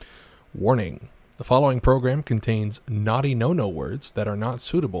Warning. The following program contains naughty no-no words that are not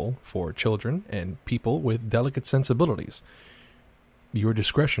suitable for children and people with delicate sensibilities. Your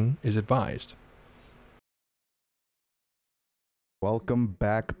discretion is advised. Welcome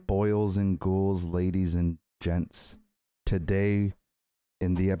back, boils and ghouls, ladies and gents. Today,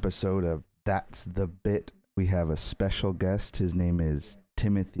 in the episode of That's the Bit, we have a special guest. His name is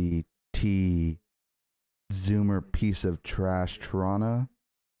Timothy T. Zoomer Piece of Trash TTrawna.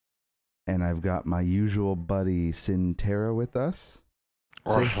 And I've got my usual buddy Sintera with us.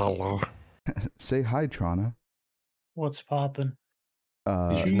 Hello. Say hi, TTrawna. What's poppin'?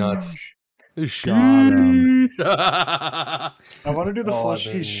 He's nuts. Got him. I want to do the full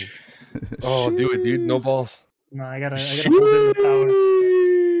sheesh. Oh, do it, dude. No balls. No, I gotta hold in the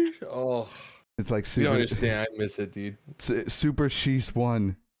power. Oh, It's like you super, don't understand. I miss it, dude. Super Sheesh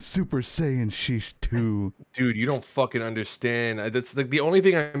 1, Super Saiyan Sheesh 2. Dude, you don't fucking understand. That's like the only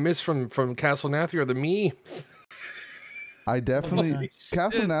thing I miss from Castle Nathria are the memes. I definitely...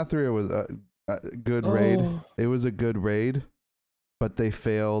 Castle Nathria was a good raid. It was a good raid. But they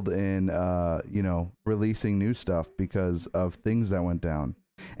failed in, releasing new stuff because of things that went down.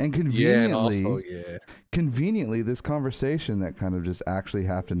 And conveniently, this conversation that kind of just actually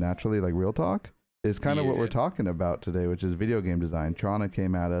happened naturally, like real talk, is kind of what we're talking about today, which is video game design. TTrawna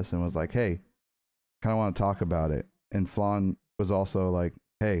came at us and was like, hey, kind of want to talk about it. And Flan was also like,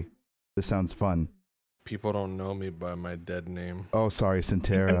 hey, this sounds fun. People don't know me by my dead name. Oh, sorry,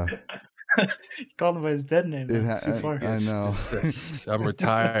 Sintera. Called him by his dead name. I know. I'm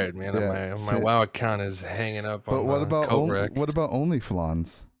retired, man. Yeah, my WoW account is hanging up. But on what about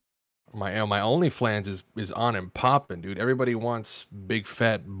OnlyFlans? My OnlyFlans is on and popping, dude. Everybody wants big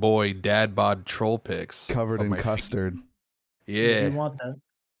fat boy dad bod troll pics Covered in custard. Yeah, You want that?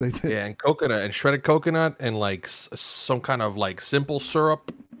 They did. yeah, and coconut and shredded coconut and like some kind of like simple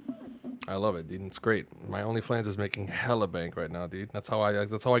syrup. I love it, dude. It's great. My OnlyFans is making hella bank right now, dude. That's how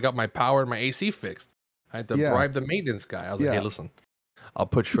I got my power and my AC fixed. I had to bribe the maintenance guy. I was like, hey, listen, I'll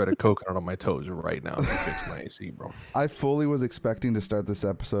put shredded coconut on my toes right now to fix my AC, bro. I fully was expecting to start this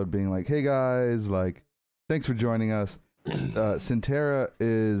episode being like, hey guys, like, thanks for joining us. Sintera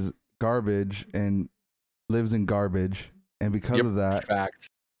is garbage and lives in garbage. And because of that,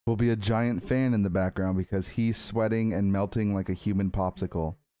 will be a giant fan in the background because he's sweating and melting like a human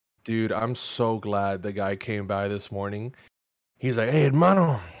popsicle. Dude, I'm so glad the guy came by this morning. He's like, hey,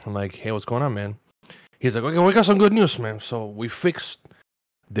 hermano. I'm like, hey, what's going on, man? He's like, okay, we got some good news, man. So we fixed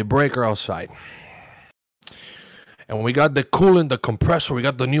the breaker outside. And we got the coolant, the compressor, we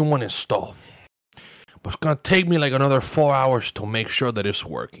got the new one installed. But it's going to take me like another 4 hours to make sure that it's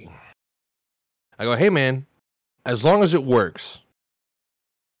working. I go, hey, man, as long as it works.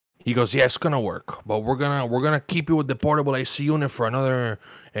 He goes, yeah, it's going to work, but we're gonna keep you with the portable AC unit for another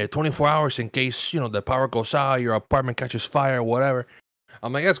 24 hours in case, the power goes out, your apartment catches fire, whatever.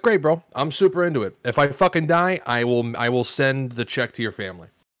 I'm like, that's great, bro. I'm super into it. If I fucking die, I will send the check to your family.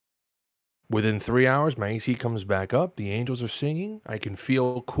 Within 3 hours, my AC comes back up. The angels are singing. I can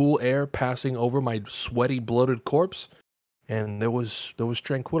feel cool air passing over my sweaty, bloated corpse. And there was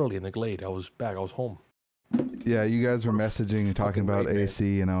tranquility in the glade. I was back. I was home. Yeah, you guys were messaging and talking about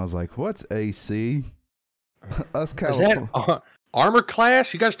AC, and I was like, what's AC? Us Californians. Is that armor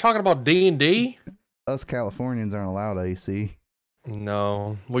class? You guys talking about D&D? Us Californians aren't allowed AC.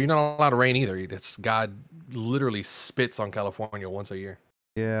 No. Well, you're not allowed to rain either. It's God literally spits on California once a year.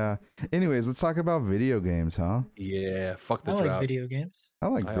 Yeah. Anyways, let's talk about video games, huh? Yeah, fuck the I like drought. video games. I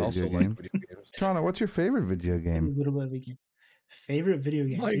like video games. TTrawna, what's your favorite video A game? little bit of video game. Favorite video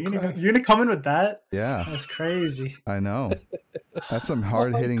game. Minecraft. You're gonna come in with that? Yeah. That's crazy. I know. That's some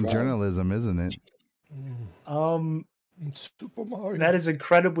hard-hitting journalism, isn't it? Super Mario. That is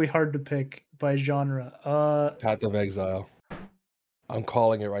incredibly hard to pick by genre. Path of Exile. I'm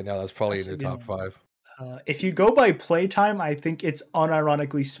calling it right now. That's probably That's in a your good top one. 5. If you go by playtime, I think it's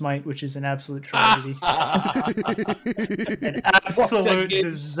unironically Smite, which is an absolute tragedy. An absolute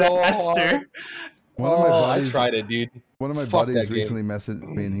disaster. I tried it, dude. One of my buddies recently messaged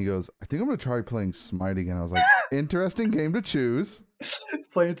me and he goes, I think I'm going to try playing Smite again. I was like, interesting game to choose.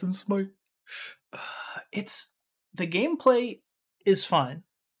 Playing some Smite. The gameplay is fine.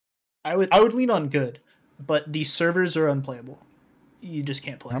 I would lean on good, but the servers are unplayable. You just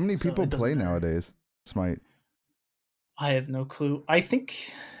can't play. How many people play nowadays? Smite. I have no clue. I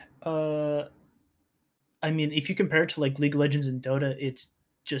think, if you compare it to like League of Legends and Dota, it's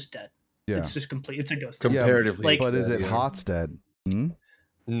just dead. Yeah. It's just complete. It's a ghost. Comparatively, but is it hot's dead?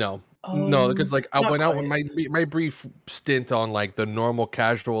 No, because like I went out with my brief stint on like the normal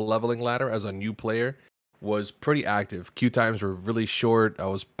casual leveling ladder as a new player. was pretty active. Queue times were really short. I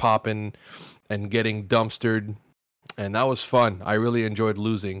was popping and getting dumpstered, and that was fun. I really enjoyed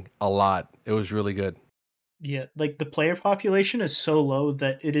losing a lot. It was really good. Yeah, like the player population is so low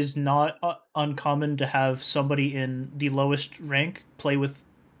that it is not uncommon to have somebody in the lowest rank play with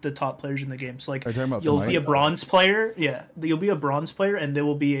the top players in the game. So like Are you talking about you'll Smite? be a bronze player, yeah, you'll be a bronze player, and there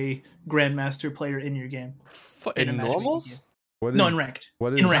will be a grandmaster player in your game. In a In matchmaking normals? game. What No, is in ranked.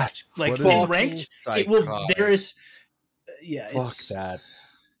 what is In ranked, like what in is- ranked, it will. Psychotic. There is, yeah, Fuck it's that.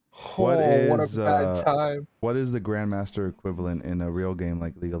 What Oh, what a is, bad time. what is the grandmaster equivalent in a real game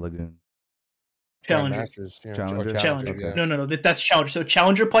like League of Legends? challenger. Grandmasters, yeah, or Challenger? Challenger. Okay. yeah. No, that's challenger. So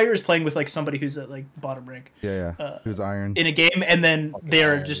challenger player is playing with like somebody who's at like bottom rank. Yeah. Who's iron? In a game, and then Fucking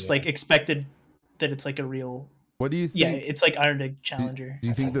they're iron, just yeah. like expected that it's like a real. What do you think? Yeah, it's like Iron Egg Challenger. Do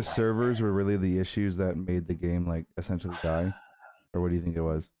you think the servers were really the issues that made the game like essentially die, or what do you think it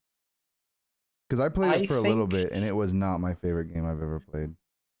was? Because I played it for a little think- bit, and it was not my favorite game I've ever played.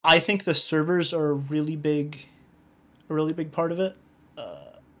 I think the servers are a really big part of it.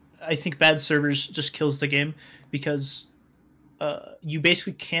 I think bad servers just kills the game because you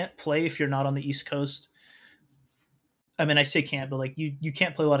basically can't play if you're not on the East Coast. I mean, I say can't, but like you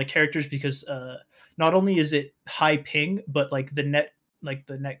can't play a lot of characters because not only is it high ping, but like the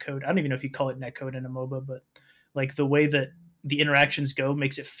net code. I don't even know if you call it net code in a MOBA, but like the way that the interactions go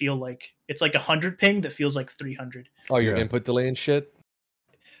makes it feel like it's like 100 ping that feels like 300. Oh, your Yeah. input delay and shit?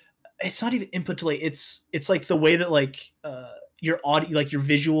 It's not even input delay. It's like the way that like your audio, like your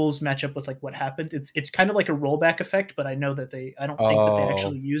visuals match up with like what happened. It's kind of like a rollback effect, but I know that I don't think that they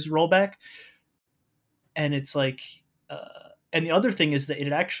actually use rollback. And it's like, and the other thing is that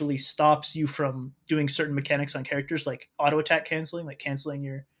it actually stops you from doing certain mechanics on characters, like auto attack canceling, like canceling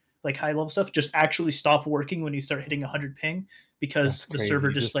your like high level stuff, just actually stop working when you start hitting 100 ping because That's the crazy. server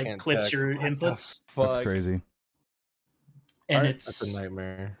You just just like can't clips check. your What the inputs, That's Fuck. crazy. and That's a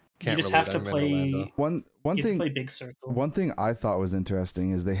nightmare. you just have to play. One You have to thing play Big Circle. one thing I thought was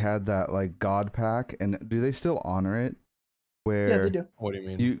interesting is they had that like God pack, and do they still honor it? Where Yeah, they do. What do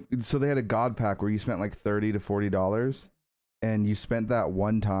you mean? so they had a God pack where you spent like $30 to $40, and you spent that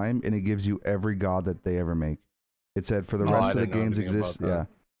one time, and it gives you every God that they ever make. It said for the Oh, rest I of the didn't know game's anything about exist. that. Yeah,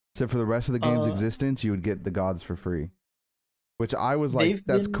 it said for the rest of the game's Uh, existence, you would get the gods for free. Which I was like, They've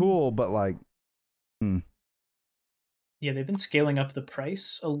that's been- cool, but like, Yeah, they've been scaling up the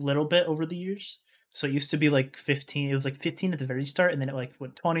price a little bit over the years. So it used to be like 15. It was like 15 at the very start, and then it like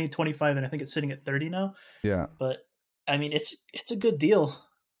went 20, 25, and I think it's sitting at 30 now. yeah. But I mean, it's a good deal.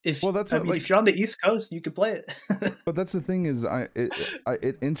 If Well, that's I what, mean, like- if you're on the East Coast, you could play it. But that's the thing is,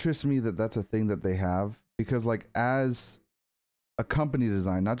 it interests me that that's a thing that they have, because like as a company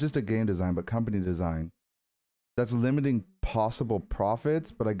design, not just a game design, but company design, that's limiting possible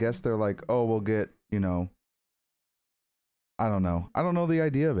profits. But I guess they're like, oh, we'll get, I don't know the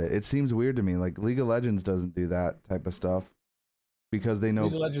idea of it. It seems weird to me. Like League of Legends doesn't do that type of stuff because they know.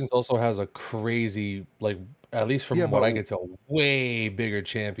 League of Legends also has a crazy, like, at least from Yeah, what but- I can tell, way bigger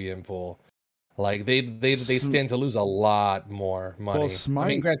champion pool. Like they Sm- stand to lose a lot more money. Well, I mean,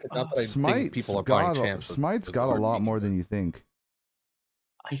 Smite- granted, not that I think Smite's people are buying got champs. Smite's with got a hard lot meat, more but than you think.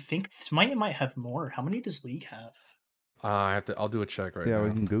 I think Smite might have more. How many does League have? I'll do a check right Yeah, now.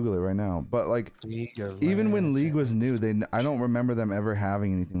 we can Google it right now. But like, League of even when League was Legends. new, I don't remember them ever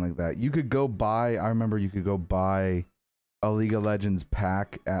having anything like that. You could go buy. I remember you could go buy a League of Legends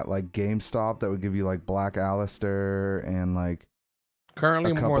pack at like GameStop that would give you like Black Alistair and like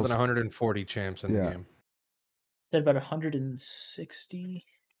Currently a more couple than 140 champs in Yeah. the game. Said about 160.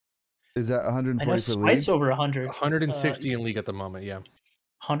 is that I know 140 for League? Smite's over 100. 160 in League at the moment, yeah.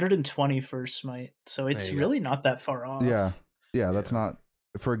 120 for Smite. So it's There you go. really not that far off. Yeah, that's Yeah. not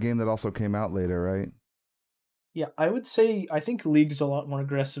for a game that also came out later, right? Yeah, I would say I think League's a lot more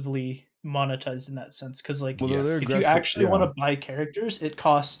aggressively monetized in that sense because like Well, Yes. they're if you aggressive- actually yeah. want to buy characters, it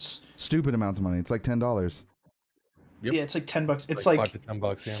costs Stupid amounts of money. It's like $10. Yep. yeah, it's like $10. It's like like $5 to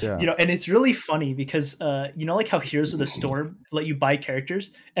 $10, yeah. Yeah, you know, and it's really funny because like how Heroes of the Storm let you buy characters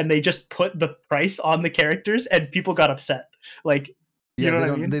and they just put the price on the characters and people got upset. Like you know they what I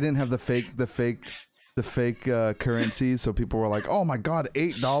don't. mean? They didn't have the fake currencies, so people were like, "Oh my god,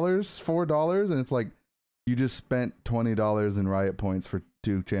 $8, $4," and it's like you just spent $20 in Riot points for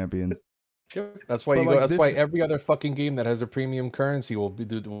 2 champions. Yep. That's why But you like go. That's why this- every other fucking game that has a premium currency will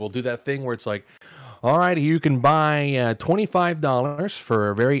do that thing where it's like, all right, you can buy $25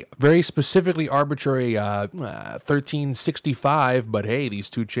 for a very very specifically arbitrary 1365, but hey, these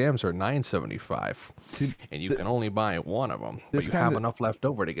 2 champs are $975, See, and you th- can only buy one of them, but this you have kinda- enough left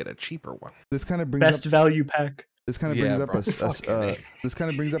over to get a cheaper one. This kind of brings Best value pack. This kind of Yeah, brings up bro. a Fucking A. this kind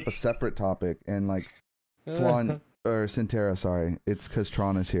of brings up a separate topic, and like Flan or Centera, sorry. It's because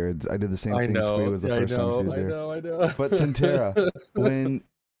Trawna's here. I did the same I thing. Squee know. was the I first time she was know. I there. know. I know. But Centera, when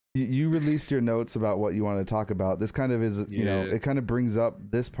you released your notes about what you wanted to talk about, this kind of is, you know, Yeah. it kind of brings up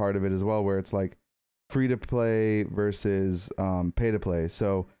this part of it as well, where it's like free to play versus pay to play.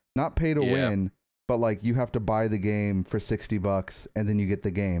 So not pay to win, but like you have to buy the game for $60 and then you get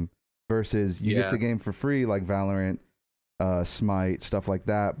the game, versus you get the game for free, like Valorant, Smite, stuff like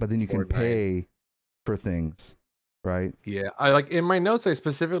that. But then you can pay for things. Right. Yeah, I like in my notes. I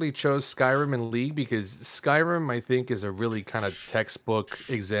specifically chose Skyrim and League because Skyrim, I think, is a really kind of textbook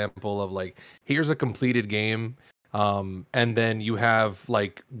example of like, here's a completed game, and then you have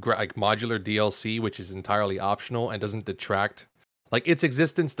like like modular DLC, which is entirely optional and doesn't detract, like its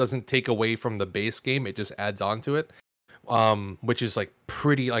existence doesn't take away from the base game. It just adds on to it, which is like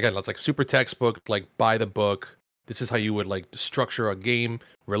pretty. Again, that's like super textbook, like by the book. This is how you would like structure a game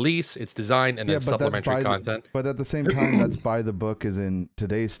release, its design, and then supplementary content. But at the same time, that's by the book is in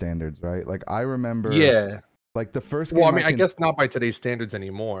today's standards, right? Like I remember, like the first game. Well, I mean, I guess not by today's standards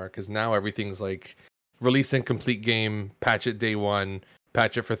anymore, because now everything's like release and complete game, patch it day one,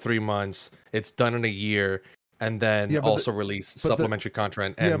 patch it for 3 months, it's done in a year, and then also release supplementary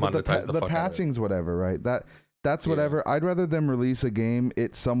content and monetize the fuck patching's whatever, right? That's whatever. I'd rather them release a game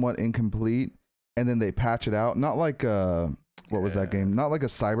it's somewhat incomplete, and then they patch it out. Not like what was that game? Not like a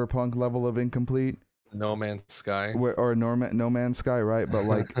Cyberpunk level of incomplete. No Man's Sky. Or No Man's Sky, right? But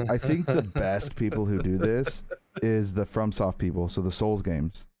like, I think the best people who do this is the FromSoft people. So the Souls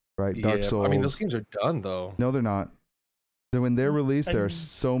games, right? Dark Souls. I mean, those games are done though. No, they're not. When they're released, there are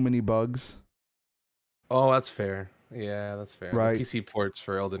so many bugs. Oh, that's fair. Yeah, that's fair. Right. The PC ports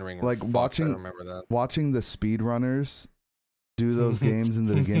for Elden Ring. Like I remember that. Watching the speedrunners do those games in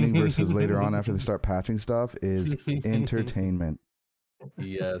the beginning versus later on after they start patching stuff is entertainment.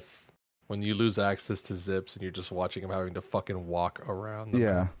 Yes. When you lose access to zips and you're just watching them having to fucking walk around.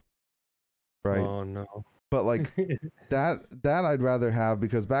 Yeah. Right. Oh no. But like that I'd rather have,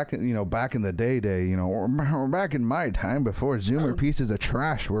 because back in the day, or back in my time before Zoomer pieces of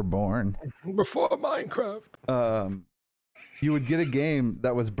trash were born. Before Minecraft. You would get a game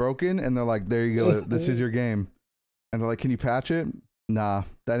that was broken and they're like, there you go, this is your game. And they're like, can you patch it? Nah,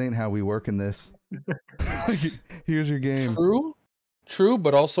 that ain't how we work in this. Here's your game. True,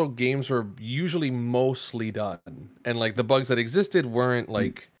 but also games were usually mostly done. And like the bugs that existed weren't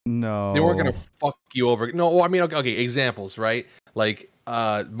like, no, they weren't gonna fuck you over. No, I mean, okay, examples, right? Like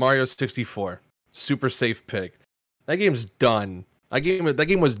Mario 64, super safe pick. That game's done. That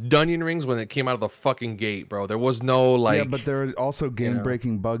game was Dunyan Rings when it came out of the fucking gate, bro. There was no like. Yeah, but there are also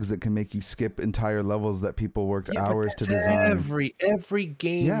game-breaking bugs that can make you skip entire levels that people worked hours to design. Every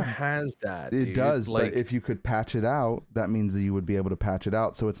game has that. It dude. does, like, but if you could patch it out, that means that you would be able to patch it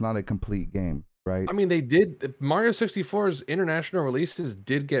out, so it's not a complete game, right? I mean, they did. Mario 64's international releases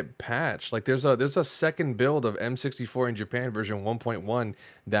did get patched. Like, there's a second build of M64 in Japan version 1.1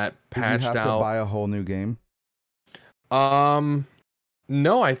 that patched out. Did you have to buy a whole new game?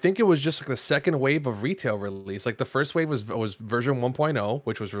 No, I think it was just like the second wave of retail release. Like the first wave was version 1.0,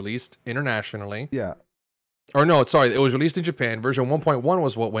 which was released internationally. Yeah. Or no, sorry, it was released in Japan. Version 1.1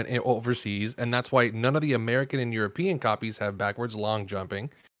 was what went overseas, and that's why none of the American and European copies have backwards long jumping,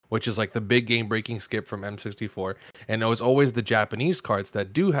 which is like the big game-breaking skip from M64. And it was always the Japanese cards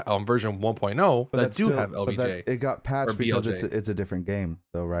that do have on version 1.0 that do have LBJ. But it got patched because it's a different game,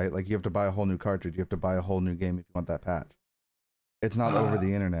 though, right? Like you have to buy a whole new cartridge. You have to buy a whole new game if you want that patch. It's not over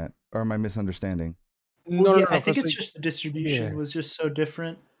the internet, or am I misunderstanding? No, I think it's just the distribution was just so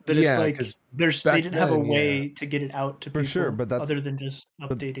different that it's like they didn't have a way to get it out to people, sure, but that's, other than just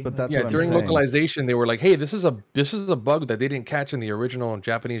updating. But that's during localization, they were like, "Hey, this is a bug that they didn't catch in the original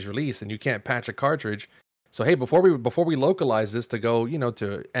Japanese release, and you can't patch a cartridge. So hey, before we localize this to go,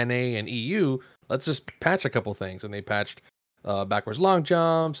 to NA and EU, let's just patch a couple things." And they patched backwards long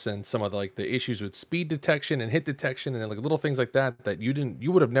jumps and some of the issues with speed detection and hit detection and like little things like that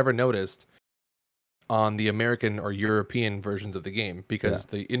you would have never noticed on the American or European versions of the game, because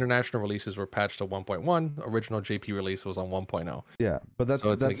the international releases were patched to 1.1, original JP release was on 1.0. Yeah, but that's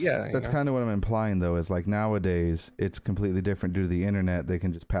kind of what I'm implying, though, is like nowadays it's completely different due to the internet. They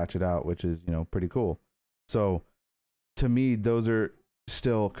can just patch it out, which is pretty cool. So to me, those are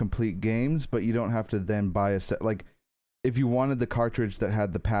still complete games, but you don't have to then buy a set. Like, if you wanted the cartridge that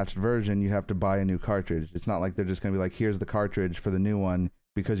had the patched version, you have to buy a new cartridge. It's not like they're just going to be like, here's the cartridge for the new one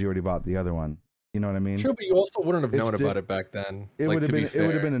because you already bought the other one. You know what I mean? Sure, but you also wouldn't have known about it back then. It would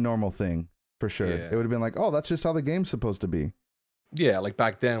have been a normal thing for sure. Yeah. It would have been like, oh, that's just how the game's supposed to be. Yeah, like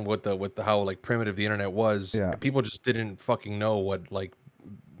back then with the how like primitive the internet was, people just didn't fucking know what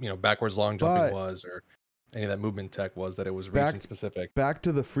backwards long jumping was, or any of that movement tech was, that it was Back- region specific. Back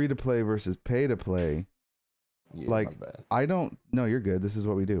to the free to play versus pay to play. Yeah, Like, my bad. I don't. No, you're good. This is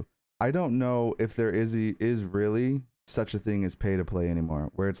what we do. I don't know if there is really such a thing as pay to play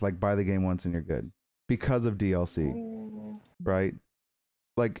anymore, where it's like buy the game once and you're good because of DLC, right?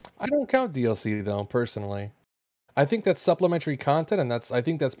 Like, I don't count DLC though, personally. I think that's supplementary content, and I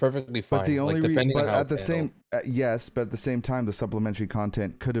think that's perfectly fine. but the only like, depending but on how at the it's same handled. yes, but at the same time, the supplementary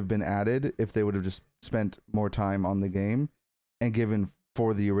content could have been added if they would have just spent more time on the game and given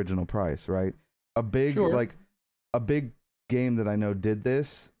for the original price, right? A big Sure. a big game that I know did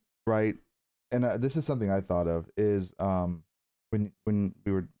this, right? And this is something I thought of is when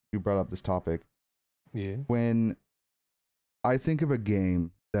you brought up this topic, Yeah. when I think of a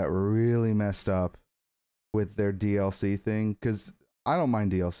game that really messed up with their DLC thing, because I don't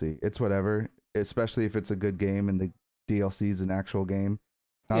mind DLC, it's whatever, especially if it's a good game and the DLC is an actual game.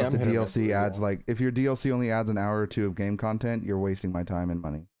 Not Yeah, if the I'm hit or miss DLC with it, adds yeah. like, if your DLC only adds an hour or two of game content, you're wasting my time and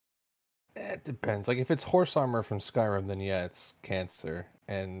money. It depends. Like, if it's horse armor from Skyrim, then yeah, it's cancer,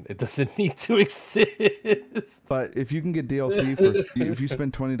 and it doesn't need to exist. But if you can get DLC for if you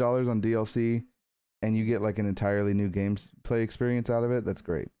spend $20 on DLC and you get like an entirely new gameplay experience out of it, that's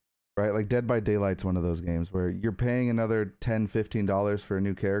great. Right? Like Dead by Daylight's one of those games where you're paying another $10, $15 for a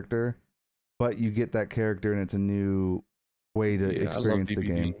new character, but you get that character and it's a new way to Yeah, I love experience the DBD.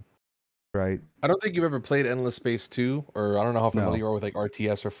 game. Right? I don't think you've ever played Endless Space 2, or I don't know how familiar No. you are with like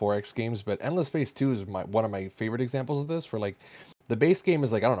RTS or 4X games, but Endless Space 2 is one of my favorite examples of this, where like the base game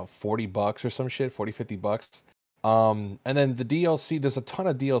is like, I don't know, $40 or some shit, $40-$50. And then the DLC, there's a ton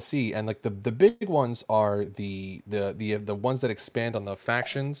of DLC, and like the big ones are the ones that expand on the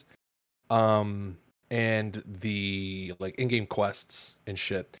factions, and the like in-game quests and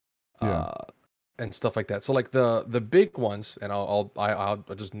shit. Yeah. And stuff like that. So like the big ones, and I'll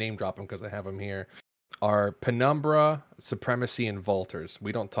just name drop them because I have them here, are Penumbra, Supremacy, and Vultures.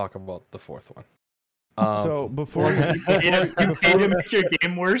 We don't talk about the fourth one. So before You pay to make your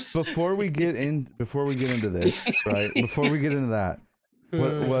game worse. before we get into this, right? Before we get into that,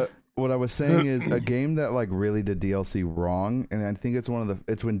 what I was saying is a game that like really did DLC wrong, and I think it's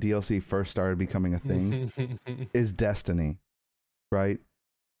it's when DLC first started becoming a thing, is Destiny, right?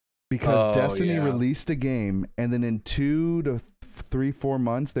 Because Destiny released a game, and then in 2 to 3, 4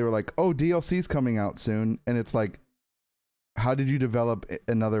 months, they were like, "Oh, DLC's coming out soon," and it's like, how did you develop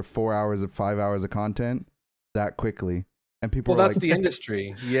another 4 hours of 5 hours of content that quickly? And people, well, were that's like, the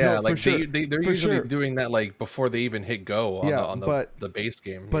industry. Yeah, No, like for sure. they're For usually sure. doing that like before they even hit go on the base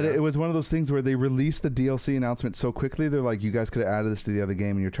game. But you know? it was one of those things where they released the DLC announcement so quickly. They're like, "You guys could have added this to the other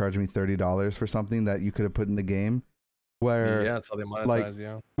game, and you're charging me $30 for something that you could have put in the game." Where yeah, that's how they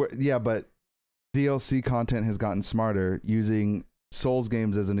monetize. like, yeah, but DLC content has gotten smarter. Using Souls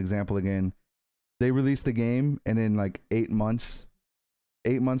games as an example again, they released the game, and in like 8 months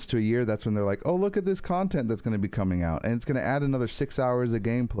to a year, that's when they're like, "Oh, look at this content that's going to be coming out, and it's going to add another 6 hours of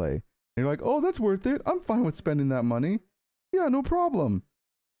gameplay." And you're like, "Oh, that's worth it. I'm fine with spending that money. Yeah, no problem."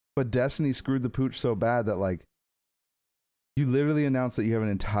 But Destiny screwed the pooch so bad that like, you literally announced that you have an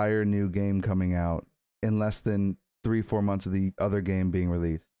entire new game coming out in less than 3-4 months of the other game being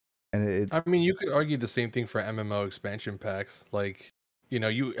released. And I mean, you could argue the same thing for MMO expansion packs. Like, you know,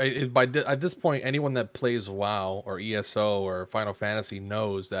 at this point, anyone that plays WoW or ESO or Final Fantasy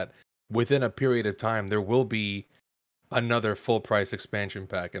knows that within a period of time there will be another full price expansion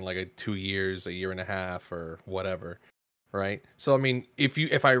pack in like 2 years, a year and a half, or whatever. Right? So I mean,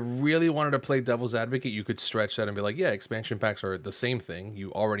 if I really wanted to play devil's advocate, you could stretch that and be like, yeah, expansion packs are the same thing.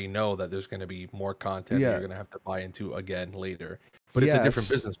 You already know that there's going to be more content that Yeah. you're going to have to buy into again later. But it's a different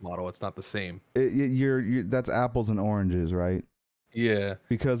Yes. business model. It's not the same. you're that's apples and oranges, right? Yeah.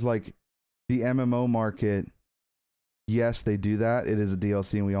 Because like the MMO market, yes, they do that. It is a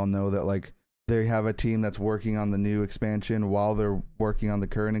DLC, and we all know that like they have a team that's working on the new expansion while they're working on the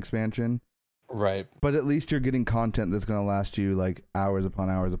current expansion. Right. But at least you're getting content that's going to last you like hours upon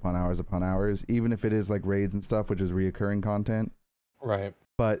hours upon hours upon hours, even if it is like raids and stuff, which is reoccurring content. Right.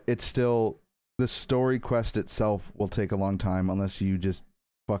 But it's still, the story quest itself will take a long time unless you just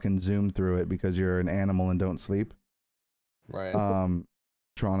fucking zoom through it because you're an animal and don't sleep. Right.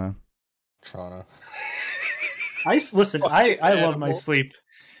 TTrawna. Listen. I love my sleep.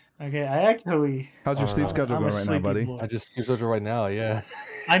 Okay, I actually. How's your sleep schedule I'm a going right now, sleepy buddy? boy. I just use it right now. Yeah.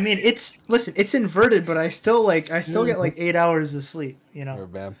 I mean, it's inverted, but I still get like 8 hours of sleep. You You're a know,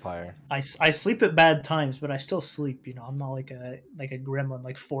 vampire. I sleep at bad times, but I still sleep. You know, I'm not like a gremlin,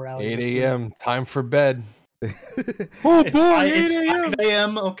 like 4 hours. 8 of sleep. a.m. Time for bed. It's 5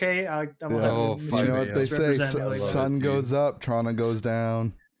 a.m. Okay, I'm Oh, You 5 know what they say? Represent LA. Sun goes up, Trana goes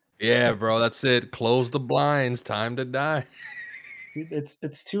down. Yeah, bro, that's it. Close the blinds. Time to die. Dude,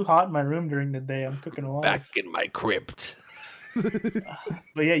 it's too hot in my room during the day. I'm cooking Back alive. in my crypt.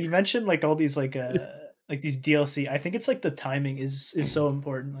 But yeah, you mentioned like all these like these DLC. I think it's like the timing is so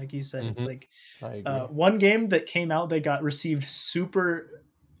important. Like you said, it's Mhm. like I agree. one game that came out that got received super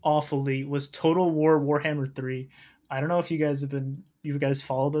awfully was Total War Warhammer 3. I don't know if you guys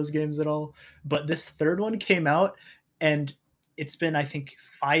follow those games at all, but this third one came out and it's been I think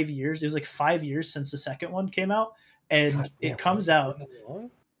 5 years. It was like 5 years since the second one came out and God damn, what? That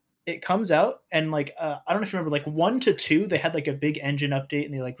long? it comes out and like I don't know if you remember like 1 to 2 they had like a big engine update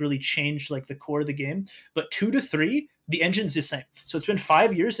and they like really changed like the core of the game, but 2 to 3 the engine's the same, so it's been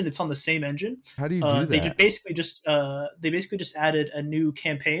 5 years and it's on the same engine. How do you do They that? they basically just added a new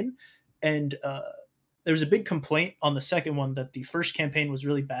campaign and there was a big complaint on the second one that the first campaign was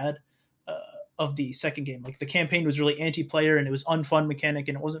really bad. uh, of the second game, like the campaign was really anti-player and it was unfun mechanic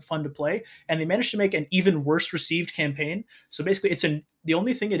and it wasn't fun to play, and they managed to make an even worse received campaign. So basically the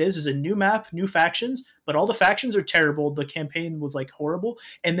only thing it is a new map, new factions, but all the factions are terrible. The campaign was like horrible.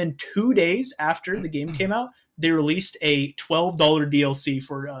 And then 2 days after the game came out, they released a $12 DLC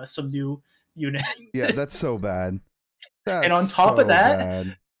for some new unit. Yeah, that's so bad. That's And so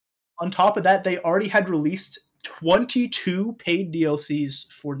bad. on top of that, they already had released 22 paid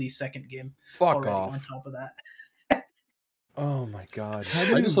DLCs for the second game Fuck already. off. On top of that, Oh my god. How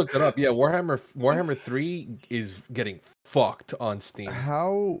do I just you- looked it up. Yeah, Warhammer 3 is getting fucked on Steam.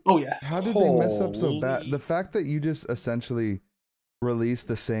 How oh yeah, how did they mess up so bad? Holy- The fact that you just essentially released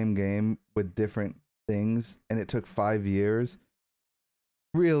the same game with different things and it took 5 years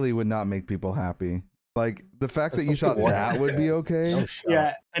really would not make people happy. Like the fact that you thought Especially that would be Warhammer okay. No shot.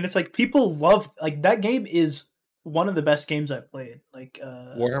 yeah, and it's like people love like that game is one of the best games I've played. Like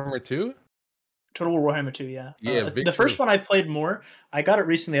Warhammer 2? Total War Warhammer 2, yeah. Yeah, The first Victor. one I played more. I got it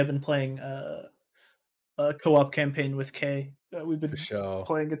recently. I've been playing a co-op campaign with Kay. We've For been sure.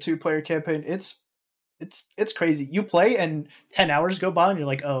 playing a 2-player campaign. It's crazy. You play and 10 hours go by and you're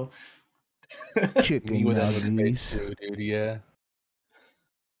like, "Oh." Me Chicken with Endless Space nuggies. too, dude. Yeah.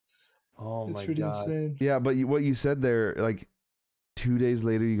 Oh It's my pretty god. insane. Yeah, but what you said there, like 2 days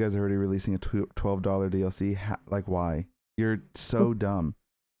later, you guys are already releasing a $12 DLC. Like, why? You're so dumb.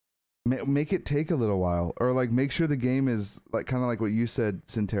 Make it take a little while, or like make sure the game is like kind of like what you said,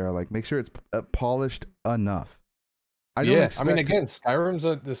 Sintera. Like, make sure it's polished enough. I don't Yeah, I expect. mean, again, the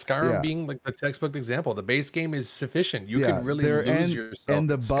Skyrim Yeah. being like the textbook example. The base game is sufficient. You Yeah, could really there- lose yourself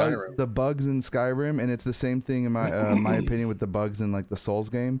and in Skyrim. the bugs in Skyrim, and it's the same thing in my my opinion with the bugs in like the Souls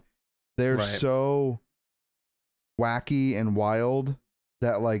game. They're Right. so wacky and wild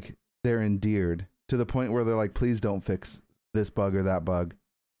that like they're endeared to the point where they're like, please don't fix this bug or that bug,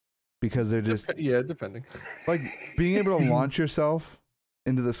 because they're just Yeah, depending. like being able to launch yourself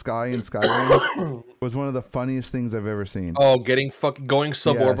into the sky in Skyrim was one of the funniest things I've ever seen. Oh, going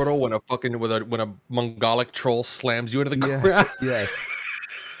suborbital Yes. when a Mongolic troll slams you into the Yeah, ground. yes.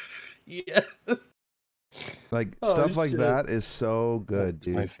 Yes. Like Oh, stuff like shit. that is so good, It's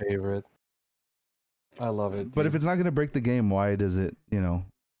dude. my favorite. I love it. But if dude. it's not going to break the game, why does it,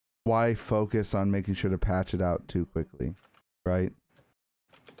 why focus on making sure to patch it out too quickly, right?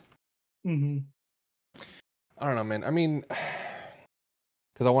 Mm-hmm. I don't know, man. I mean,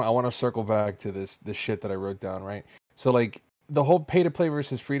 because I want to circle back to this shit that I wrote down, right? So like the whole pay to play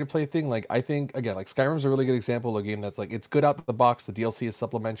versus free to play thing, like I think again, like Skyrim's a really good example of a game that's like it's good out the box. The DLC is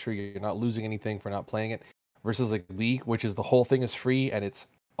supplementary. You're not losing anything for not playing it. Versus like League, which is the whole thing is free and it's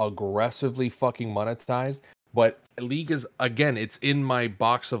aggressively fucking monetized. But League is again, it's in my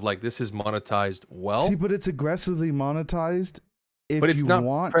box of like this is monetized well. See, but it's aggressively monetized. If But it's you not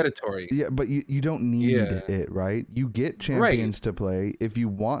want, predatory. yeah, but you don't need Yeah. it, right? You get champions to play. If you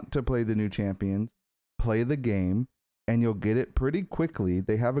want to play the new champions, play the game, and you'll get it pretty quickly.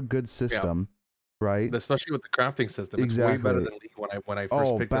 They have a good system, right? Especially with the crafting system. It's way better Exactly. than League when I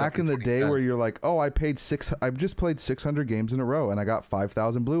first picked it up. Back in the day 2010. where you're like, oh, I've just played 600 games in a row and I got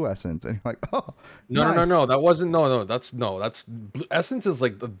 5,000 blue essence, and you're like, oh, nice. No. That wasn't that's Essence is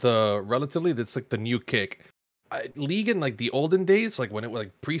like the relatively that's like the new kick. League in like the olden days, like when it was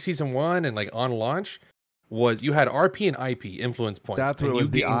like preseason 1 and like on launch, was you had RP and IP influence points. That's what and it was.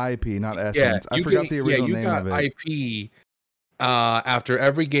 you The gained- IP, not essence. I forgot the original name of it. IP after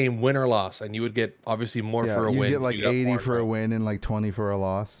every game, win or loss, and you would get obviously more for a you win. get like You got 80 more for a win and like 20 for a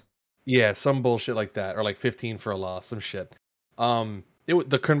loss. Yeah, some bullshit like that, or like 15 for a loss, some shit.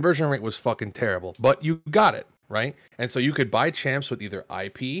 The conversion rate was fucking terrible, but you got it right, and so you could buy champs with either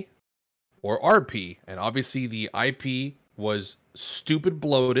IP or RP, and obviously the IP was stupid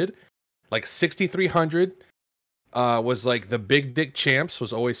bloated, like 6,300 was like the big dick champs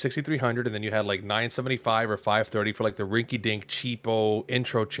was always 6,300, and then you had like 975 or 530 for like the rinky dink cheapo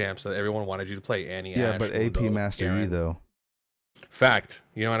intro champs that everyone wanted you to play. Annie, Yeah, Ash, but AP Mundo, Master Garen. E though. Fact,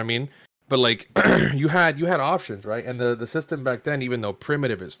 you know what I mean? But like you had options, right? And the system back then, even though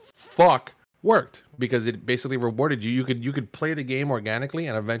primitive as fuck, worked because it basically rewarded you. You could play the game organically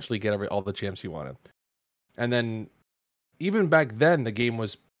and eventually get all the champs you wanted. And then even back then, the game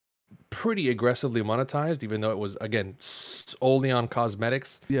was pretty aggressively monetized, even though it was again only on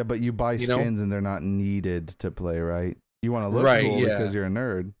cosmetics. Yeah, but you buy skins and they're not needed to play, right? You want to look cool because you're a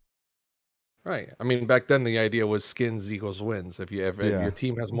nerd. Right. I mean, back then the idea was skins equals wins. If your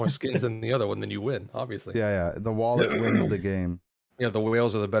team has more skins than the other one, then you win. Obviously. Yeah. The wallet wins the game. Yeah, the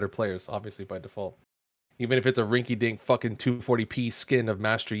whales are the better players, obviously by default. Even if it's a rinky-dink fucking 240p skin of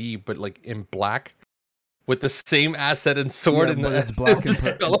Master Yi, but like in black, with the same asset and sword and but it's black and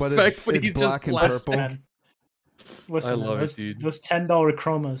spell effect, but he's black just and black. purple. Listen, I love those, it, dude. Those $10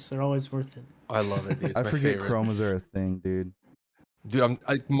 chromas, they're always worth it. I love it, dude. It's I my forget favorite. chromas are a thing, dude. Dude,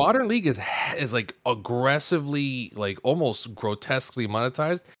 Modern League is like aggressively, like almost grotesquely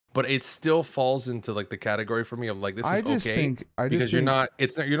monetized, but it still falls into like the category for me of like this is because you're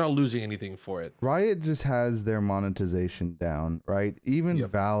not losing anything for it. Riot just has their monetization down, right? Even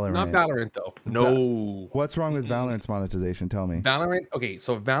Valorant. Not Valorant though. No. What's wrong with Valorant's monetization? Tell me. Valorant. Okay,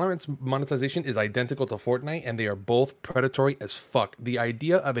 so Valorant's monetization is identical to Fortnite, and they are both predatory as fuck. The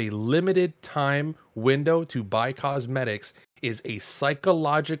idea of a limited time window to buy cosmetics is a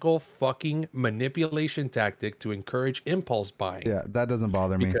psychological fucking manipulation tactic to encourage impulse buying. Yeah, that doesn't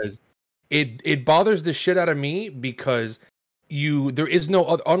bother me. Because it bothers the shit out of me because there is no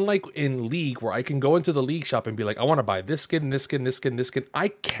other, unlike in League where I can go into the League shop and be like, I want to buy this skin, this skin, this skin, this skin. I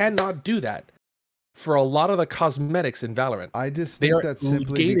cannot do that for a lot of the cosmetics in Valorant. I just think that's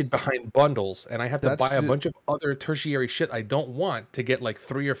simply gated behind bundles, and I have to buy a bunch of other tertiary shit I don't want to get like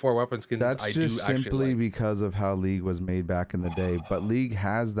 3 or 4 weapon skins. That's I just do actually simply like. Because of how League was made back in the day. But League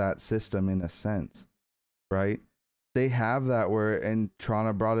has that system in a sense, right? They have that where, and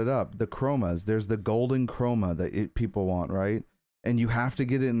Trana brought it up, the chromas. There's the golden chroma that people want, right? And you have to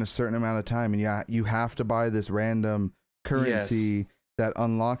get it in a certain amount of time, and you have to buy this random currency that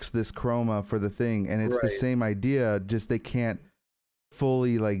unlocks this chroma for the thing. And it's the same idea, just they can't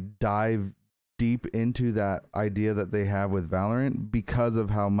fully like dive deep into that idea that they have with Valorant because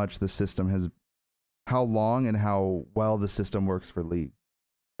of how much the system has, how long and how well the system works for League,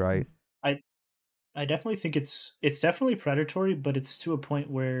 right? I definitely think it's definitely predatory, but it's to a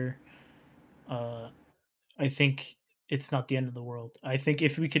point where I think it's not the end of the world. I think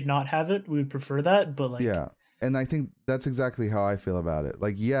if we could not have it, we would prefer that, but like and I think that's exactly how I feel about it.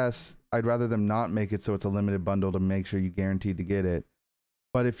 Like, yes, I'd rather them not make it so it's a limited bundle to make sure you're guaranteed to get it.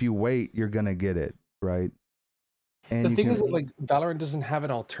 But if you wait, you're gonna get it, right? And the thing is that like Valorant doesn't have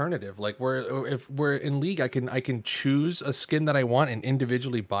an alternative. Like if we're in League, I can choose a skin that I want and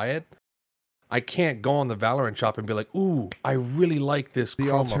individually buy it. I can't go on the Valorant shop and be like, "Ooh, I really like this."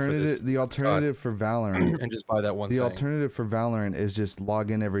 The alternative for Valorant and just buy that one. The alternative for Valorant is just log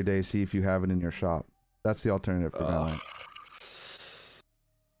in every day, see if you have it in your shop. That's the alternative for Valorant.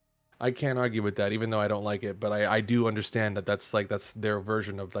 I can't argue with that, even though I don't like it. But I do understand that that's their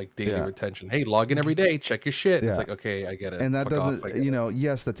version of like daily retention. Hey, log in every day, check your shit. It's like, okay, I get it. And that doesn't,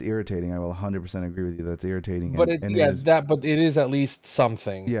 yes, that's irritating. I will 100% agree with you. That's irritating. But it is at least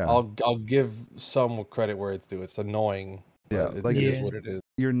something. Yeah, I'll give some credit where it's due. It's annoying. Yeah, it is what it is.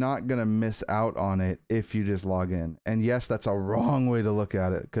 You're not gonna miss out on it if you just log in. And yes, that's a wrong way to look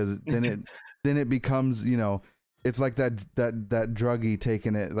at it, because then it becomes, it's like that druggie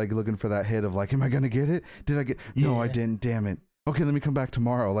taking it, like looking for that hit of like, am I gonna get it? Did I get? No, I didn't. Damn it. Okay, let me come back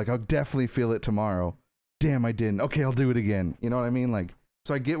tomorrow. Like, I'll definitely feel it tomorrow. Damn, I didn't. Okay, I'll do it again. You know what I mean? Like,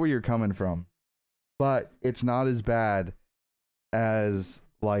 so I get where you're coming from, but it's not as bad as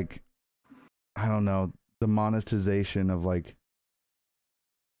like, I don't know, the monetization of like,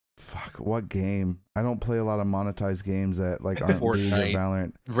 fuck, what game? I don't play a lot of monetized games that like aren't League or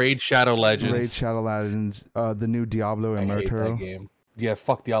Valorant. Raid Shadow Legends. The new Diablo Immortal. That game. Yeah,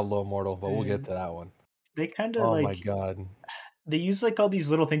 fuck Diablo Immortal, but we'll get to that one. They kind of oh my god. They use like all these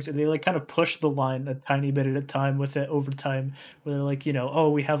little things, and they like kind of push the line a tiny bit at a time with it over time. Where they're like,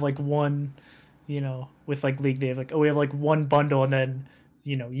 oh, we have like one, with like League, they have like, oh, we have like one bundle, and then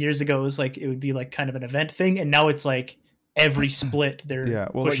years ago it was like it would be like kind of an event thing, and now it's like every split they're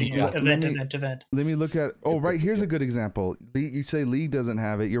pushing event. Let me look at here's a good example. You say League doesn't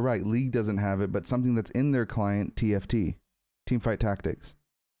have it. You're right, League doesn't have it, but something that's in their client, TFT, Teamfight Tactics.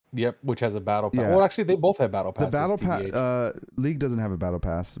 Yep, which has a battle pass. Yeah. Well, actually, they both have battle passes. The battle TBH. pass, League doesn't have a battle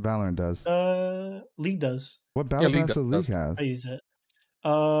pass. Valorant does. League does. What battle League pass does League have? I use it.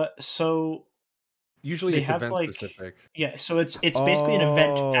 So Usually they it's have event like specific. yeah. So it's basically an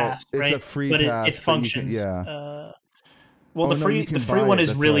event pass, right? It's a free but pass, it but you functions. can, Well, Oh, the no, you free can free buy one it. is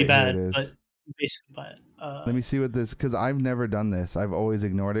That's really right. Here it bad, is. but you basically buy it. Let me see what this, because I've never done this. I've always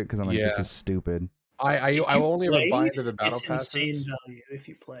ignored it because I'm like, this Yeah. is stupid. I only ever buy into the battle it's passes. insane value if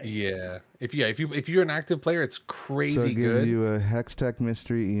you play. Yeah. If you're an active player, it's crazy So it gives good. you a Hextech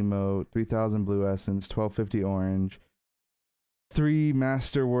mystery emote, 3000 blue essence, 1250 orange, 3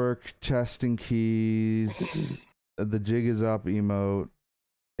 masterwork chest and keys, the jig is up emote,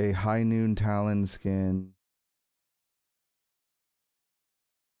 a high noon talon skin.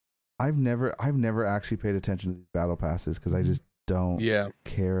 I've never actually paid attention to these battle passes because I just don't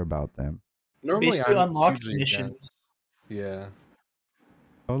care about them. Normally Basically I'm unlocks hugely missions. against. Yeah.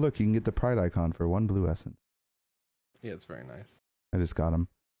 Oh look, you can get the pride icon for 1 blue essence. Yeah, it's very nice. I just got them.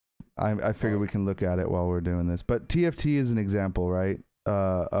 I figured we can look at it while we're doing this. But TFT is an example, right?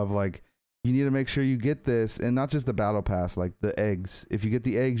 Of like, you need to make sure you get this, and not just the battle pass, like the eggs. If you get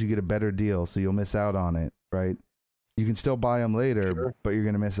the eggs, you get a better deal, so you'll miss out on it, right? You can still buy them later, but you're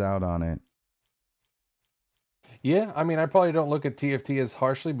gonna miss out on it. Yeah, I mean, I probably don't look at TFT as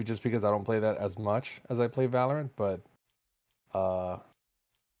harshly, but just because I don't play that as much as I play Valorant. But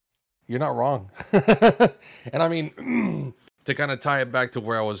you're not wrong. And I mean, to kind of tie it back to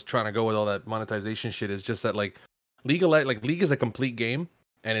where I was trying to go with all that monetization shit, is just that like League is a complete game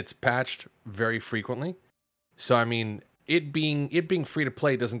and it's patched very frequently. So I mean, it being free to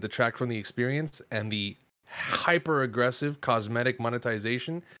play doesn't detract from the experience, and the hyper aggressive cosmetic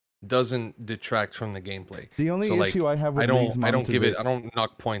monetization doesn't detract from the gameplay. The only issue I have with League's monetization, I don't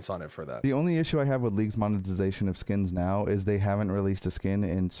knock points on it for that. The only issue I have with League's monetization of skins now is they haven't released a skin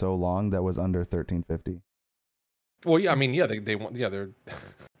in so long that was under 1350. Well, yeah, I mean, yeah, they want, yeah, they're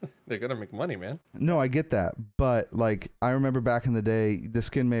they're gonna make money, man. No, I get that, but like I remember back in the day, the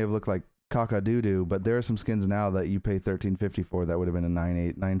skin may have looked like caca-doo-doo, but there are some skins now that you pay 1350 for that would have been a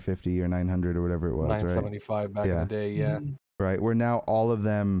 950 or 900 or whatever it was, 975 right? back in the day, yeah. Right, where now all of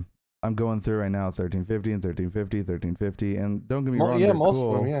them, I'm going through right now, 1350 and 1350, and don't get me wrong, yeah, most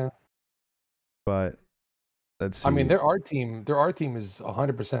of them, yeah. But let's see. I mean, their art team is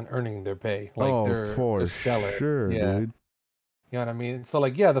 100% earning their pay. Like they're stellar. Sure, yeah. dude. You know what I mean? So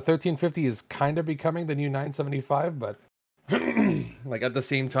like, yeah, the 1350 is kind of becoming the new 975, but like at the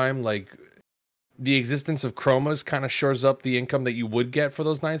same time, like the existence of chromas kind of shores up the income that you would get for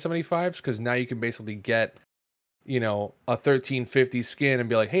those 975s, because now you can basically get, you know, a 1350 skin and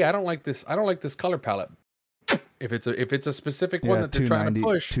be like, hey, I don't like this color palette. If it's a specific one that they're trying to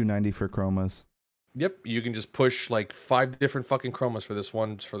push, 290 for chromas. Yep, you can just push like 5 different fucking chromas for this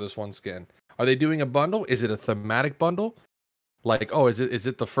one skin. Are they doing a bundle? Is it a thematic bundle? Like, oh, is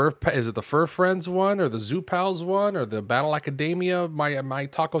it the Fur Friends one, or the Zoo Pals one, or the Battle Academia, my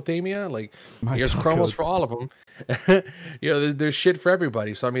Taco-tamia? Like, here's chromos for all of them. You know, there's shit for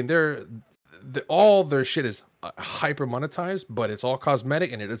everybody. So I mean, all their shit is hyper monetized, but it's all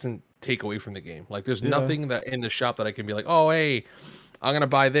cosmetic and it doesn't take away from the game. Like, there's nothing that in the shop that I can be like, oh, hey, I'm gonna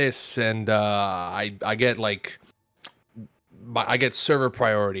buy this, and I get like, I get server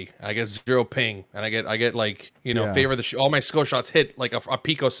priority, I get 0 ping, and I get like, you know, favor the all my skill shots hit like a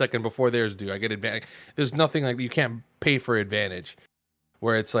picosecond before theirs do. I get advantage. There's nothing like, you can't pay for advantage.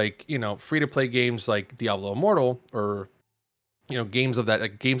 Where it's like, you know, free to play games like Diablo Immortal, or you know, games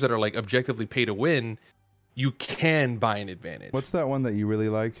that are like objectively pay to win, you can buy an advantage. What's that one that you really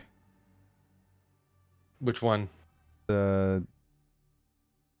like? Which one? The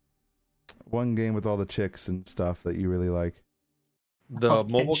one game with all the chicks and stuff that you really like. The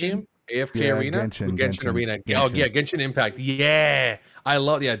mobile game? AFK Arena? Genshin Arena. Oh, yeah, Genshin Impact. Yeah. I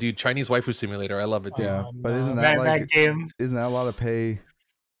love, dude, Chinese Waifu Simulator. I love it, dude. Yeah, but isn't that like, game? Isn't that a lot of pay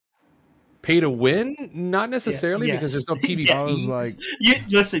to win? Not necessarily, because there's no PvP. I was like,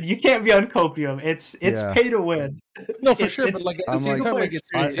 listen, you can't be on copium. It's pay to win. No, for sure, but like at the same time, like it's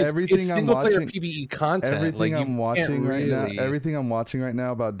single player PvE content. Everything I'm watching right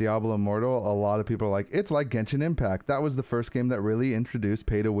now about Diablo Immortal, a lot of people are like, it's like Genshin Impact. That was the first game that really introduced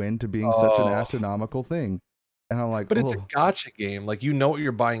pay to win to being such an astronomical thing. And I'm like, but it's a gacha game. Like, you know what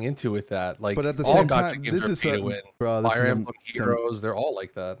you're buying into with that. Like, but at the all same gacha time, games this are is pay to win. Bro, Fire Emblem Heroes, they're all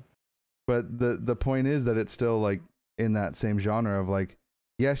like that. But the point is that it's still like in that same genre of like,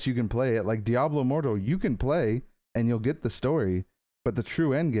 yes, you can play it. Like Diablo Immortal, you can play and you'll get the story, but the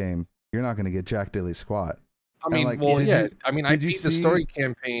true end game, you're not going to get jack diddly squat. I mean, like, well, did yeah. you- I mean, I did you beat the see- story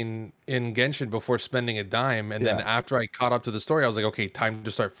campaign in Genshin before spending a dime, and then Yeah. after I caught up to the story, I was like, okay, time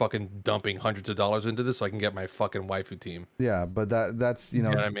to start fucking dumping hundreds of dollars into this so I can get my fucking waifu team. Yeah, but that's you know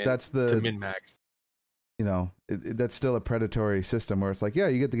what I mean? that's To the min max. you know that's still a predatory system where it's like, yeah,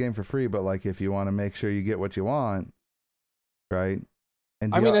 you get the game for free, but like if you want to make sure you get what you want, right?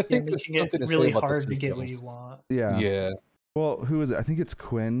 And I mean, I Yeah, think making there's it something to really say about hard the to get what you systems. want. yeah. Yeah. Well, who is it? I think it's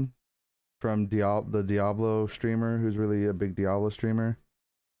Quinn from the Diablo streamer, who's really a big Diablo streamer.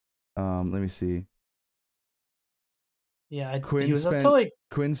 Let me see. Yeah, Quinn he was up spent to like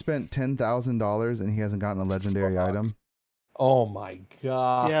Quinn spent $10,000 and he hasn't gotten a legendary item. Oh my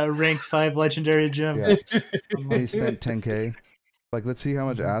god. rank 5 legendary gem. Yeah. And he spent 10K. Like, let's see how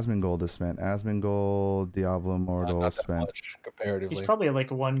much Mhm. Asmongold has spent. Asmongold, Diablo Immortal Not that spent. much comparatively. He's probably at like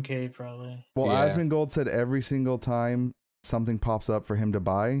 1K probably. Well, Yeah. Asmongold said every single time something pops up for him to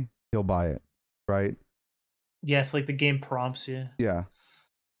buy, he'll buy it. Right? Yeah, if like the game prompts you. Yeah.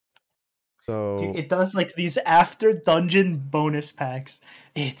 So Dude, it does like these after dungeon bonus packs.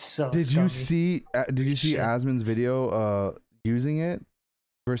 It's so did you scummy. see Shit. Asmon's video using it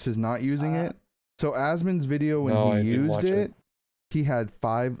versus not using it? So Asmon's video when No, I he didn't used watch it, it. he had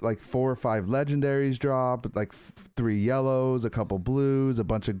 4 or 5 legendaries drop, like 3 yellows, a couple blues, a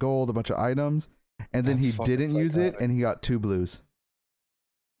bunch of gold, a bunch of items, and then That's he fucking didn't use it psychotic. and he got 2 blues.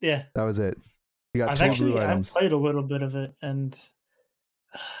 Yeah. That was it. He got I've 2 actually blue I've items. played a little bit of it and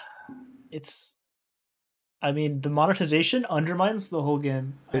it's I mean the monetization undermines the whole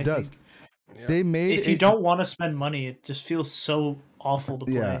game. It I does. think. Yeah. They made If you don't want to spend money, it just feels so awful to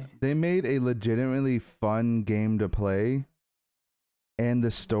play. Yeah, they made a legitimately fun game to play, and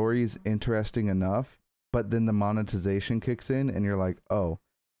the story's interesting enough, but then the monetization kicks in, and you're like, oh,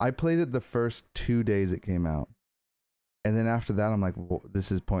 I played it the first 2 days it came out. And then after that, I'm like, well,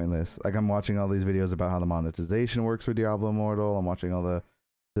 this is pointless. Like, I'm watching all these videos about how the monetization works for Diablo Immortal. I'm watching all the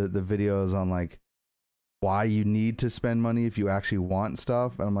videos on, like, why you need to spend money if you actually want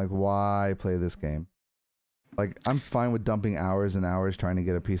stuff. And I'm like, why play this game? Like, I'm fine with dumping hours and hours trying to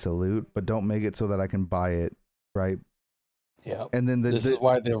get a piece of loot, but don't make it so that I can buy it, right? Yeah. And then This is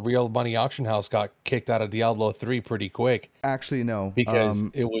why the real money auction house got kicked out of Diablo 3 pretty quick. Actually, no. Because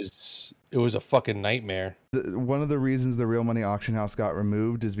it was a fucking nightmare. One of the reasons the real money auction house got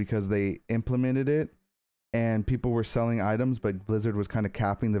removed is because they implemented it and people were selling items, but Blizzard was kind of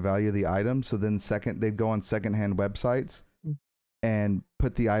capping the value of the item. So then they'd go on secondhand websites and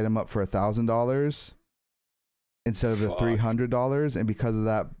put the item up for $1,000 instead of the $300. And because of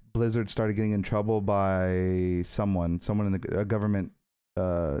that, Blizzard started getting in trouble by someone in the government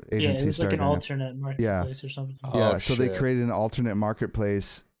agency. Yeah, it was like an alternate marketplace or something. Yeah, Oh, so they shit. created an alternate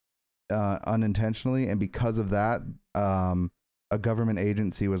marketplace unintentionally, and because of that, a government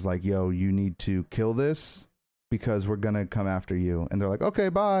agency was like, yo, you need to kill this because we're gonna come after you. And they're like, okay,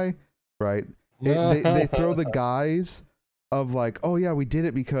 bye. Right? They throw the guise of like, oh yeah, we did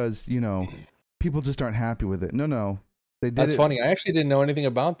it because, you know, people just aren't happy with it. No. They did That's it. funny. I actually didn't know anything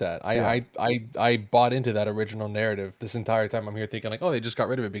about that. Yeah. I bought into that original narrative this entire time. I'm here thinking like, oh, they just got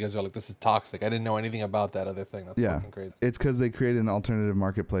rid of it because they're like, this is toxic. I didn't know anything about that other thing. That's fucking crazy. It's because they created an alternative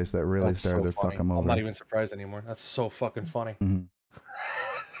marketplace that really That's started so to fuck funny. them over. I'm not even surprised anymore. That's so fucking funny. Mhm.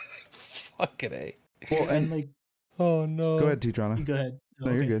 Fucking A. Well, And like, Oh no. go ahead, TTrawna. you go ahead.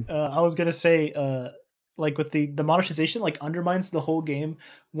 No, you're good. I was gonna say, like with the monetization, like undermines the whole game.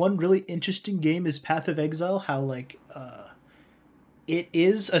 One really interesting game is Path of Exile. How like it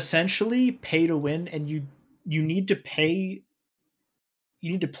is essentially pay to win, and you need to pay.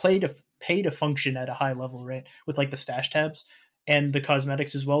 You need to pay to function at a high level, right? With like the stash tabs and the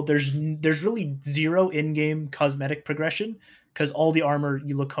cosmetics as well. There's really zero in-game cosmetic progression because all the armor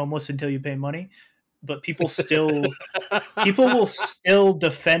you look homeless until you pay money. But people will still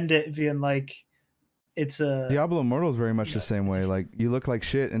defend it being like it's a Diablo Immortal is very much Yeah, the it's same way. different. Like, you look like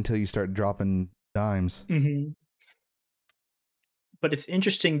shit until you start dropping dimes. Mhm. But it's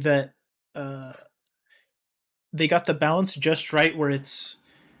interesting that they got the balance just right where it's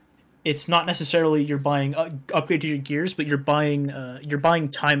not necessarily you're buying upgrade to your gears, but you're buying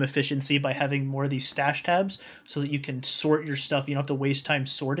time efficiency by having more of these stash tabs so that you can sort your stuff. You don't have to waste time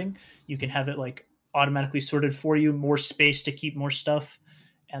sorting. You can have it like automatically sorted for you, more space to keep more stuff,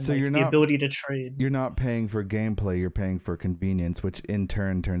 and So like, you're the not- ability to trade. You're not paying for gameplay, you're paying for convenience, which in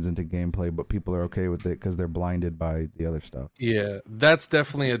turn turns into gameplay, but people are okay with it because they're blinded by the other stuff. Yeah, that's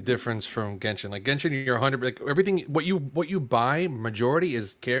definitely a difference from Genshin. Like Genshin, you're 100 like everything what you buy majority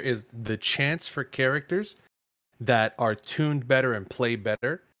is the chance for characters that are tuned better and play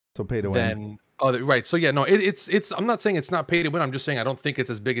better So pay to win. than Oh, right. So yeah, no, it's. I'm not saying it's not pay to win. I'm just saying I don't think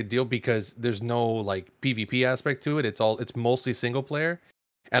it's as big a deal because there's no like PvP aspect to it. It's mostly single player,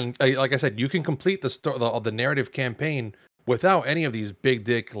 and like I said, you can complete the narrative campaign without any of these big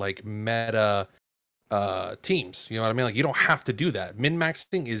dick like meta teams. You know what I mean? Like you don't have to do that. Min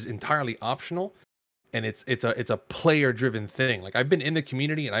maxing is entirely optional, and it's a player driven thing. Like I've been in the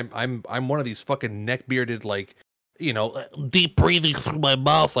community, and I'm one of these fucking neck bearded like. Deep breathing through my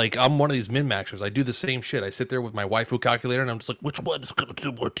mouth. Like I'm one of these min maxers. I do the same shit. I sit there with my waifu calculator, and I'm just like, which one is gonna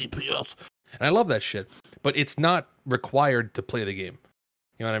do more DPS? And I love that shit. But it's not required to play the game.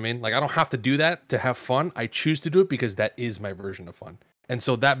 You know what I mean? Like I don't have to do that to have fun. I choose to do it because that is my version of fun. And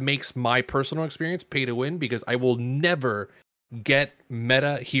so that makes my personal experience pay to win because I will never get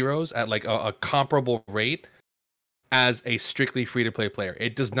meta heroes at like a comparable rate as a strictly free-to-play player.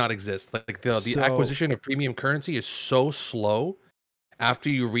 It does not exist. Like the acquisition of premium currency is so slow after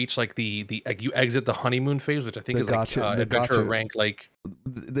you reach like like you exit the honeymoon phase, which I think is like adventure rank like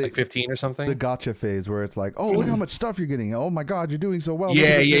 15 or something. The gotcha phase where it's like, oh, look how much stuff you're getting. Oh my god, you're doing so well.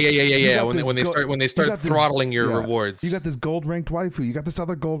 Yeah. When they start throttling your rewards. You got this gold ranked waifu. You got this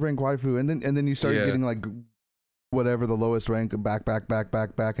other gold ranked waifu, and then you start getting like whatever the lowest rank back,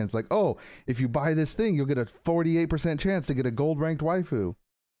 and it's like, oh, if you buy this thing, you'll get a 48% chance to get a gold ranked waifu.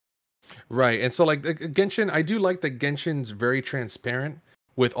 Right, and so like Genshin, I do like that Genshin's very transparent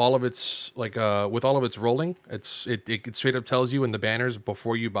with all of its rolling. It straight up tells you in the banners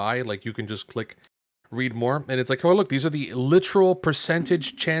before you buy, like you can just click read more, and it's like, oh look, these are the literal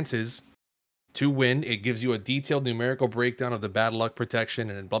percentage chances to win. It gives you a detailed numerical breakdown of the bad luck protection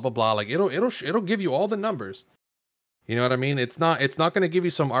and blah blah blah. Like it'll give you all the numbers. You know what I mean? It's not going to give you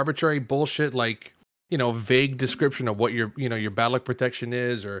some arbitrary bullshit like, vague description of what your bad luck protection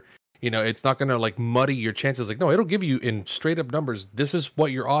is, or, it's not going to like muddy your chances. Like, no, it'll give you in straight up numbers. This is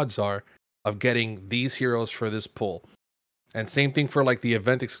what your odds are of getting these heroes for this pull. And same thing for like the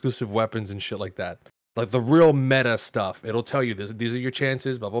event exclusive weapons and shit like that. Like the real meta stuff. It'll tell you this. These are your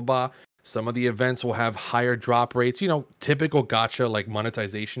chances, blah, blah, blah. Some of the events will have higher drop rates, typical gacha like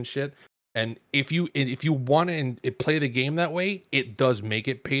monetization shit. And if you want to play the game that way, it does make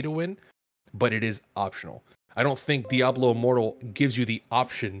it pay to win, but it is optional. I don't think Diablo Immortal gives you the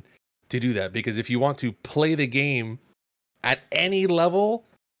option to do that, because if you want to play the game at any level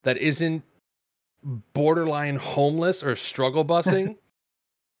that isn't borderline homeless or struggle busing,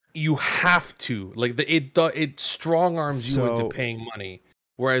 you have to. Like it strong arms you into paying money.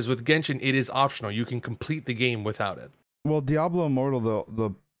 Whereas with Genshin, it is optional. You can complete the game without it. Well, Diablo Immortal,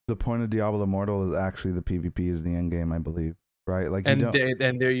 the point of Diablo Immortal is actually the PvP is the end game, I believe, right? Like, and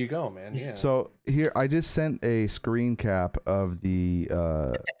there you go, man. Yeah. So here, I just sent a screen cap of the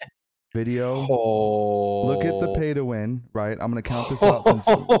video. Oh. Look at the pay to win, right? I'm gonna count this out since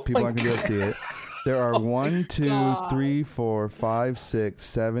people aren't gonna be able to see it. There are 1, 2, 3, 4, 5, 6,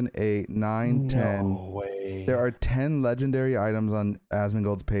 7, 8, 9, 10. No way. There are 10 legendary items on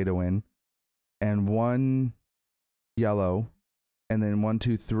Asmongold's pay to win, and 1 yellow. And then 1,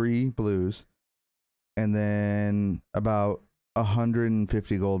 2, 3 blues, and then about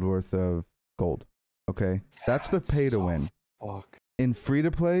 150 gold worth of gold. Okay, that's the pay to win. Fuck. In free to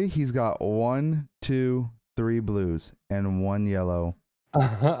play, he's got 1, 2, 3 blues and 1 yellow,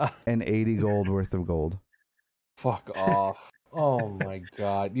 and 80 gold worth of gold. Fuck off! Oh my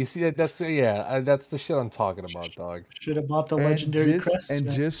god! You see that? That's the shit I'm talking about, dog. Should have bought the legendary crest.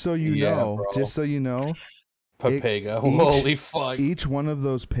 And just so you know, Papega. Holy fuck. Each one of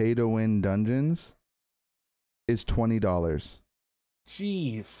those pay to win dungeons is $20.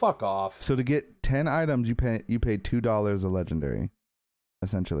 Gee, fuck off. So to get 10 items, you pay $2 a legendary,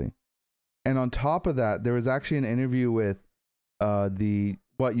 essentially. And on top of that, there was actually an interview with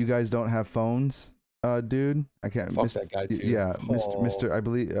what, you guys don't have phones, dude? I can't. Fuck that guy too. Yeah, Mr. I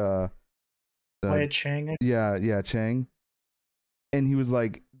believe Chang. Yeah, Chang. And he was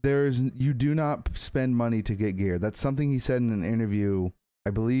like, you do not spend money to get gear. That's something he said in an interview,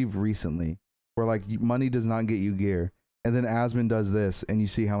 I believe recently, where like money does not get you gear. And then Asmon does this, and you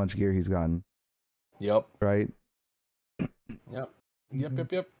see how much gear he's gotten. Yep. Right? Yep.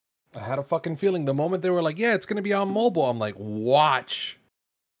 I had a fucking feeling the moment they were like, yeah, it's going to be on mobile. I'm like, watch.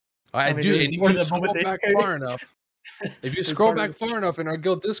 I do. And if you scroll back far enough, if you scroll back far enough in our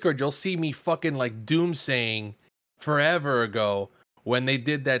guild Discord, you'll see me fucking like doomsaying forever ago. When they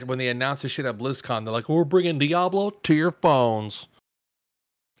did that, when they announced this shit at BlizzCon, they're like, we're bringing Diablo to your phones.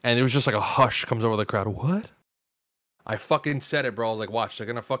 And it was just like a hush comes over the crowd. What? I fucking said it, bro. I was like, watch, they're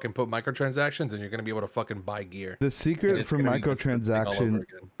gonna fucking put microtransactions and you're gonna be able to fucking buy gear. The secret for microtransaction,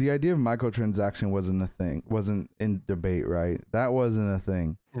 the idea of microtransaction wasn't in debate, right? That wasn't a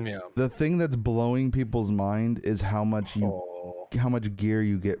thing. Yeah. The thing that's blowing people's mind is how much gear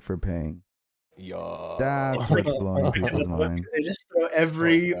you get for paying. Yeah. That's what's blowing people's mind. They just throw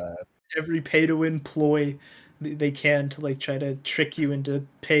every pay to win ploy they can to like try to trick you into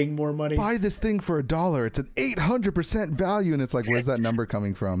paying more money. Buy this thing for $1. It's an 800% value, and it's like, where's that number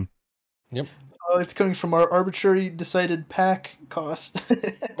coming from? Yep. It's coming from our arbitrary decided pack cost.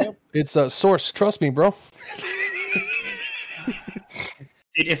 Yep. It's a source. Trust me, bro.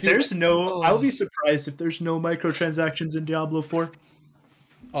 Dude, if there's no, I'll be surprised if there's no microtransactions in Diablo 4.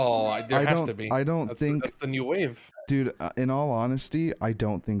 Oh, there has to be. I don't think that's the new wave. Dude, in all honesty, I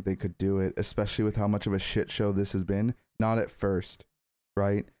don't think they could do it, especially with how much of a shit show this has been. Not at first,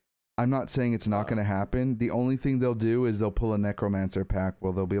 right? I'm not saying it's not going to happen. The only thing they'll do is they'll pull a Necromancer pack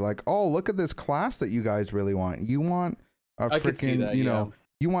where they'll be like, oh, look at this class that you guys really want. You want a freaking, you know,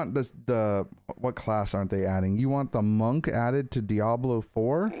 you want the what class aren't they adding? You want the monk added to Diablo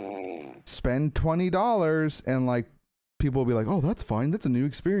 4? Spend $20 and like people will be like, oh, that's fine. That's a new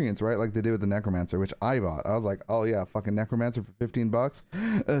experience, right? Like they did with the Necromancer, which I bought. I was like, oh yeah, fucking Necromancer for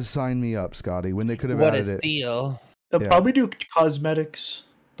 $15. Sign me up, Scotty. When they could have added it. What a deal. They'll probably do cosmetics.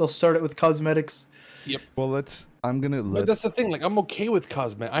 They'll start it with cosmetics. Yep. Well, but that's the thing. Like, I'm okay with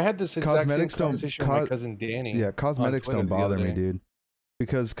cosmetics. I had this exact same conversation with my cousin Danny. Yeah, cosmetics don't bother me, dude.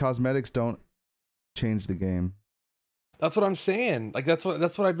 Because cosmetics don't change the game. That's what I'm saying. Like that's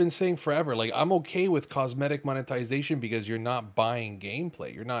what I've been saying forever. Like I'm okay with cosmetic monetization because you're not buying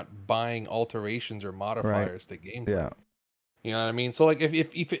gameplay. You're not buying alterations or modifiers to gameplay. Yeah. You know what I mean? So like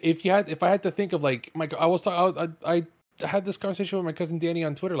if I had to think of like I had this conversation with my cousin Danny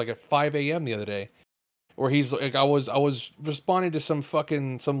on Twitter like at 5 a.m. the other day, where he's like I was responding to some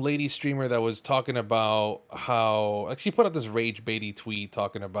lady streamer that was talking about how like she put out this rage baity tweet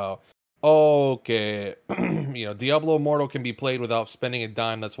talking about okay, you know, Diablo Immortal can be played without spending a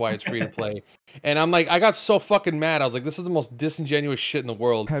dime. That's why it's free to play. And I'm like, I got so fucking mad. I was like, this is the most disingenuous shit in the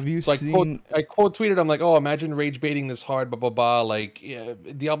world. Have you seen? I quote tweeted. I'm like, oh, imagine rage baiting this hard, blah blah blah. Like, yeah,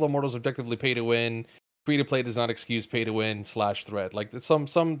 Diablo Immortal is objectively pay to win. Free to play does not excuse pay to win / threat. Like, it's some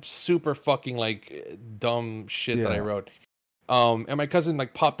super fucking like dumb shit that I wrote. And my cousin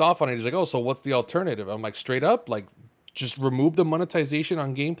like popped off on it. He's like, oh, so what's the alternative? I'm like, straight up, like, just remove the monetization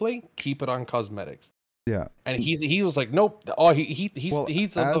on gameplay, keep it on cosmetics. Yeah. And he was like, nope. Oh, he's of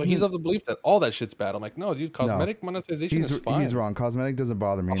the belief that all that shit's bad. I'm like, no, dude, cosmetic monetization is fine. He's wrong. Cosmetic doesn't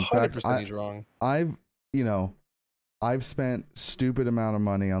bother me. In fact, he's wrong. I've spent stupid amount of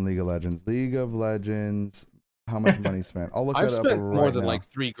money on League of Legends. League of Legends, how much money spent? I'll look that up right now. I've spent more than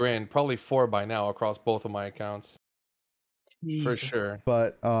like $3,000, probably 4 by now across both of my accounts. Jeez. For sure.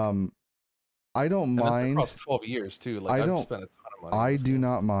 But I don't mind. That's across 12 years too. Like I've spent a ton of money. I do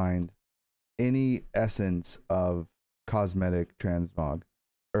not mind any essence of cosmetic transmog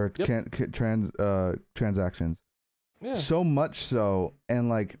or transactions. Yeah. So much so, and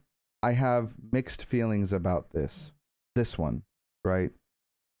like I have mixed feelings about this one, right?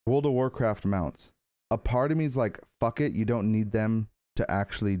 World of Warcraft mounts. A part of me is like, fuck it, you don't need them to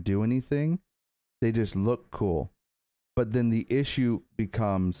actually do anything. They just look cool. But then the issue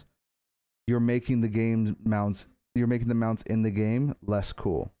becomes you're making the mounts in the game less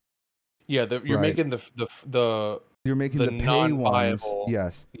cool. Yeah, you're making the pay ones.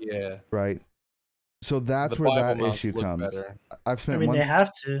 Yes. Yeah. Right. So that's where that issue comes. Better. I've spent. they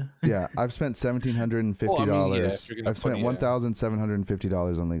have to. Yeah, I've spent $1,750. I've spent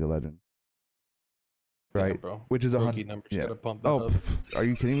 $1,750 on League of Legends. Right, yeah, bro. Which is $100. Yeah. Are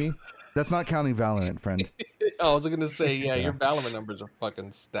you kidding me? That's not counting Valorant, friend. I was gonna say, yeah, your Valorant numbers are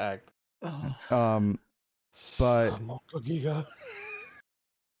fucking stacked. But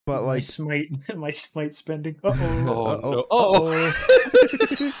like my smite spending. Oh no.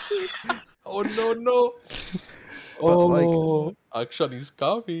 Oh, like, action is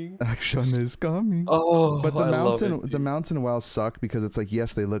coming. Action is coming. Oh, but the mounts in WoW suck because it's like,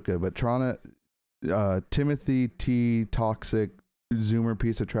 yes, they look good, but TTrawna, Timothy T Toxic Zoomer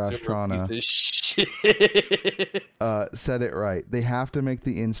piece of trash TTrawna said it right. They have to make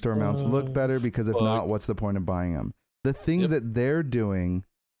the in-store mounts look better because if not, what's the point of buying them? The thing that they're doing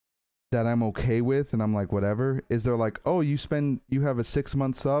that I'm okay with, and I'm like, whatever, is they're like, oh, you have a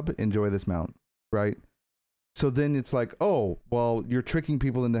 6-month sub, enjoy this mount, right? So then it's like, oh, well, you're tricking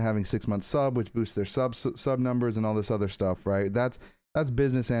people into having 6-month sub, which boosts their sub numbers and all this other stuff, right? That's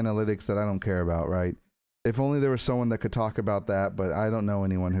business analytics that I don't care about, right? If only there was someone that could talk about that, but I don't know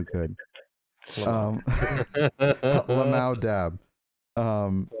anyone who could. Lamau Dab.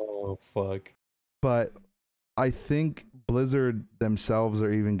 Oh fuck. But I think Blizzard themselves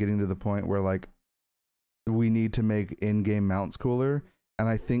are even getting to the point where like we need to make in-game mounts cooler, and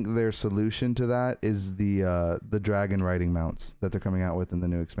I think their solution to that is the dragon riding mounts that they're coming out with in the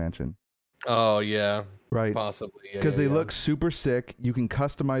new expansion. Oh yeah, right. Possibly, because they look super sick. You can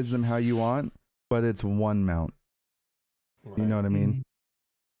customize them how you want, but it's one mount. Right. You know what I mean?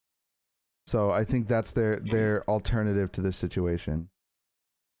 So I think that's their alternative to this situation.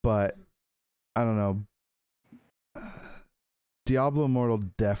 But I don't know. Diablo Immortal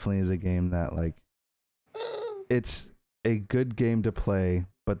definitely is a game that like it's a good game to play,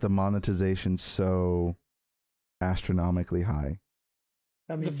 but the monetization's so astronomically high.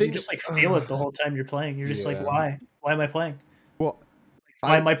 I mean, you just like feel it the whole time you're playing. You're just like, why? Why am I playing? Well,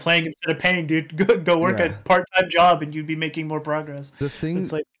 why am I playing instead of paying, dude? Go work a part-time job and you'd be making more progress. The thing,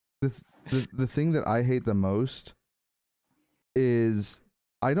 it's like the thing that I hate the most is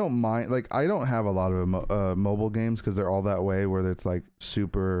I don't mind. Like, I don't have a lot of mobile games because they're all that way, where it's like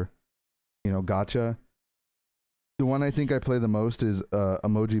super, gotcha. The one I think I play the most is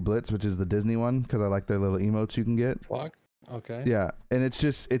Emoji Blitz, which is the Disney one, because I like their little emotes you can get. Fuck. Okay. Yeah, and it's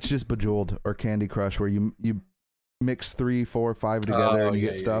just Bejeweled or Candy Crush, where you mix 3, 4, 5 together and you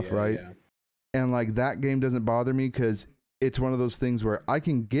get stuff, right? Yeah. And like that game doesn't bother me because it's one of those things where I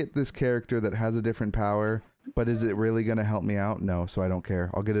can get this character that has a different power, but is it really going to help me out? No, so I don't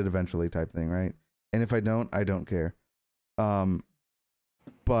care. I'll get it eventually, type thing, right? And if I don't care.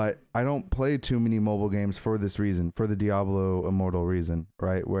 But I don't play too many mobile games for this reason, for the Diablo Immortal reason,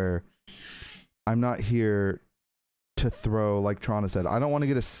 right? Where I'm not here to throw, like TTrawna said, I don't want to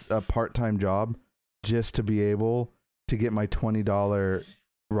get a part-time job just to be able to get my $20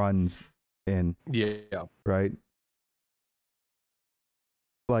 runs in. Yeah. Right?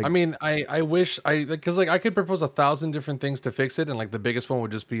 Like, I mean, I wish because like I could propose 1,000 different things to fix it, and like the biggest one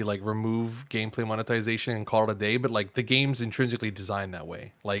would just be like remove gameplay monetization and call it a day. But like the game's intrinsically designed that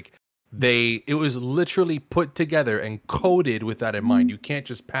way. Like it was literally put together and coded with that in mind. You can't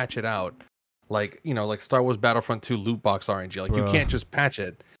just patch it out. Like, like Star Wars Battlefront 2 loot box RNG. Like, you can't just patch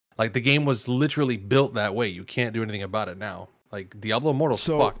it. Like, the game was literally built that way. You can't do anything about it now. Like, Diablo Immortal's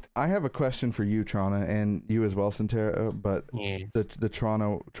fucked. I have a question for you, TTrawna, and you as well, Santera, but the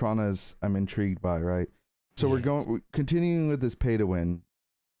TTrawna's I'm intrigued by, right? So we're continuing with this pay-to-win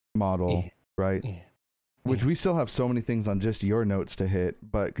model, right? Which we still have so many things on just your notes to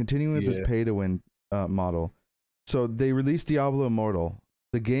hit, but continuing with this pay-to-win model. So they released Diablo Immortal.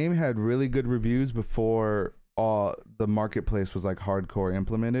 The game had really good reviews before the marketplace was like hardcore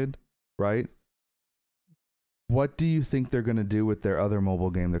implemented, right? What do you think they're going to do with their other mobile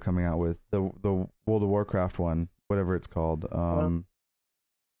game they're coming out with? The World of Warcraft one, whatever it's called.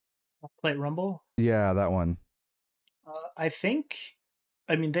 Play Rumble? Yeah, that one. I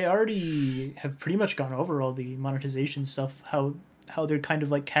mean, they already have pretty much gone over all the monetization stuff, how they're kind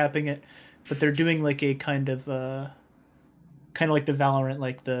of like capping it, but they're doing like a kind of like the Valorant,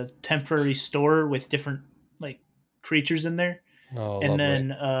 like the temporary store with different like creatures in there. Oh, and lovely.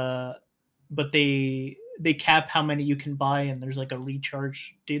 then but they cap how many you can buy, and there's like a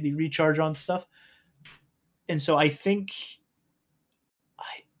daily recharge on stuff. And so I think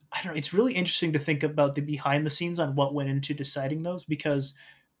I don't know, it's really interesting to think about the behind the scenes on what went into deciding those, because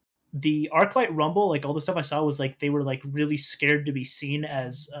the Arclight Rumble, like all the stuff I saw was like they were like really scared to be seen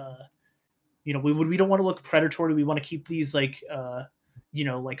as we don't want to look predatory. We want to keep these like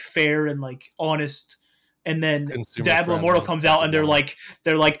like fair and like honest. And then Diablo Immortal comes out and they're like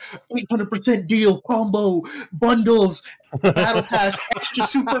 800% deal, combo, bundles, battle pass, extra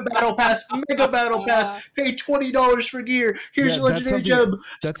super battle pass, mega battle pass, pay $20 for gear, here's your legendary gem,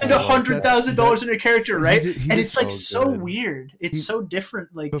 spend $100,000 on your character, right? And it's like so weird. It's so different.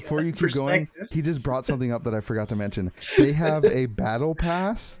 Like, before you keep going, he just brought something up that I forgot to mention. They have a battle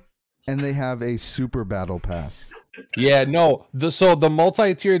pass and they have a super battle pass. Yeah, no. So the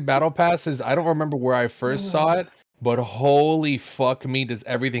multi-tiered battle pass is, I don't remember where I first saw it, but holy fuck me, does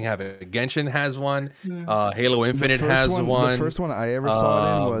everything have it? Genshin has one. Halo Infinite has one. The first one I ever saw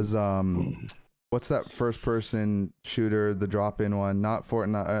it in was what's that first-person shooter? The drop-in one, not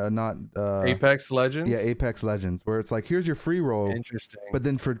Fortnite, not Apex Legends. Yeah, Apex Legends, where it's like, here's your free roll. Interesting. But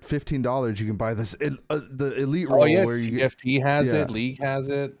then for $15, you can buy this the elite roll. Oh yeah, where you TFT has it. League has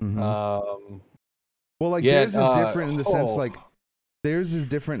it. Mm-hmm. Well, like theirs is different in the sense like theirs is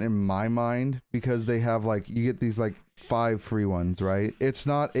different in my mind because they have like you get these like 5 free ones, right? It's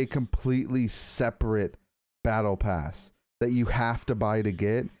not a completely separate battle pass that you have to buy to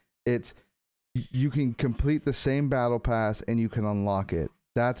get. It's you can complete the same battle pass and you can unlock it.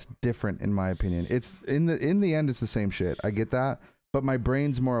 That's different in my opinion. It's in the end, it's the same shit. I get that, but my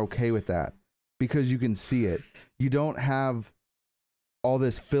brain's more okay with that because you can see it. You don't have all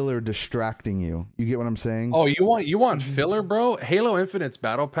this filler distracting you. You get what I'm saying? Oh, you want filler, bro? Halo Infinite's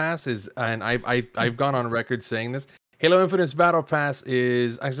Battle Pass is, and I've gone on record saying this. Halo Infinite's Battle Pass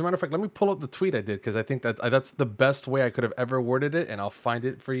is, as a matter of fact, let me pull up the tweet I did because I think that's the best way I could have ever worded it, and I'll find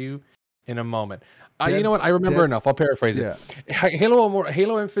it for you in a moment. You know what? I remember enough. I'll paraphrase it. Halo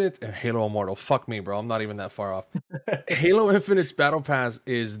Infinite, Halo Immortal. Fuck me, bro. I'm not even that far off. Halo Infinite's Battle Pass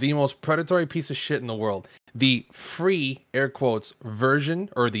is the most predatory piece of shit in the world. The free, air quotes, version,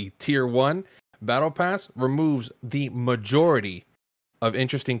 or the tier 1 Battle Pass removes the majority of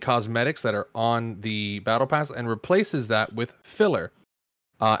interesting cosmetics that are on the Battle Pass and replaces that with filler.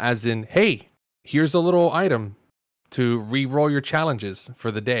 As in, hey, here's a little item to re-roll your challenges for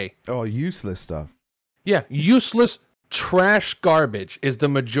the day. Oh, useless stuff. Yeah, useless trash garbage is the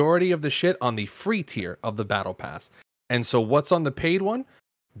majority of the shit on the free tier of the Battle Pass. And so what's on the paid one?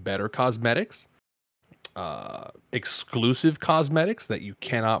 Better cosmetics, exclusive cosmetics that you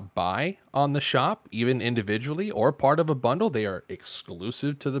cannot buy on the shop, even individually or part of a bundle. They are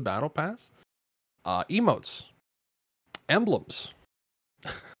exclusive to the Battle Pass. Emotes, emblems,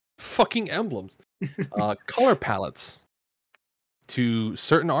 fucking emblems, color palettes to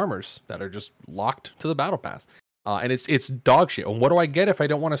certain armors that are just locked to the Battle Pass. And it's dog shit. And what do I get if I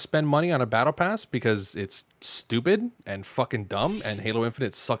don't want to spend money on a Battle Pass because it's stupid and fucking dumb and Halo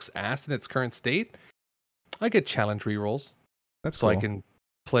Infinite sucks ass in its current state? I get challenge rerolls. That's so cool. I can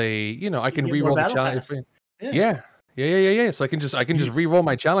play, I can get reroll more the Battle challenge. Pass. Yeah. So I can just reroll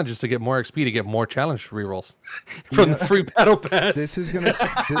my challenges to get more XP to get more challenge rerolls from the free Battle Pass. This is gonna,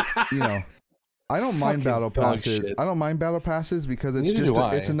 I don't mind Fucking battle dog passes. shit. I don't mind battle passes because it's Neither just do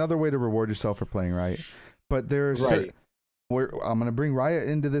I. it's another way to reward yourself for playing, right? But there's Right. I'm gonna bring Riot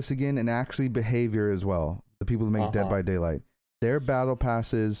into this again and actually behavior as well. The people who make Dead by Daylight, their battle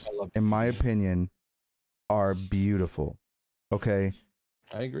passes, in my opinion, are beautiful. Okay.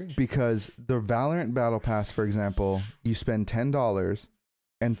 I agree. Because the Valorant Battle Pass, for example, you spend $10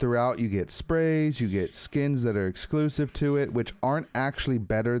 and throughout you get sprays, you get skins that are exclusive to it, which aren't actually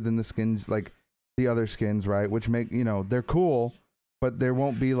better than the skins, like the other skins, right? Which make, they're cool, but there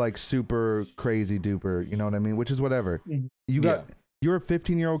won't be like super crazy duper, you know what I mean? Which is whatever. You're a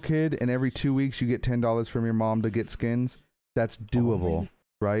 15-year-old kid and every 2 weeks you get $10 from your mom to get skins. That's doable,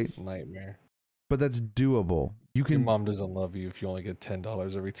 right? Nightmare. But that's doable. You can. Your mom doesn't love you if you only get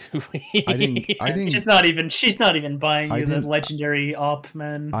 $10 every 2 weeks. I didn't. She's not even buying you the legendary op,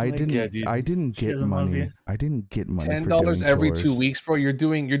 man. I didn't get money. I didn't get money. $10 every 2 weeks, bro. You're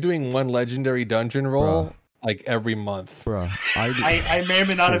doing one legendary dungeon roll like every month, bro. I may or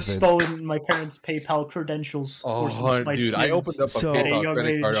may not have stolen my parents' PayPal credentials. Dude, I opened up a PayPal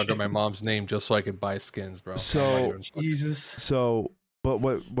credit card under my mom's name just so I could buy skins, bro. So Jesus. So, but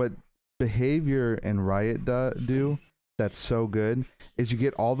what behavior and Riot do that's so good is you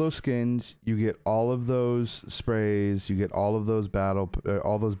get all those skins, you get all of those sprays, you get all of those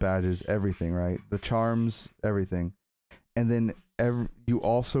all those badges, everything, right? The charms, everything. And then you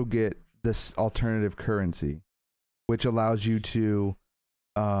also get this alternative currency, which allows you to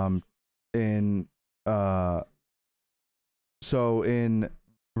in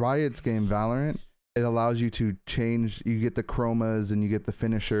Riot's game Valorant, it allows you to change. You get the chromas and you get the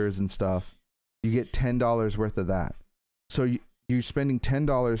finishers and stuff. You get $10 worth of that. So you're spending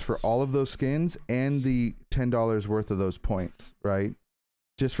 $10 for all of those skins and the $10 worth of those points, right?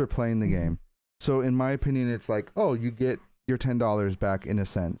 Just for playing the game. So in my opinion, it's like, oh, you get your $10 back in a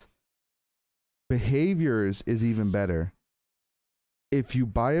sense. Behaviors is even better. If you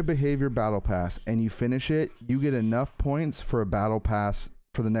buy a behavior battle pass and you finish it, you get enough points for a battle pass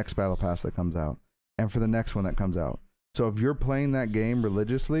for the next battle pass that comes out. And for the next one that comes out. So if you're playing that game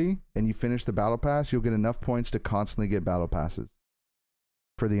religiously and you finish the battle pass, you'll get enough points to constantly get battle passes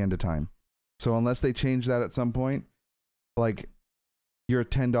for the end of time. So unless they change that at some point, like your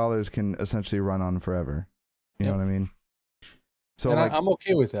 $10 can essentially run on forever. You know what I mean? So I'm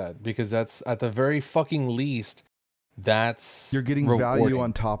okay with that because that's at the very fucking least, that's you're getting rewarding. value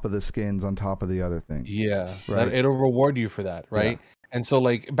on top of the skins, on top of the other thing. Yeah, right. It'll reward you for that, right? Yeah. And so,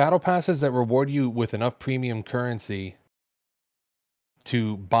 like, battle passes that reward you with enough premium currency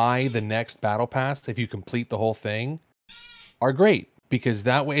to buy the next battle pass if you complete the whole thing are great because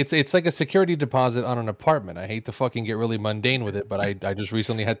that way it's like a security deposit on an apartment. I hate to fucking get really mundane with it, but I just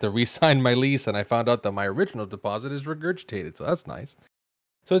recently had to re-sign my lease and I found out that my original deposit is regurgitated, so that's nice.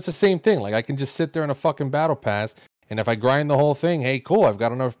 So it's the same thing. Like, I can just sit there in a fucking battle pass. And if I grind the whole thing, hey, cool, I've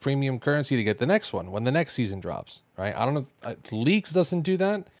got enough premium currency to get the next one when the next season drops, right? I don't know if Leagues doesn't do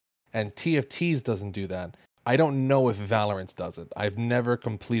that, and TFTs doesn't do that. I don't know if Valorant does it. I've never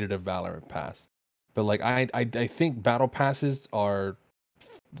completed a Valorant pass. But like I think battle passes are,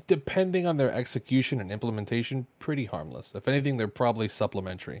 depending on their execution and implementation, pretty harmless. If anything, they're probably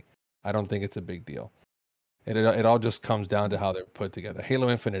supplementary. I don't think it's a big deal. It all just comes down to how they're put together. Halo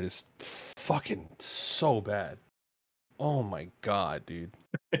Infinite is fucking so bad. Oh my god, dude.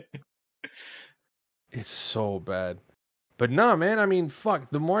 It's so bad. But nah, man, I mean, fuck.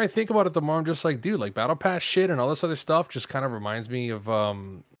 The more I think about it, the more I'm just like, dude, like Battle Pass shit and all this other stuff just kind of reminds me of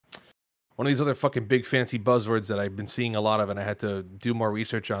one of these other fucking big fancy buzzwords that I've been seeing a lot of, and I had to do more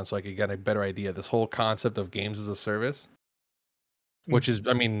research on so I could get a better idea. This whole concept of games as a service, which is,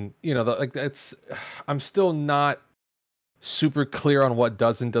 I mean, you know, like that's, I'm still not super clear on what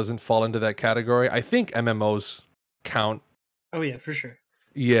doesn't fall into that category. I think MMOs count. Oh yeah, for sure.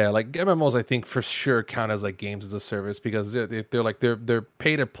 Yeah, like MMOs, I think for sure count as like games as a service because they're like they're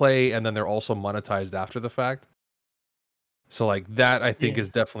pay to play and then they're also monetized after the fact. So like that I think is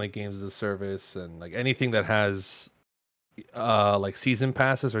definitely games as a service, and like anything that has like season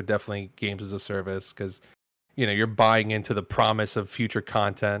passes are definitely games as a service because you know you're buying into the promise of future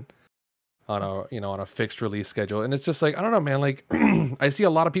content on a fixed release schedule, and it's just like I don't know, man. Like I see a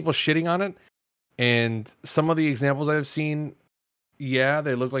lot of people shitting on it, and some of the examples I've seen, yeah,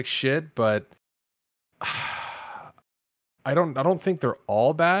 they look like shit, but I don't think they're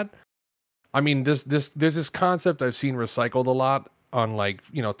all bad. I mean, there's this concept I've seen recycled a lot on like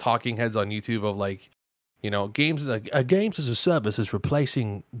talking heads on YouTube of like games games as a service is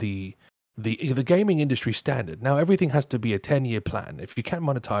replacing the gaming industry standard. Now everything has to be a 10-year plan. If you can't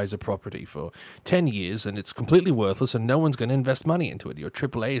monetize a property for 10 years and it's completely worthless and no one's going to invest money into it, your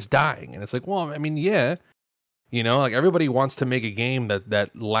AAA is dying. And it's like, well, I mean, yeah. Like everybody wants to make a game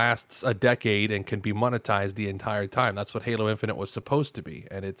that lasts a decade and can be monetized the entire time. That's what Halo Infinite was supposed to be,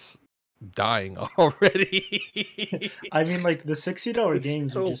 and it's dying already. I mean, like the $60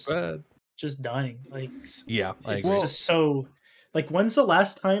 games so are bad. just dying. Like, yeah, I it's agree. just so. Like, when's the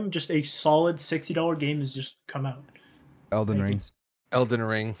last time just a solid $60 game has just come out? Elden Ring. Elden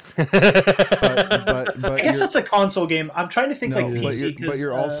Ring. but I guess that's a console game. I'm trying to think like PC. But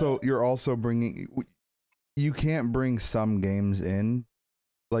you're also bringing. You can't bring some games in,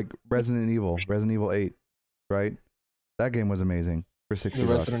 like Resident Evil 8, right? That game was amazing for $60. The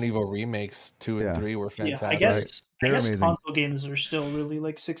Resident Evil remakes 2 and 3 were fantastic. Yeah, I guess amazing. console games are still really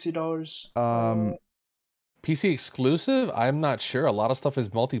like $60. PC exclusive? I'm not sure. A lot of stuff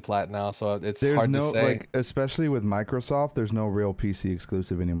is multi-plat now, so it's hard to say. Like, especially with Microsoft, there's no real PC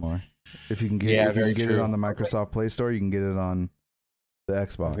exclusive anymore. If you can get it on the Microsoft Play Store, you can get it on the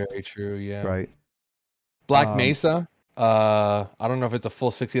Xbox. Very true. Yeah. Right. Black Mesa. I don't know if it's a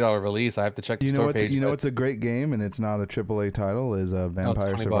full $60 release. I have to check the store page. It's a great game, and it's not a AAA title. Is a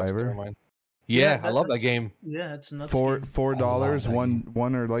Vampire Survivor. Yeah, I love that game. Yeah, it's nuts. $4.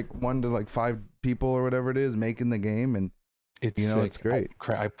 One or like 1 to like 5 people or whatever it is making the game, and it's it's great.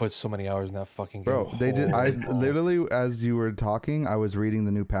 I put so many hours in that fucking game. Bro, they did. I literally, as you were talking, I was reading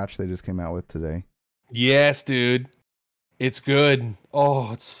the new patch they just came out with today. Yes, dude, it's good.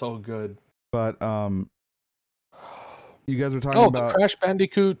 Oh, it's so good. But you guys were talking about the Crash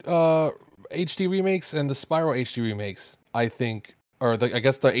Bandicoot HD remakes and the Spyro HD remakes. I think, or I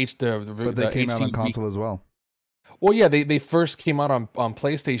guess but they came out on console as well. Well, yeah, they first came out on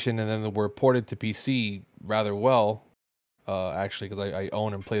PlayStation and then were ported to PC rather well. Actually, because I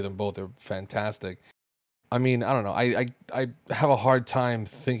own and play them both. They're fantastic. I mean, I don't know. I have a hard time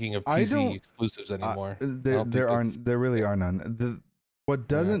thinking of PC exclusives anymore. There really are none.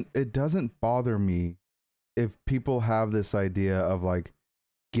 It doesn't bother me if people have this idea of like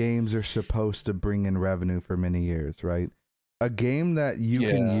games are supposed to bring in revenue for many years, right? A game that you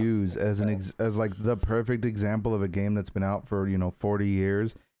can use as as like the perfect example of a game that's been out for 40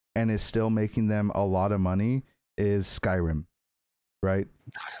 years and is still making them a lot of money is Skyrim, right?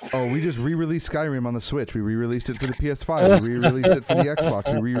 Oh, we just re-released Skyrim on the Switch. We re-released it for the PS5. We re-released it for the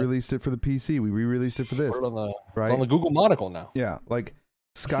Xbox. We re-released it for the PC. We re-released it for this. Right? It's on the Google monocle now. Yeah, like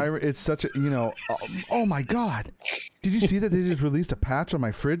Skyrim, it's such a, oh my god. Did you see that they just released a patch on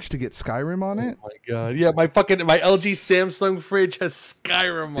my fridge to get Skyrim on it? Oh my god. Yeah, my LG Samsung fridge has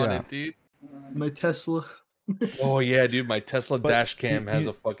Skyrim on it, dude. My Tesla. Oh yeah, dude, my Tesla dash cam has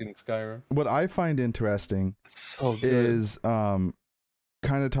a fucking Skyrim. What I find interesting is kind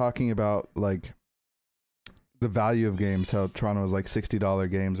of talking about like the value of games, how Toronto was like $60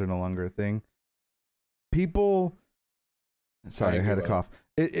 games are no longer a thing. People Sorry, I had a cough.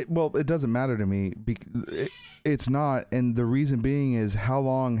 Well, it doesn't matter to me. It's not, and the reason being is how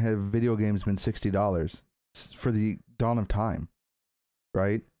long have video games been $60 for the dawn of time,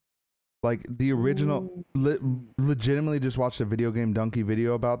 right? Like the original, legitimately just watched a video game donkey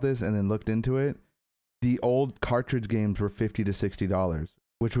video about this and then looked into it. The old cartridge games were $50 to $60,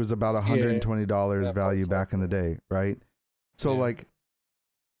 which was about $120 value back in the day, right? So like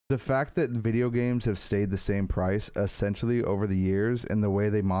the fact that video games have stayed the same price essentially over the years, and the way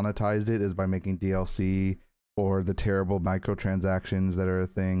they monetized it is by making DLC or the terrible microtransactions that are a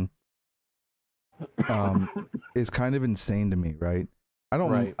thing, is kind of insane to me, right?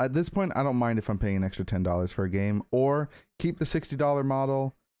 At this point, I don't mind if I'm paying an extra $10 for a game, or keep the $60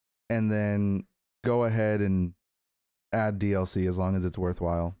 model and then go ahead and add DLC as long as it's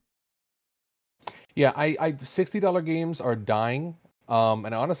worthwhile. Yeah, I $60 games are dying.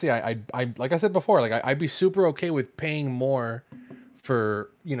 And honestly, I like I said before, like I'd be super okay with paying more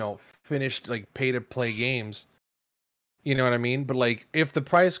for, you know, finished like pay to play games. You know what I mean? But like if the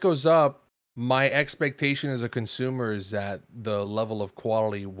price goes up, my expectation as a consumer is that the level of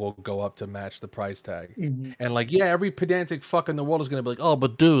quality will go up to match the price tag. And like, yeah, every pedantic fuck in the world is gonna be like, oh,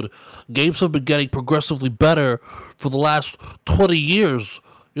 but dude, games have been getting progressively better for the last 20 years.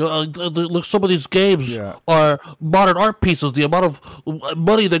 You know, look, some of these games are modern art pieces. The amount of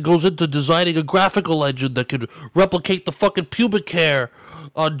money that goes into designing a graphical engine that could replicate the fucking pubic hair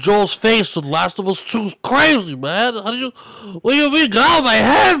on Joel's face in Last of Us 2 is crazy, man. What do you mean? Get out of my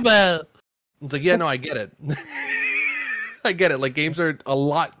head, man. It's like, yeah, no, I get it. I get it. Like, games are a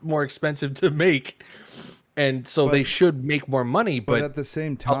lot more expensive to make, and so they should make more money. But at the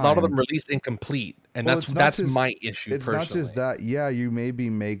same time, a lot of them release incomplete, and that's my issue. It's not just that. Yeah, you may be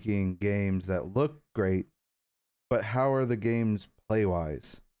making games that look great, but how are the games play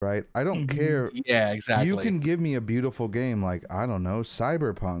wise? Right? I don't care. Yeah, exactly. You can give me a beautiful game like, I don't know,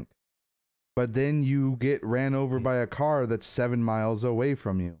 Cyberpunk, but then you get ran over by a car that's 7 miles away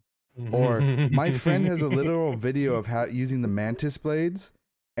from you. Or my friend has a literal video of how using the mantis blades,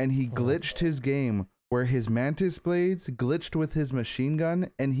 and he glitched his game where his mantis blades glitched with his machine gun,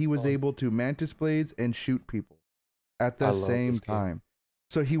 and he was able to mantis blades and shoot people at the same time.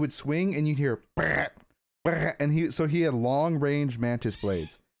 So he would swing and you'd hear and he had long range mantis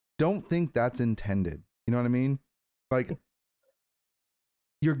blades. Don't think that's intended. You know what I mean? Like,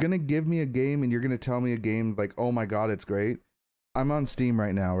 you're gonna give me a game and you're gonna tell me a game like, oh my god, it's great. I'm on Steam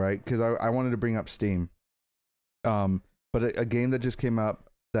right now, right? Because I wanted to bring up Steam. But a game that just came up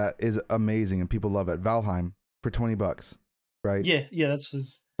that is amazing and people love it, Valheim, for $20, right? Yeah,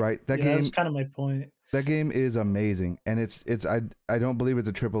 that's right. That game. That's kind of my point. That game is amazing, and it's I don't believe it's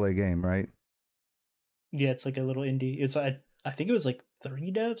a AAA game, right? Yeah, it's like a little indie. It's I think it was like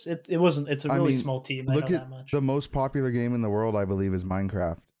 3 devs. It wasn't. It's a really small team. Look at that much. The most popular game in the world, I believe, is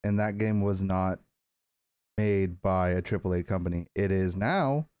Minecraft, and that game was not made by a AAA company. It is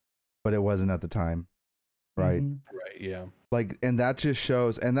now, but it wasn't at the time, right? Right. Yeah. Like, and that just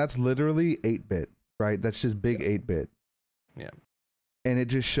shows, and that's literally 8-bit, right? That's just big 8-bit. Yeah. And it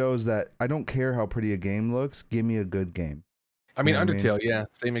just shows that I don't care how pretty a game looks. Give me a good game. I mean, Undertale, yeah,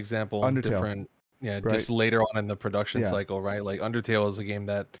 same example. Undertale. Different, yeah, right? Just later on in the production cycle, right? Like, Undertale is a game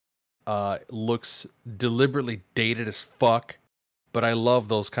that looks deliberately dated as fuck, but I love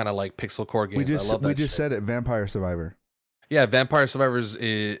those kind of like pixel core games. We just said it, Vampire Survivor. Yeah, Vampire Survivors,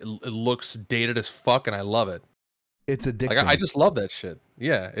 it looks dated as fuck, and I love it. It's addicting. Like, I just love that shit.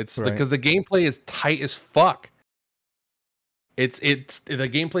 Yeah, it's because the gameplay is tight as fuck. It's the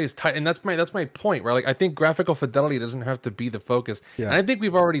gameplay is tight, and that's my point. Where like I think graphical fidelity doesn't have to be the focus. Yeah. And I think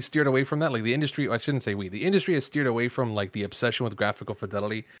we've already steered away from that. Like the industry, I shouldn't say we. The industry has steered away from like the obsession with graphical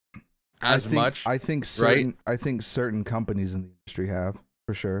fidelity I think certain companies in the industry have,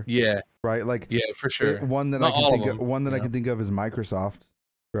 for sure. Yeah. Right. Like for sure. One that I can think of is Microsoft.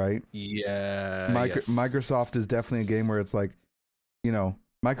 Right. Yeah. Microsoft is definitely a game where it's like, you know,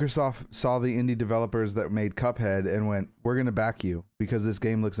 Microsoft saw the indie developers that made Cuphead and went, we're going to back you because this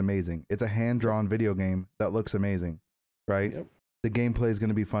game looks amazing. It's a hand-drawn video game that looks amazing, right? Yep. The gameplay is going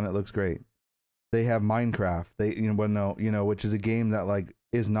to be fun. It looks great. They have Minecraft. Which is a game that like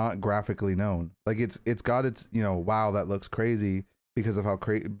is not graphically known. Like it's got its, wow, that looks crazy because of how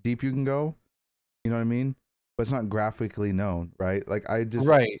deep you can go. You know what I mean? But it's not graphically known, right? Like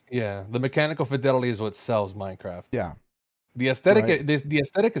right, yeah. The mechanical fidelity is what sells Minecraft. Yeah. The aesthetic, the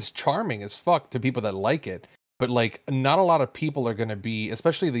aesthetic is charming as fuck to people that like it, but like not a lot of people are going to be,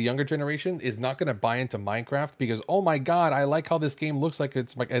 especially the younger generation, is not going to buy into Minecraft because oh my god, I like how this game looks like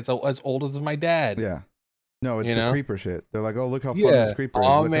it's as old as my dad. Yeah, no, it's the creeper shit. They're like, oh look how fun this creeper is.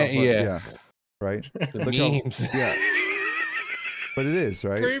 Oh man, right. The memes. But it is,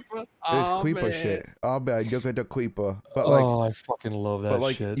 right? Creeper. It's Oh, Creeper man. shit. Oh, bad. Look at the Creeper. But like, I fucking love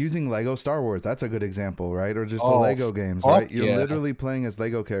that shit. using Lego Star Wars, that's a good example, right? Or just the Oh, Lego games, fuck right? You're yeah. literally playing as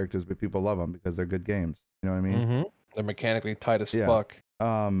Lego characters, but people love them because they're good games. You know what I mean? Mm-hmm. They're mechanically tight as Yeah. fuck.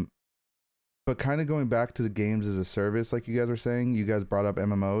 But kind of going back to the games as a service, like you guys were saying, you guys brought up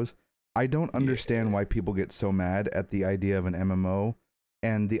MMOs. I don't understand why people get so mad at the idea of an MMO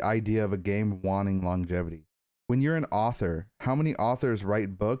and the idea of a game wanting longevity. When you're an author, how many authors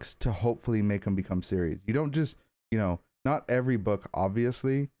write books to hopefully make them become series? You don't just, you know, not every book,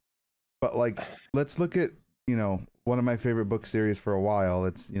 obviously, but like, let's look at, you know, one of my favorite book series for a while.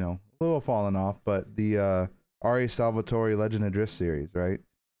 It's, you know, a little fallen off, but the R.A. Salvatore Legend of Drift series, right?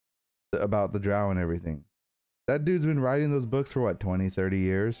 About the drow and everything. That dude's been writing those books for what, 20, 30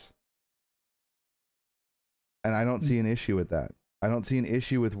 years? And I don't see an issue with that. I don't see an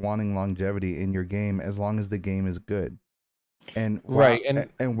issue with wanting longevity in your game as long as the game is good. And Right,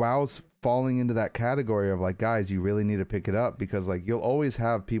 and WoW's falling into that category of like, guys, you really need to pick it up because like you'll always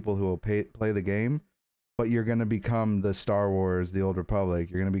have people who will play the game, but you're going to become the Star Wars, the Old Republic.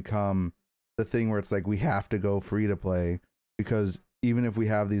 You're going to become the thing where it's like we have to go free to play because even if we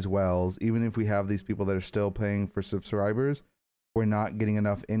have these wells, even if we have these people that are still paying for subscribers, we're not getting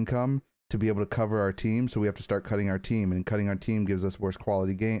enough income to be able to cover our team, so we have to start cutting our team, and cutting our team gives us worse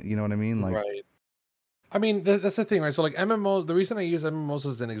quality game. You know what I mean? Like, right. I mean, that's the thing, right? So like MMOs, the reason I use MMOs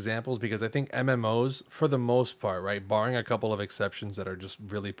as an example is because I think MMOs, for the most part, right, barring a couple of exceptions that are just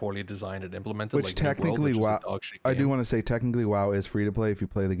really poorly designed and implemented, which like technically New World, WoW, which is a dog shit I do game. want to say technically WoW is free to play if you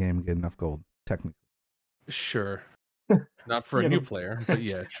play the game and get enough gold. Technically, Sure. Not for a Yeah, new but- player, but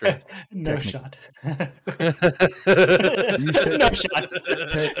yeah, sure. No Technically. shot. You said- No shot.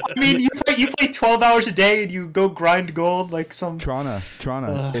 I mean, you play 12 hours a day and you go grind gold like some.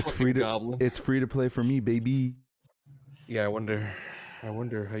 Trona, it's free to Goblin. it's free to play for me, baby. Yeah, I wonder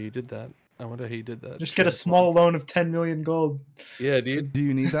how you did that. I wonder how you did that. Just get a small loan of 10 million gold. Yeah, dude. Do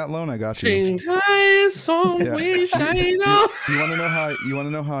you need that loan? I got you. Shanghai song Yeah. we China. You want to know how? You want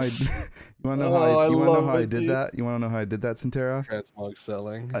to know how I? You want to know Oh, how? I You want to know love how I it, did dude. that? You want to know how I did that, Centera? Transmog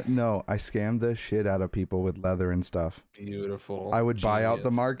selling. No, I scammed the shit out of people with leather and stuff. Beautiful. I would buy out the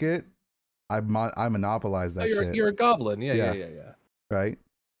Genius. market. I monopolized that Oh, shit. you're a goblin. Yeah, Yeah. yeah. Right?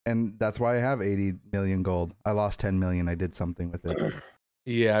 And that's why I have 80 million gold. I lost 10 million. I did something with it.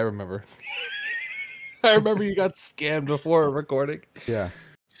 Yeah, I remember. I remember you got scammed before recording. Yeah.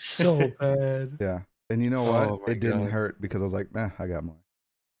 So bad. Yeah. And you know what? Oh my It didn't God. hurt because I was like, I got more.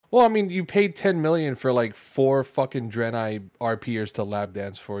 Well, I mean, you paid 10 million for like 4 fucking Draenei RPers to lap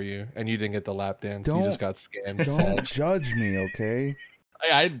dance for you, and you didn't get the lap dance. You just got scammed. Don't Sad. judge me, okay?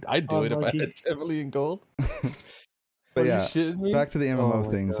 I'd do it if I Unlucky. had 10 million gold. But Are yeah, you shitting me? back to the MMO Oh my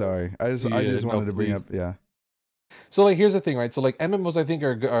thing. God. Sorry. I just Yeah, no, wanted to bring please. up, yeah. So like here's the thing, right? So like MMOs I think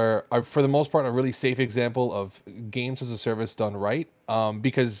are for the most part a really safe example of games as a service done right.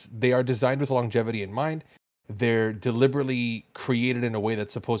 Because they are designed with longevity in mind. They're deliberately created in a way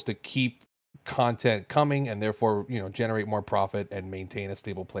that's supposed to keep content coming and therefore, you know, generate more profit and maintain a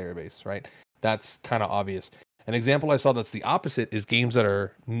stable player base, right? That's kind of obvious. An example I saw that's the opposite is games that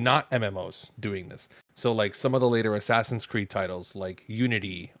are not MMOs doing this. So like some of the later Assassin's Creed titles like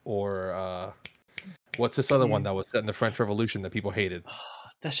Unity or what's this other one that was set in the French Revolution that people hated?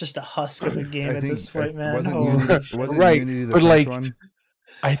 That's just a husk of a game I at think this point, man. wasn't Holy Unity, shit. wasn't Right, Unity the but, French like, one?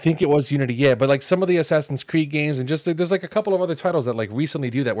 I think it was Unity, yeah. But like some of the Assassin's Creed games and just like, there's like a couple of other titles that like recently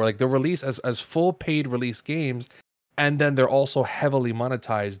do that where like they're released as full paid release games and then they're also heavily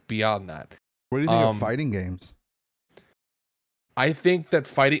monetized beyond that. What do you think of um, fighting games? I think that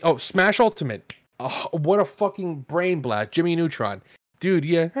Smash Ultimate. Oh, what a fucking brain blast. Jimmy Neutron. Dude,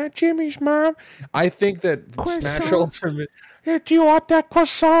 yeah. Jimmy's mom. I think that Smash Croissant. Ultimate. Hey, do you want that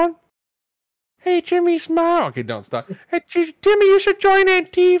croissant? Hey, Jimmy's mom. Okay, don't stop. Hey, Jimmy, you should join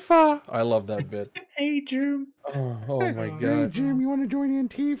Antifa. I love that bit. Hey, Jim. Oh my Hey, god. Jim, you want to join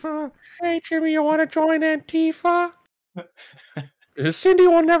Antifa? Hey, Jimmy, you want to join Antifa? Cindy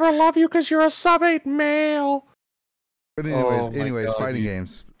will never love you because you're a sub-8 male. But Oh my anyways, God, fighting dude.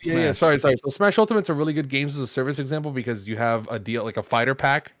 games. Yeah, Smash. sorry. So Smash Ultimate's a really good games as a service example because you have a deal like a fighter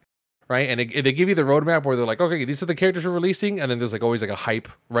pack, right? And they give you the roadmap where they're like, okay, these are the characters we're releasing, and then there's like always like a hype,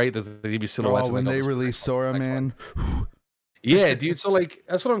 right? They give you silhouettes. Oh, when they release Sora, man. Yeah, dude. So like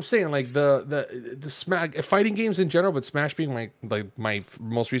that's what I'm saying. Like the Smash fighting games in general, but Smash being my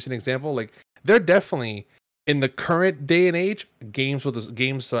most recent example, like they're definitely in the current day and age games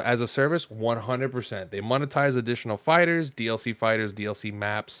as a service 100%. They monetize additional fighters, DLC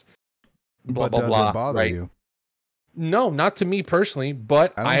maps, blah But blah does blah. it bother right? you? No, not to me personally,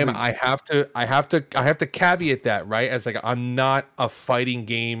 but I don't think- I have to caveat that, right? As like I'm not a fighting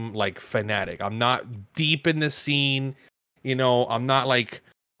game like fanatic. I'm not deep in the scene, you know, I'm not like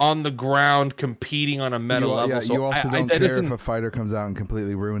on the ground competing on a meta level. Yeah, so you also don't that care isn't if a fighter comes out and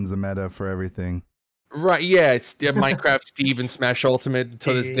completely ruins the meta for everything. right. Yeah, it's Minecraft Steve and Smash Ultimate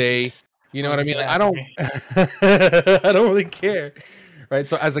to this day. You know what I mean? Like, I don't I don't really care. Right.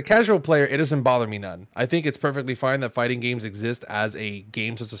 So as a casual player, it doesn't bother me none. I think it's perfectly fine that fighting games exist as a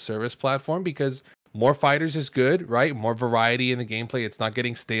games as a service platform because more fighters is good, right? More variety in the gameplay. It's not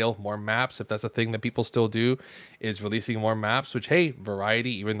getting stale. More maps, if that's a thing that people still do, is releasing more maps, which hey,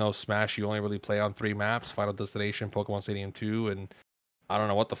 variety, even though Smash you only really play on 3 maps, Final Destination, Pokemon Stadium 2, and I don't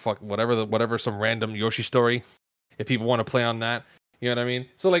know what the fuck, whatever some random Yoshi story. If people want to play on that, you know what I mean?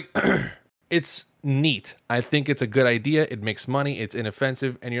 So like it's neat. I think it's a good idea. It makes money. It's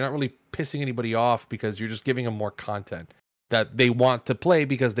inoffensive, and you're not really pissing anybody off because you're just giving them more content that they want to play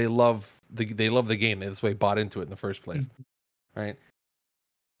because they love the game. That's why they bought into it in the first place, right?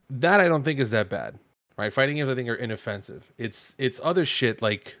 That I don't think is that bad, right? Fighting games I think are inoffensive. It's other shit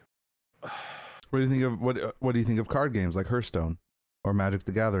like. What do you think of what do you think of card games like Hearthstone or Magic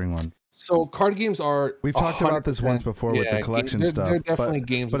the Gathering one? So card games are. We've talked about this once before with the collection stuff. They're definitely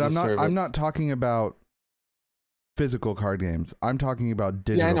games. But I'm not talking about physical card games. I'm talking about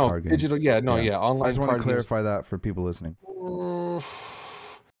digital card games. Digital, online. I just want to clarify that for people listening.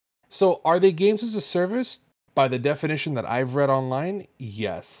 So, are they games as a service? By the definition that I've read online,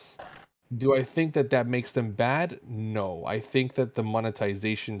 yes. Do I think that makes them bad? No. I think that the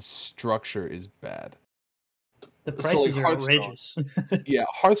monetization structure is bad. The prices are outrageous. Yeah,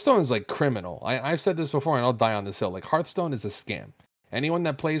 Hearthstone is like criminal. I've said this before, and I'll die on this hill. Like Hearthstone is a scam. Anyone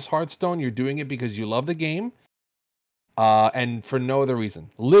that plays Hearthstone, you're doing it because you love the game, and for no other reason.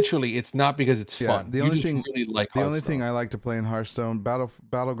 Literally, it's not because it's fun. The only thing I like to play in Hearthstone,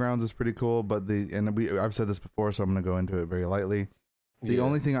 Battlegrounds is pretty cool, but I've said this before, so I'm going to go into it very lightly. The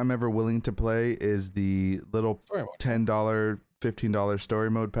only thing I'm ever willing to play is the little $10, $15 story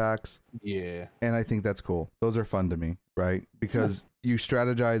mode packs. Yeah. And I think that's cool. Those are fun to me, right? Because you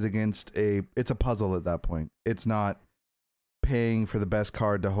strategize against it's a puzzle at that point. It's not paying for the best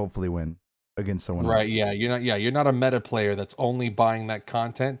card to hopefully win against someone else. Right, yeah. You're not a meta player that's only buying that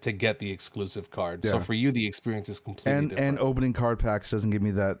content to get the exclusive card. Yeah. So for you the experience is completely different. And opening card packs doesn't give me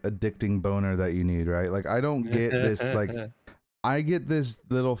that addicting boner that you need, right? Like I don't get this like I get this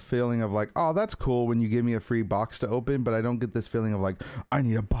little feeling of like, oh, that's cool when you give me a free box to open, but I don't get this feeling of like, I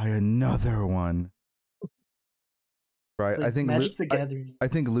need to buy another one. Right? Like I think Magic the Gathering. I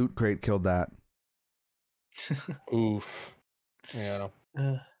think Loot Crate killed that. Oof. Yeah.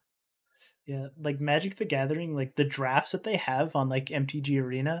 Yeah, like Magic the Gathering, like the drafts that they have on like MTG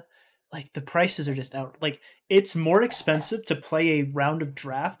Arena, like the prices are just out. Like it's more expensive to play a round of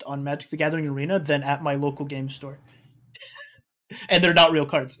draft on Magic the Gathering Arena than at my local game store. And they're not real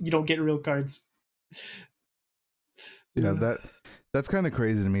cards. You don't get real cards. Yeah, that's kind of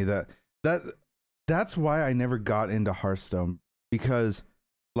crazy to me. That's why I never got into Hearthstone, because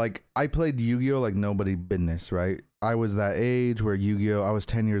like I played Yu-Gi-Oh like nobody business, right? I was that age where Yu-Gi-Oh, I was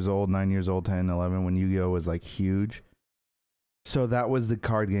 10 years old, 9 years old, 10, 11 when Yu-Gi-Oh was like huge. So that was the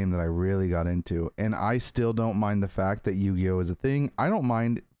card game that I really got into. And I still don't mind the fact that Yu-Gi-Oh is a thing. I don't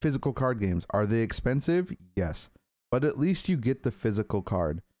mind physical card games. Are they expensive? Yes. But at least you get the physical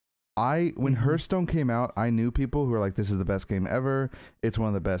card. When Hearthstone came out, I knew people who were like, this is the best game ever. It's one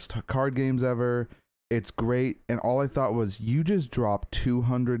of the best card games ever. It's great. And all I thought was, you just dropped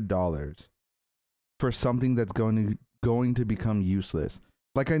 $200 for something that's going to become useless.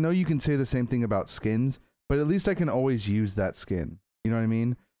 Like, I know you can say the same thing about skins, but at least I can always use that skin. You know what I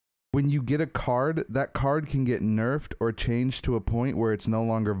mean? When you get a card, that card can get nerfed or changed to a point where it's no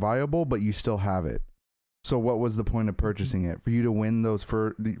longer viable, but you still have it. So what was the point of purchasing it? For you to win those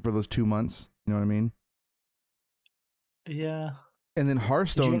for those 2 months? You know what I mean? Yeah. And then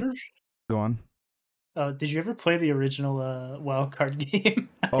Hearthstone. Go on. Did you ever play the original WoW card game?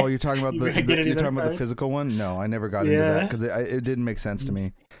 Oh, you're talking about the physical one? No, I never got into that because it didn't make sense to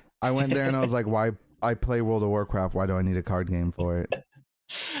me. I went there and I was like, why? I play World of Warcraft. Why do I need a card game for it?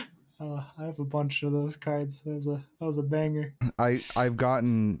 I have a bunch of those cards. That was a banger. I've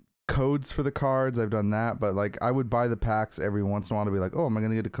gotten codes for the cards. I've done that, but like I would buy the packs every once in a while to be like, oh, am I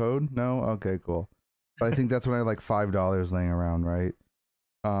gonna get a code? No, okay, cool. But I think that's when I had like $5 laying around, right?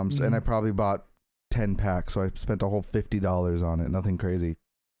 And I probably bought 10 packs, so I spent a whole $50 on it. Nothing crazy.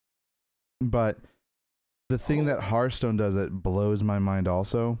 But the thing that Hearthstone does that blows my mind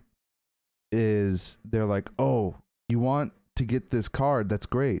also is they're like, oh, you want to get this card? That's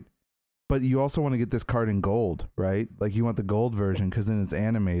great. but you also want to get this card in gold, right? Like you want the gold version because then it's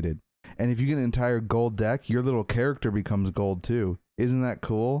animated. And if you get an entire gold deck, your little character becomes gold too. Isn't that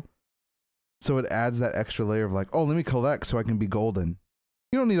cool? So it adds that extra layer of like, oh, let me collect so I can be golden.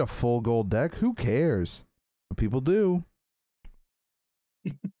 You don't need a full gold deck. Who cares? But people do.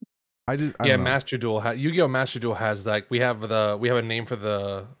 I don't know. Master Duel. Yu-Gi-Oh! Master Duel has like we have a name for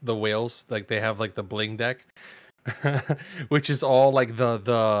the whales. Like they have like the bling deck, which is all like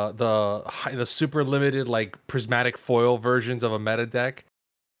the super limited like prismatic foil versions of a meta deck.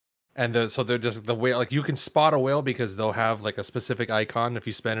 And so they're just the whale. Like you can spot a whale because they'll have like a specific icon. If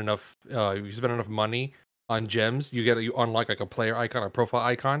you spend enough money on gems, you unlock like a player icon, a profile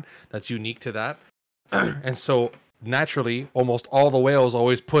icon that's unique to that. And so naturally, almost all the whales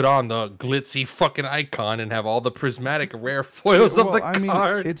always put on the glitzy fucking icon and have all the prismatic rare foils of the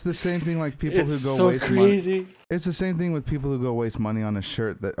card. It's the same thing like people who go so waste crazy. money. It's the same thing with people who go waste money on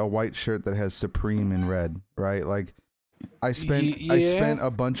a white shirt that has Supreme in red, right? Like I spent a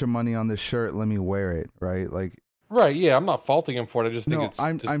bunch of money on this shirt. Let me wear it, right? Like, right? Yeah, I'm not faulting him for it. I just think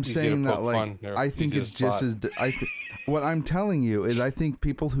I'm saying that like I think it's just as what I'm telling you is I think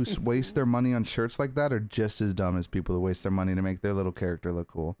people who waste their money on shirts like that are just as dumb as people who waste their money to make their little character look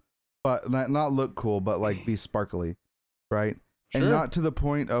cool, but not look cool, but like be sparkly, right? Sure. And not to the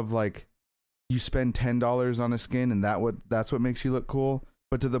point of like you spend $10 on a skin and that's what makes you look cool.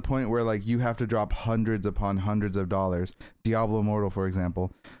 But to the point where like you have to drop hundreds upon hundreds of dollars, Diablo Immortal, for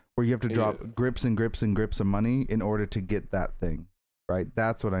example, where you have to drop grips and grips and grips of money in order to get that thing, right?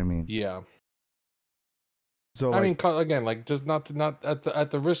 That's what I mean. Yeah. So I mean, again, like just not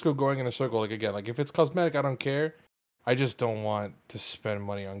at the risk of going in a circle. Like again, like if it's cosmetic, I don't care. I just don't want to spend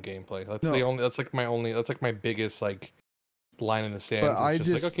money on gameplay. That's like my biggest like line in the sand. But I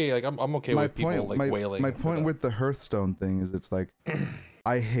just like okay, like I'm okay with people like wailing. My point with the Hearthstone thing is it's like.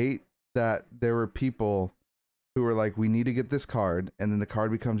 I hate that there were people who were like, we need to get this card, and then the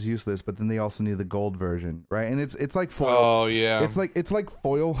card becomes useless, but then they also need the gold version, right? And it's like foil. Oh yeah. It's like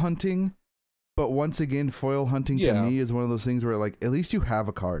foil hunting, but once again, foil hunting to me is one of those things where like at least you have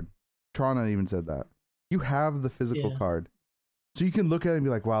a card. TTrawna even said that. You have the physical card. So you can look at it and be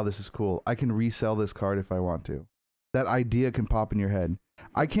like, wow, this is cool. I can resell this card if I want to. That idea can pop in your head.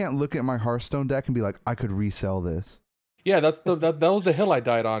 I can't look at my Hearthstone deck and be like, I could resell this. Yeah, that was the hill I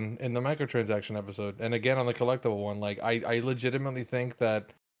died on in the microtransaction episode, and again on the collectible one. Like I legitimately think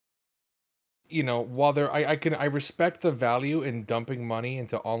that, you know, while I respect the value in dumping money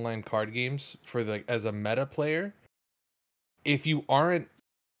into online card games for as a meta player. If you aren't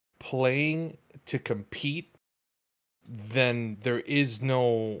playing to compete, then there's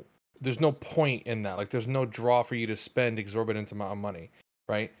no point in that. Like there's no draw for you to spend exorbitant amount of money,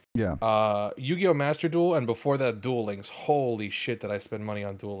 right? Yeah. Yu-Gi-Oh! Master Duel, and before that, Duel Links. Holy shit, did I spend money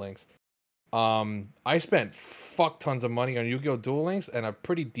on Duel Links? I spent fuck tons of money on Yu-Gi-Oh! Duel Links and a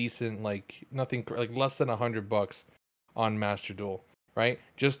pretty decent, like nothing, like less than $100 on Master Duel, right?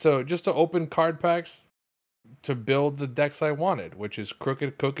 Just to open card packs to build the decks I wanted, which is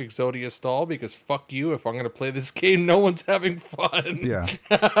Crooked Cook, Exodia, Stall, because fuck you, if I'm gonna play this game, no one's having fun. Yeah.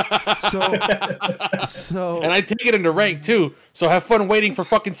 So and I take it into rank too, so have fun waiting for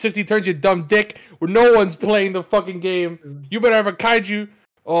fucking 60 turns, you dumb dick, where no one's playing the fucking game. You better have a kaiju.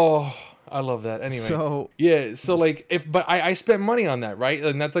 Oh, I love that. Anyway, so like but I spent money on that, right?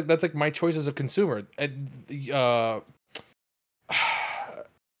 And that's like my choice as a consumer. And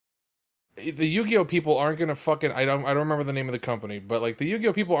the Yu-Gi-Oh people aren't gonna fucking I don't remember the name of the company, but like the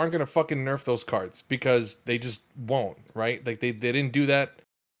Yu-Gi-Oh people aren't gonna fucking nerf those cards because they just won't, right? Like they didn't do that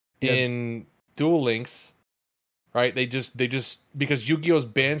in Duel Links, right? They just because Yu-Gi-Oh's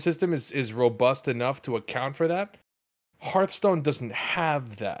ban system is robust enough to account for that. Hearthstone doesn't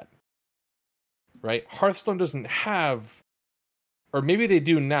have that, right? Hearthstone doesn't have, or maybe they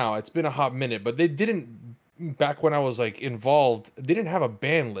do now. It's been a hot minute, but they didn't. Back when I was like involved, they didn't have a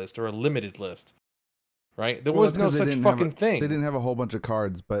ban list or a limited list, right? There was no such fucking thing. They didn't have a whole bunch of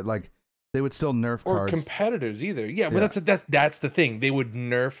cards, but like they would still nerf or cards. Competitors either. Yeah, but that's the thing. They would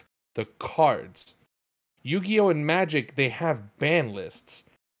nerf the cards. Yu-Gi-Oh and Magic, they have ban lists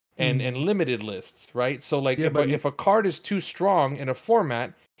and limited lists, right? So like if a card is too strong in a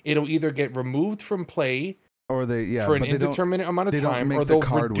format, it'll either get removed from play. Or for an indeterminate amount of time, or they'll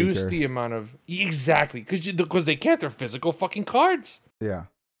reduce the amount of because they can't. They're physical fucking cards. Yeah,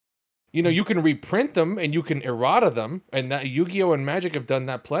 you know you can reprint them and you can errata them, and that Yu-Gi-Oh and Magic have done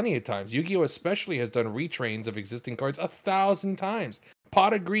that plenty of times. Yu-Gi-Oh especially has done retrains of existing cards 1,000 times.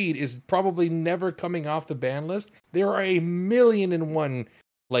 Pot of Greed is probably never coming off the ban list. There are 1,000,001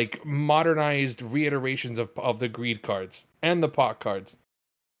 like modernized reiterations of the Greed cards and the Pot cards.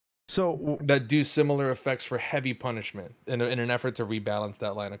 So that do similar effects for heavy punishment in an effort to rebalance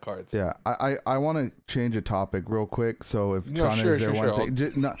that line of cards. yeah, I want to change a topic real quick. So if No, Trana sure, is there sure, one sure.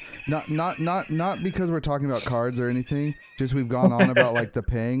 thing, not because we're talking about cards or anything. Just we've gone on about like the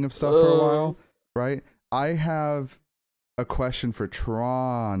paying of stuff for a while, right? I have a question for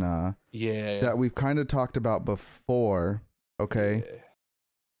Trana Yeah. that we've kind of talked about before. Okay, Yeah.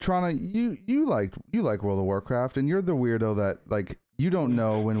 Trana, you like World of Warcraft, and you're the weirdo that like you don't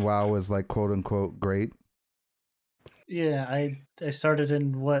know when WoW was like quote unquote great. Yeah, I started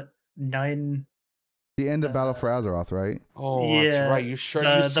in what 9? The end of Battle for Azeroth, right? Oh, that's Yeah, right. You sure you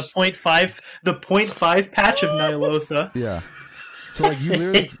the .5 patch of Nyalotha. Yeah. So like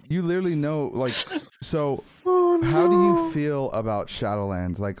you literally know like so Oh, no. how do you feel about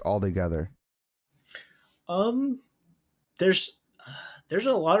Shadowlands like altogether? There's there's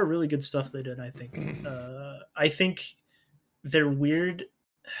a lot of really good stuff they did. I think they're weird.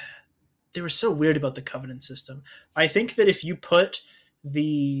 They were so weird about the covenant system. I think that if you put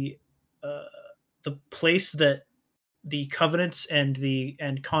the uh, the place that the covenants and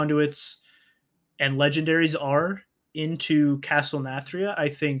conduits and legendaries are into Castle Nathria, I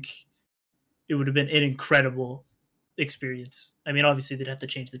think it would have been an incredible experience. I mean, obviously they'd have to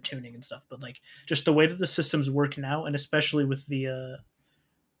change the tuning and stuff, but like just the way that the systems work now, and especially with the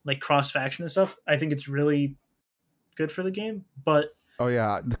like cross faction and stuff, I think it's really good for the game. Oh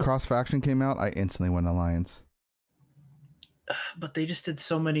yeah, the cross faction came out, I instantly went Alliance. But they just did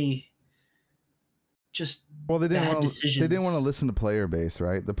so many just Well, they didn't bad want to decisions. they didn't want to listen to player base,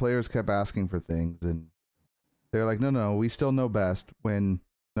 right? The players kept asking for things and they're like, "No, we still know best." When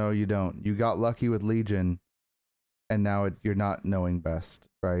no, you don't. You got lucky with Legion and now you're not knowing best,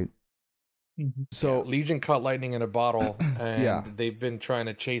 right? Mm-hmm. So yeah, Legion caught lightning in a bottle, and yeah. they've been trying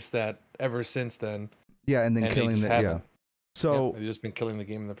to chase that ever since then. Yeah, and then And killing they just the yeah. haven't. So they've just been killing the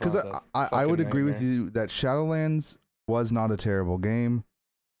game in the because process. I would Fucking agree with nightmare. you that Shadowlands was not a terrible game.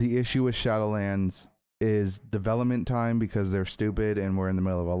 The issue with Shadowlands is development time because they're stupid and we're in the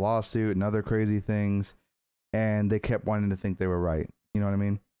middle of a lawsuit and other crazy things, and they kept wanting to think they were right. You know what I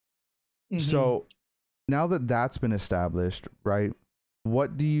mean? Mm-hmm. So now that that's been established, right?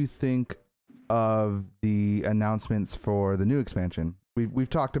 What do you think of the announcements for the new expansion? We've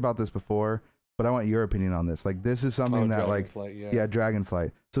talked about this before, but I want your opinion on this. Like, this is something that like Dragonflight,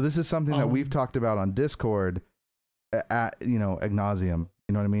 Dragonflight. So this is something that we've talked about on Discord at ad nauseum.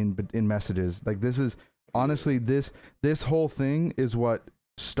 You know what I mean? But in messages, like this is honestly this whole thing is what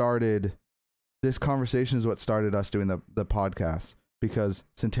started this conversation is what started us doing the podcast, because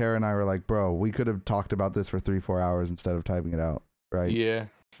Santera and I were like, bro, we could have talked about this for 3-4 hours instead of typing it out, right? Yeah,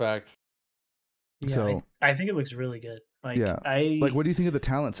 fact. Yeah, So I think it looks really good. Like, yeah, like what do you think of the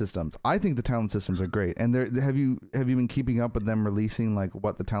talent systems? I think the talent systems are great. And have you been keeping up with them releasing like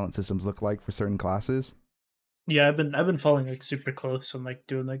what the talent systems look like for certain classes? Yeah, I've been following like super close and like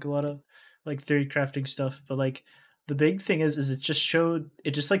doing like a lot of like theory crafting stuff. But like the big thing is it just showed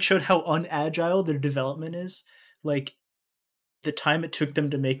how unagile their development is. Like the time it took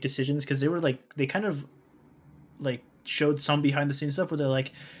them to make decisions, because they kind of like showed some behind the scenes stuff where they're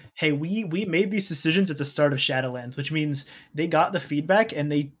like, hey, we made these decisions at the start of Shadowlands, which means they got the feedback and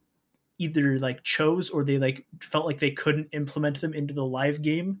they either like chose or they like felt like they couldn't implement them into the live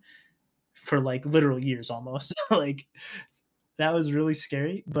game for like literal years almost. Like that was really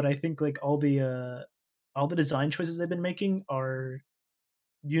scary. But I think like all the design choices they've been making are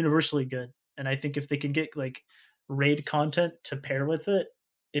universally good. And I think if they can get like raid content to pair with it,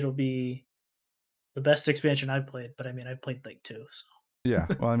 it'll be the best expansion I've played. But I mean, I've played like 2, so Yeah,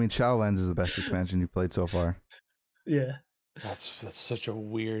 well, I mean, Shadowlands is the best expansion you've played so far. yeah. That's such a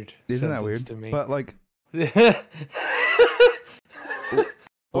weird Isn't that sentence weird? to me. But like,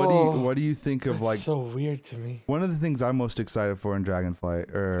 Oh, what do you think of that's like so weird to me. one of the things I'm most excited for in Dragonflight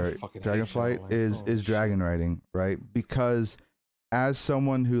I fucking hate Shadowlands. is Holy dragon shit. riding, right? Because as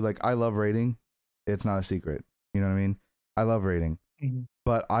someone who like I love raiding, it's not a secret. You know what I mean? I love raiding. Mhm.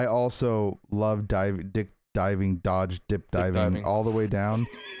 But I also love diving, dodge, dip diving diving. all the way down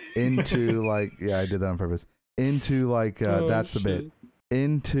into like yeah, I did that on purpose. Into like that's the bit.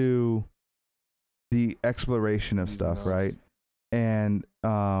 Into the exploration of stuff, nuts. right? And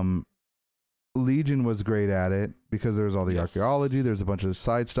Legion was great at it because there was all the Yes. archaeology, there's a bunch of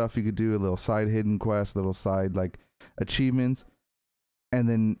side stuff you could do, a little side hidden quests, little side like achievements. And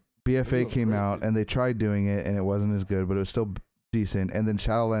then BFA was came great, out dude. and they tried doing it and it wasn't as good, but it was still decent. And then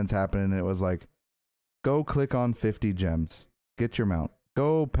Shadowlands happened and it was like, go click on 50 gems, get your mount.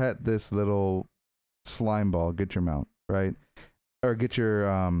 Go pet this little slime ball, get your mount, right? Or get your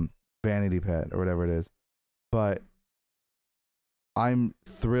vanity pet or whatever it is. But I'm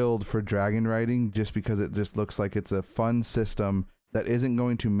thrilled for dragon riding just because it just looks like it's a fun system that isn't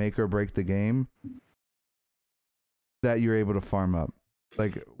going to make or break the game that you're able to farm up.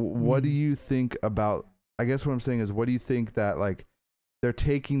 Like, what do you think about, I guess what I'm saying is, what do you think that, like, they're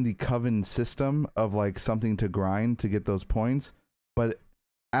taking the Coven system of, like, something to grind to get those points, but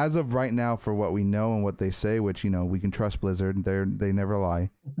as of right now, for what we know and what they say, which, you know, we can trust Blizzard, they never lie.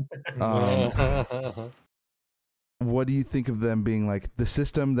 What do you think of them being like, the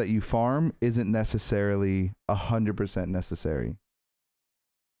system that you farm isn't necessarily 100% necessary?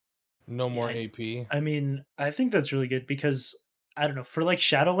 No more AP. I mean, I think that's really good because I don't know, for like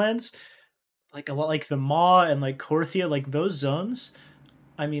Shadowlands, like a lot like the Maw and like Korthia, like those zones,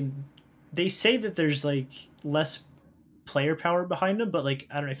 I mean, they say that there's like less player power behind them, but like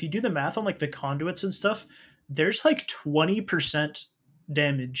I don't know, if you do the math on like the conduits and stuff, there's like 20%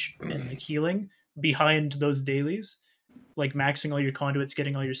 damage and like healing behind those dailies, like maxing all your conduits,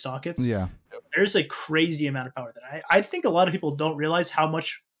 getting all your sockets. Yeah, there's a crazy amount of power that I think a lot of people don't realize how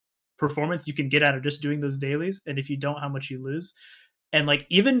much performance you can get out of just doing those dailies, and if you don't, how much you lose. And like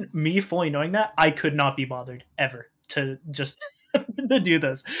even me fully knowing that, I could not be bothered ever to just to do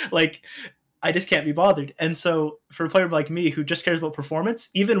this. Like I just can't be bothered. And so for a player like me who just cares about performance,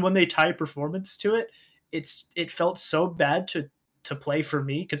 even when they tie performance to it, it felt so bad to play for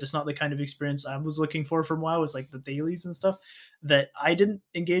me because it's not the kind of experience I was looking for from WoW, was like the dailies and stuff, that I didn't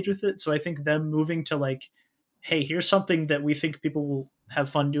engage with it. So I think them moving to like, hey, here's something that we think people will have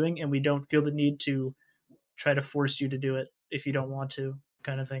fun doing, and we don't feel the need to try to force you to do it if you don't want to,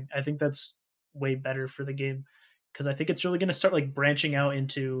 kind of thing. I think that's way better for the game because I think it's really going to start like branching out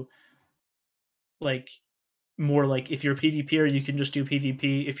into like more like if you're a PvPer, you can just do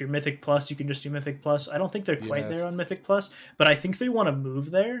PvP. If you're Mythic Plus, you can just do Mythic Plus. I don't think they're quite there on Mythic Plus, but I think they want to move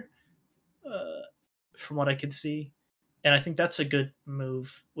there from what I could see. And I think that's a good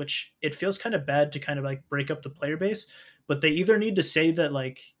move, which it feels kind of bad to kind of like break up the player base, but they either need to say that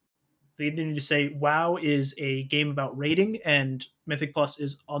like, they either need to say WoW is a game about raiding and Mythic Plus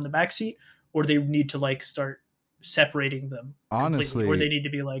is on the backseat, or they need to like start separating them honestly, or they need to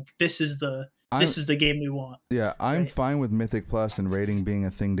be like, this is the game we want. Yeah, I'm right? fine with Mythic Plus and raiding being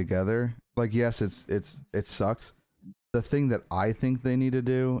a thing together. Like, yes, it sucks. The thing that I think they need to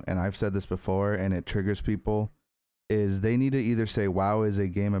do, and I've said this before, and it triggers people, is they need to either say WoW is a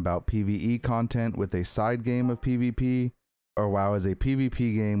game about PvE content with a side game of PvP, or WoW is a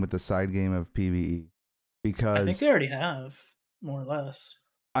PvP game with a side game of PvE. Because I think they already have, more or less.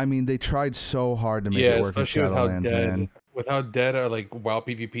 I mean, they tried so hard to make it work in Shadowlands, man. With how dead like WoW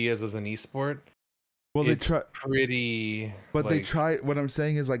PvP is as an esport. Well, they tried pretty, but like, they tried. What I'm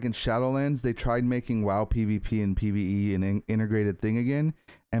saying is, like in Shadowlands, they tried making WoW PvP and PvE an integrated thing again,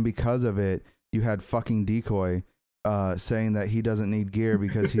 and because of it, you had fucking Decoy saying that he doesn't need gear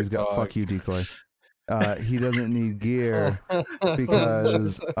because he's got fuck you, Decoy. He doesn't need gear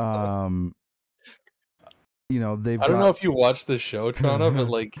because you know, they've. I don't know if you watch the show, TTrawna, but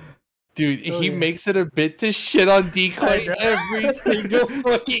like, dude, he makes it a bit to shit on Decoy every single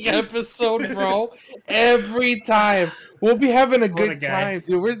fucking episode, bro. Every time. We'll be having a good time,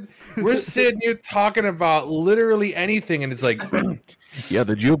 dude. We're sitting here talking about literally anything, and it's like, yeah,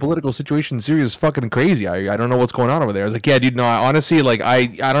 the geopolitical situation in Syria is fucking crazy. I don't know what's going on over there. I was like, yeah, dude, no, honestly, like, I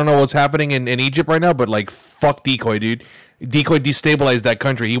don't know what's happening in Egypt right now, but like, fuck Decoy, dude. Decoy destabilized that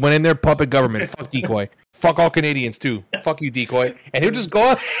country. He went in there, puppet government. Fuck Decoy. Fuck all Canadians too. Fuck you, Decoy. And he'll just go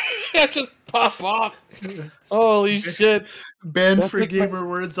on and just pop off. Holy shit. Banned for gamer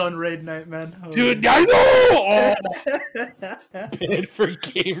words on raid night, man. Holy dude, I know! Oh. Banned for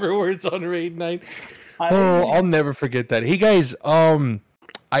gamer words on raid night. Oh, I'll never forget that. Hey guys,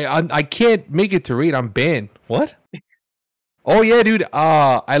 I can't make it to raid. I'm banned. What? Oh yeah, dude.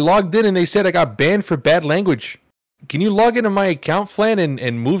 I logged in and they said I got banned for bad language. Can you log into my account, Flan,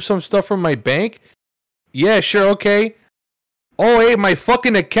 and move some stuff from my bank? Yeah, sure, okay. Oh, hey, my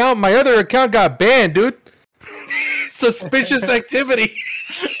fucking account, my other account got banned, dude. Suspicious activity.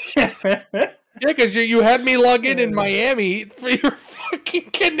 Yeah, because you had me log in Miami for your fucking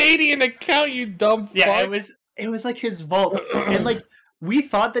Canadian account, you dumb fuck. Yeah, it was like his vault. And like, we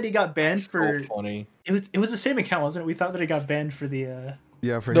thought that he got banned for... funny. It was the same account, wasn't it? We thought that he got banned for the...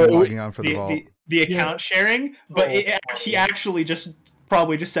 Yeah, for him logging on for the vault. The account sharing, but he actually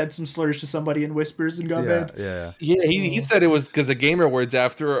probably just said some slurs to somebody in whispers and got banned. Yeah. He said it was because of gamer words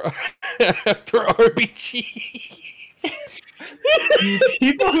after RBGs.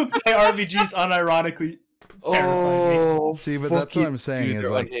 People who play RBGs unironically. Oh, see, but that's what I'm saying is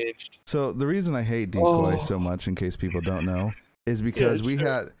like. Unhinged. So the reason I hate Decoy so much, in case people don't know, is because we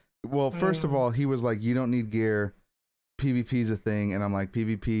had. Well, first of all, he was like, "You don't need gear. PvP is a thing, and I'm like,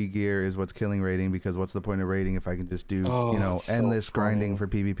 PvP gear is what's killing raiding, because what's the point of raiding if I can just do endless grinding for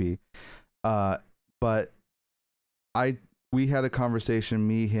PvP? But we had a conversation,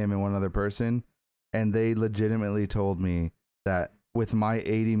 me, him, and one other person, and they legitimately told me that with my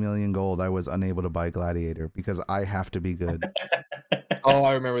 80 million gold, I was unable to buy Gladiator because I have to be good. Oh,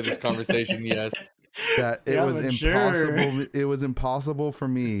 I remember this conversation. Yes, that it was impossible. Sure. It was impossible for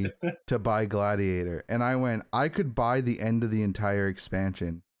me to buy Gladiator, and I could buy the end of the entire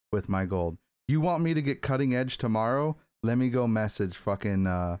expansion with my gold. You want me to get cutting edge tomorrow? Let me go message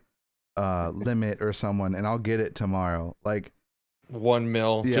fucking Limit or someone, and I'll get it tomorrow. Like 1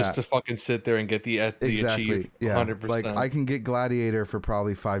 mil just to fucking sit there and get the exactly. 100%. Like I can get Gladiator for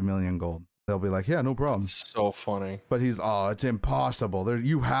probably 5 million gold. They'll be like, yeah, no problem. That's so funny. But it's impossible.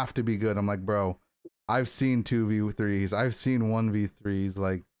 You have to be good. I'm like, bro, I've seen 2v3s. I've seen 1v3s.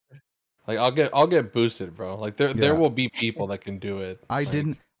 Like I'll get boosted, bro. Like there will be people that can do it. I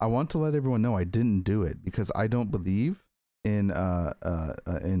want to let everyone know I didn't do it because I don't believe in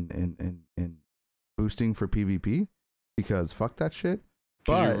boosting for PvP, because fuck that shit.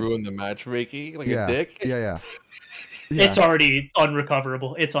 But you ruined the matchmaking like a dick. Yeah. It's already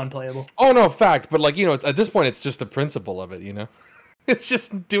unrecoverable. It's unplayable. Oh no, fact. But like, it's at this point, it's just the principle of it. It's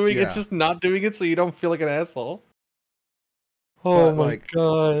just it's just not doing it so you don't feel like an asshole. Oh my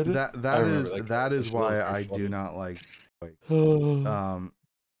god. That is why I do not like.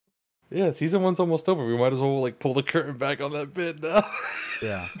 Yeah, season 1's almost over. We might as well like pull the curtain back on that bit now.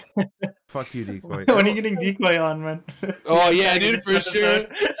 Yeah. Fuck you, Decoy. When are you getting Decoy on, man? Oh yeah, dude, for sure.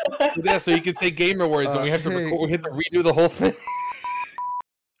 Yeah, so you can say gamer words, and we have to redo the whole thing.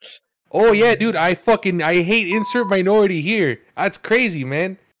 Oh yeah, dude, I hate insert minority here. That's crazy,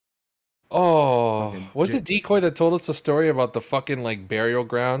 man. Oh, was it Decoy that told us the story about the fucking like burial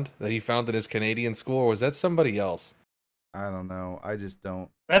ground that he found in his Canadian school, or was that somebody else? I don't know. I just don't.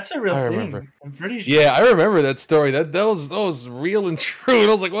 That's a real thing. Remember. I'm pretty sure. Yeah, I remember that story. That was real and true. And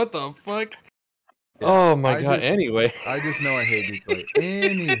I was like, what the fuck? Yeah, oh my god. Anyway, I just know I hate Decoy.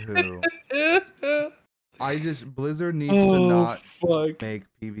 Anywho, Blizzard needs to not make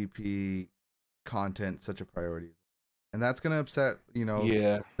PvP content such a priority, and that's gonna upset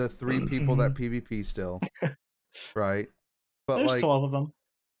the 3 people that PvP still, right? But there's 12 of them.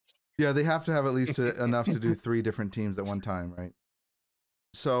 Yeah, they have to have at least enough to do 3 different teams at one time, right?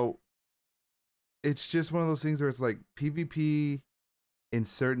 So it's just one of those things where it's like PvP in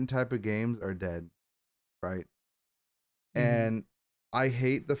certain type of games are dead, right? And I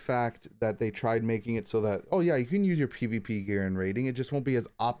hate the fact that they tried making it so that, you can use your PvP gear in raiding. It just won't be as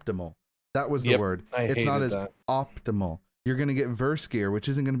optimal. That was the word. It's not as optimal. You're going to get verse gear, which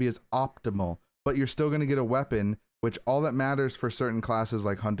isn't going to be as optimal, but you're still going to get a weapon, which all that matters for certain classes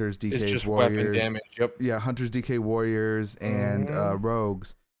like Hunters, DKs, Warriors. Weapon damage. Yep. Yeah, Hunters, DK, Warriors, and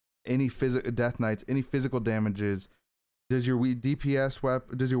Rogues. Any Death Knights, any physical damages. Does your weapon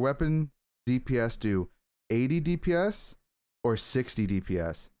DPS do 80 DPS or 60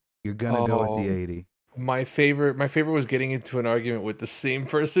 DPS? You're gonna go with the 80. My favorite was getting into an argument with the same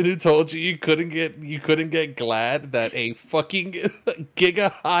person who told you couldn't get glad that a fucking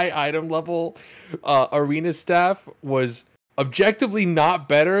giga high item level arena staff was objectively not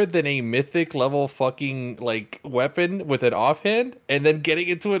better than a mythic level fucking like weapon with an offhand, and then getting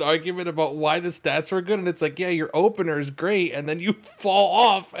into an argument about why the stats were good, and it's like, yeah, your opener is great, and then you fall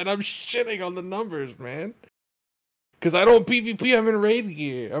off, and I'm shitting on the numbers, man. Because I don't PvP, I'm in raid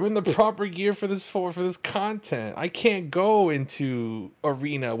gear. I'm in the proper gear for this content. I can't go into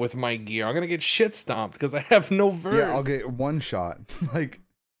arena with my gear. I'm gonna get shit stomped because I have no verse. Yeah, I'll get one shot. Like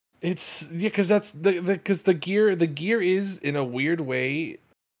it's because that's the gear is in a weird way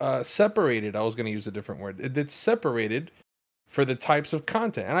separated. I was gonna use a different word. It's separated for the types of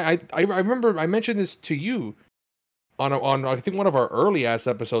content. And I remember I mentioned this to you on I think one of our early ass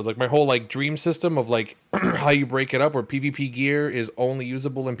episodes, like my whole like dream system of like how you break it up, where PvP gear is only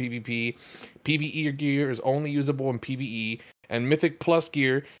usable in PvP, PvE gear is only usable in PvE, and Mythic Plus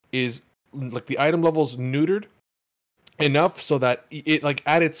gear is like the item level's neutered enough so that it like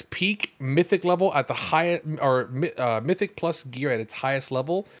at its peak Mythic level at the highest, or Mythic Plus gear at its highest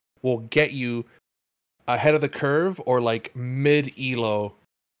level will get you ahead of the curve or like mid elo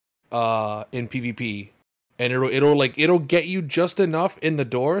in PvP. And it'll get you just enough in the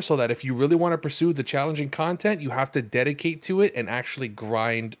door so that if you really want to pursue the challenging content, you have to dedicate to it and actually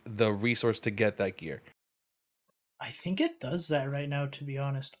grind the resource to get that gear. I think it does that right now, to be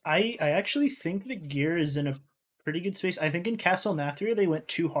honest. I actually think the gear is in a pretty good space. I think in Castle Nathria they went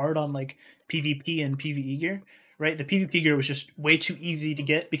too hard on like PvP and PvE gear, right? The PvP gear was just way too easy to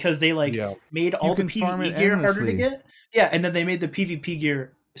get because they like made all the PvE gear harder to get. Yeah, and then they made the PvP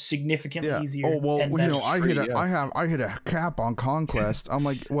gear significantly easier. Oh well, and you know, I free. hit a cap on Conquest. I'm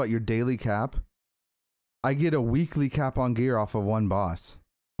like, what, your daily cap? I get a weekly cap on gear off of one boss.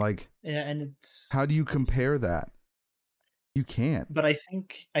 Like, yeah, and it's how do you compare that? You can't. But I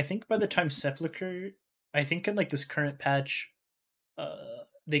think by the time Sepulchre, I think in like this current patch,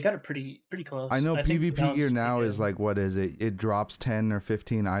 they got it pretty close. I know think the PvP balance gear is now pretty is good. like, what is it? It drops 10 or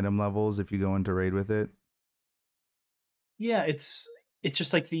 15 item levels if you go into raid with it. Yeah, it's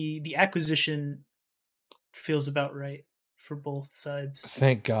just like the acquisition feels about right for both sides.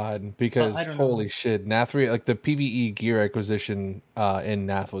 Thank God, because holy shit, Nath like the PvE gear acquisition in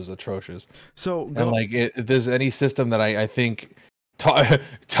Nath was atrocious. So and like if there's any system that I think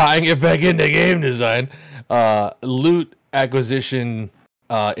tying it back into game design, loot acquisition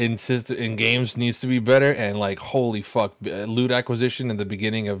in games needs to be better. And like holy fuck, loot acquisition in the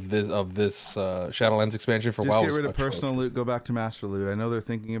beginning of this Shadowlands expansion for just WoW get rid of atrocious. personal loot, go back to master loot. I know they're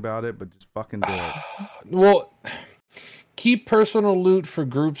thinking about it, but just fucking do it. Well, keep personal loot for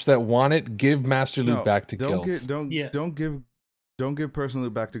groups that want it. Give master loot back to guilds. Don't give personal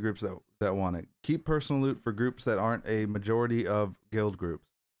loot back to groups that want it. Keep personal loot for groups that aren't a majority of guild groups.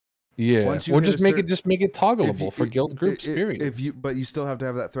 Yeah, or just make it toggleable for guild groups. Period. But you still have to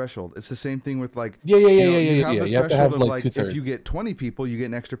have that threshold. It's the same thing with like You have to have like if you get 20 people, you get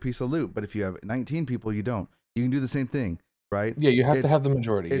an extra piece of loot. But if you have 19 people, you don't. You can do the same thing, right? Yeah, you have to have the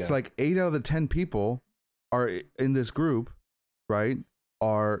majority. It's like 8 out of the 10 people are in this group, right?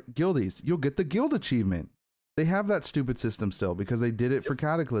 Are guildies. You'll get the guild achievement. They have that stupid system still because they did it for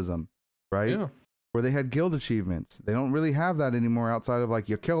Cataclysm, right? Yeah. Where they had guild achievements. They don't really have that anymore outside of like,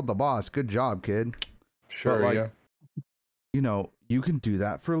 you killed the boss. Good job, kid. Sure, but like, you know, you can do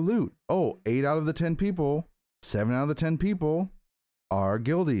that for loot. Oh, 8 out of the 10 people, 7 out of the 10 people are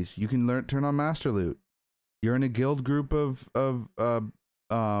guildies. You can turn on master loot. You're in a guild group for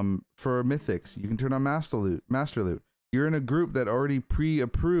mythics. You can turn on master loot. You're in a group that already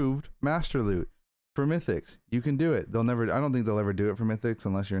pre-approved master loot. For mythics, you can do it. I don't think they'll ever do it for mythics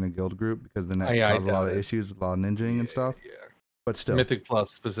unless you're in a guild group because then that causes a lot of issues with a lot of ninjing and stuff. Yeah. But still, Mythic Plus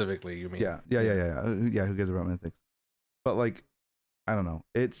specifically, you mean? Yeah. Who cares about mythics? But like, I don't know.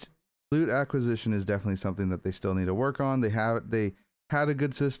 It's loot acquisition is definitely something that they still need to work on. They had a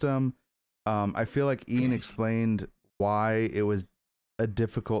good system. I feel like Ian explained why it was a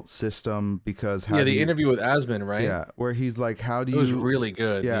difficult system because the interview with Asmund, right? Yeah, where he's like, how do you? It was really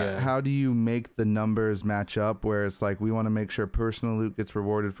good. Yeah, how do you make the numbers match up? Where it's like we want to make sure personal loot gets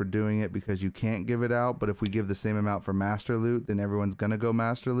rewarded for doing it because you can't give it out. But if we give the same amount for master loot, then everyone's gonna go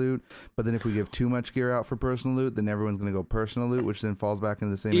master loot. But then if we give too much gear out for personal loot, then everyone's gonna go personal loot, which then falls back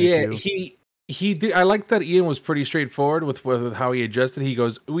into the same issue. He did. I like that Ian was pretty straightforward with how he adjusted. He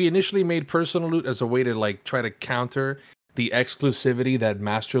goes, we initially made personal loot as a way to like try to counter the exclusivity that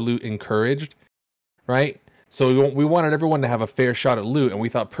master loot encouraged, right? So we wanted everyone to have a fair shot at loot, and we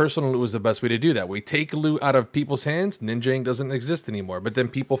thought personal loot was the best way to do that. We take loot out of people's hands, ninjaing doesn't exist anymore. But then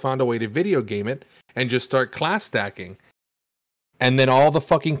people found a way to video game it and just start class stacking. And then all the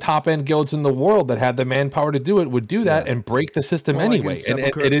fucking top end guilds in the world that had the manpower to do it would do that and break the system anyway.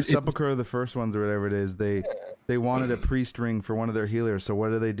 Sepulchre are the first ones or whatever it is. They wanted a priest ring for one of their healers. So what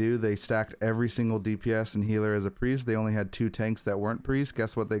do? They stacked every single DPS and healer as a priest. They only had 2 tanks that weren't priests.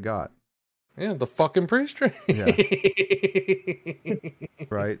 Guess what they got? Yeah, the fucking priest ring. Yeah.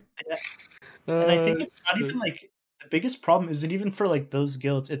 Right. And I think it's not even like the biggest problem isn't even for like those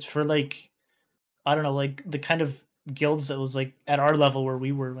guilds. It's for like, I don't know, like the kind of guilds that was like at our level where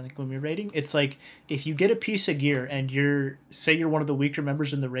we were when we were raiding. It's like if you get a piece of gear and you're one of the weaker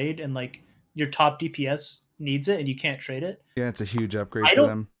members in the raid and like your top DPS needs it and you can't trade it. Yeah, it's a huge upgrade for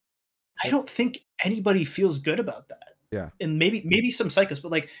them. I don't think anybody feels good about that. Yeah. And maybe some psychos,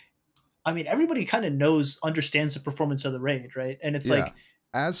 but like I mean everybody kind of understands the performance of the raid, right? And it's like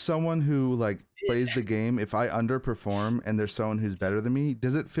as someone who like plays the game, if I underperform and there's someone who's better than me,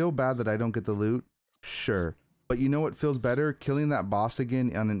 does it feel bad that I don't get the loot? Sure. But you know what feels better? Killing that boss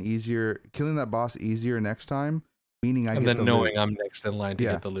again killing that boss easier next time, meaning I get the loot. And then knowing I'm next in line to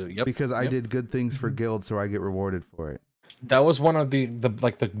get the loot. Yep. Because I did good things for guild, so I get rewarded for it. That was one of the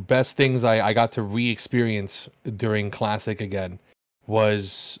best things I got to re-experience during Classic again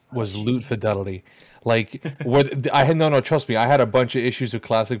was loot fidelity. Like trust me, I had a bunch of issues with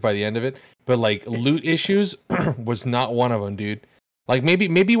Classic by the end of it, but like loot issues was not one of them, dude. Like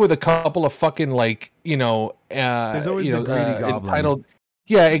maybe with a couple of fucking like there's always the greedy goblin.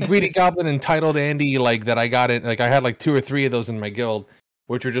 A greedy goblin entitled Andy like that I got it. Like I had like 2 or 3 of those in my guild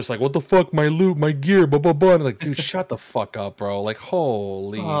which are just like, what the fuck, my loot, my gear, blah blah blah. And like, dude, shut the fuck up, bro. Like,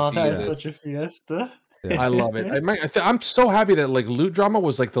 holy Oh, that is Jesus. such a fiesta. Yeah. I love it. I'm so happy that like loot drama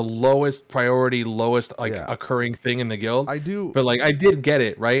was like the lowest priority, lowest like occurring thing in the guild. I do, but like I did get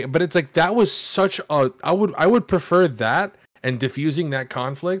it right. But it's like that was such a I would prefer that and diffusing that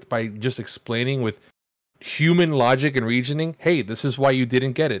conflict by just explaining with human logic and reasoning. Hey, this is why you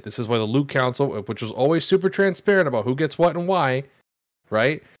didn't get it. This is why the loot council, which was always super transparent about who gets what and why,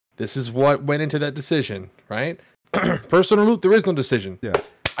 right? This is what went into that decision, right? Personal loot, there is no decision. Yeah.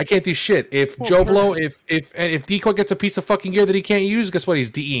 I can't do shit. If Joe Blow, if Decoy gets a piece of fucking gear that he can't use, guess what?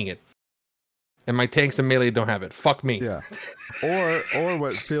 He's DEing it. And my tanks and melee don't have it. Fuck me. Yeah. Or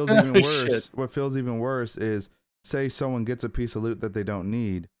what feels even worse. Shit. What feels even worse is say someone gets a piece of loot that they don't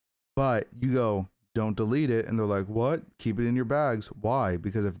need, but you go, don't delete it, and they're like, what? Keep it in your bags. Why?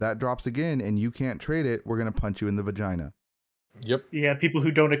 Because if that drops again and you can't trade it, we're gonna punch you in the vagina. Yep. Yeah, people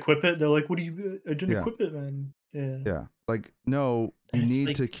who don't equip it, they're like, what do you I didn't equip it, man. Yeah. Like, no, you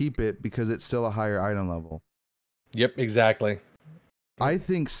need to keep it because it's still a higher item level. Yep, exactly. I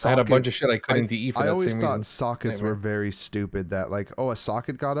think sockets, I had a bunch of shit I couldn't DE for that same reason. I always thought sockets were very stupid. That like, oh, a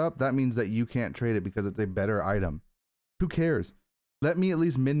socket got up, that means that you can't trade it because it's a better item. Who cares? Let me at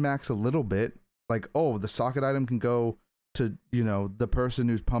least min-max a little bit. Like, oh, the socket item can go to, you know, the person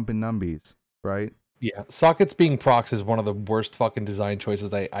who's pumping numbies, right? Yeah, sockets being procs is one of the worst fucking design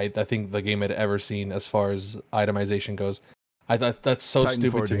choices I think the game had ever seen as far as itemization goes. I thought that's so Titan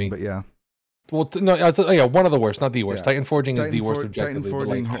stupid forging, to me. But yeah. Well, no, yeah, one of the worst, not the worst. Yeah. Titan forging is the worst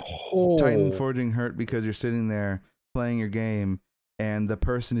objectively. Titan forging hurt because you're sitting there playing your game, and the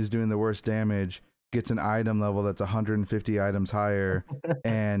person who's doing the worst damage gets an item level that's 150 items higher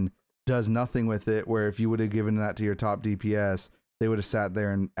and does nothing with it. Where if you would have given that to your top DPS, they would have sat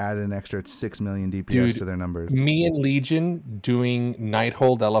there and added an extra 6 million DPS to their numbers. Me and Legion doing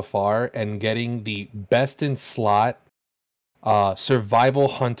Nighthold LFR and getting the best in slot survival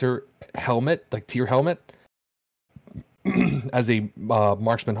hunter helmet, like tier helmet, as a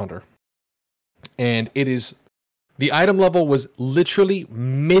marksman hunter. And it is, the item level was literally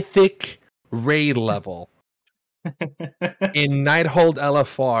mythic raid level in Nighthold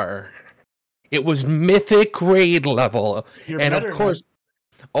LFR. It was mythic raid level. And of course,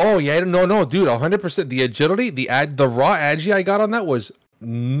 oh yeah, no, dude, 100%. The agility, the raw agi I got on that was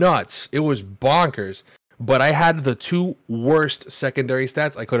nuts. It was bonkers. But I had the two worst secondary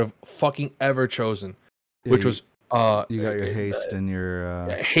stats I could have fucking ever chosen, which was you got your haste and your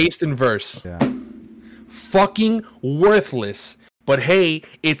haste and verse. Yeah. Fucking worthless. But hey,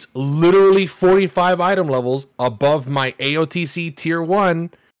 it's literally 45 item levels above my AOTC tier 1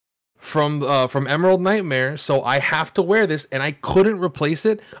 from Emerald Nightmare, so I have to wear this, and I couldn't replace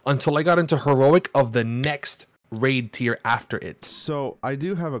it until I got into heroic of the next raid tier after it. So I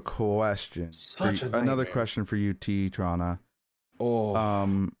do have a question. Another question for you, TTrawna.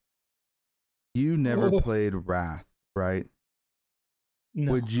 Oh. You never played Wrath, right?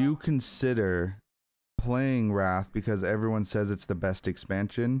 No. Would you consider playing Wrath because everyone says it's the best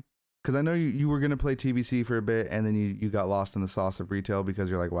expansion? Because I know you were going to play TBC for a bit, and then you got lost in the sauce of retail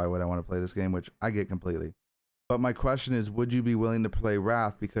because you're like, why would I want to play this game? Which I get completely. But my question is, would you be willing to play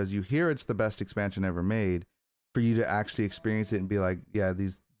Wrath because you hear it's the best expansion ever made, for you to actually experience it and be like, yeah,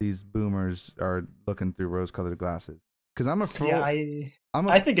 these boomers are looking through rose-colored glasses? Because I'm a full... Yeah,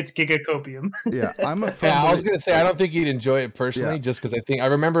 I think it's gigacopium. Yeah, I'm a yeah, I was gonna say I don't think you'd enjoy it personally, just because I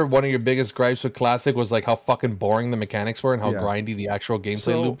remember one of your biggest gripes with Classic was like how fucking boring the mechanics were and how grindy the actual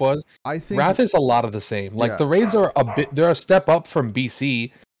gameplay loop was. I think Wrath is a lot of the same. Like the raids are they're a step up from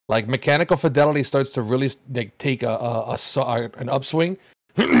BC. Like mechanical fidelity starts to really like take an upswing,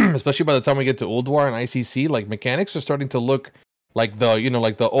 especially by the time we get to Ulduar and ICC. Like mechanics are starting to look like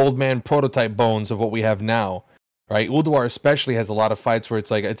the old man prototype bones of what we have now. Right, Ulduar especially has a lot of fights where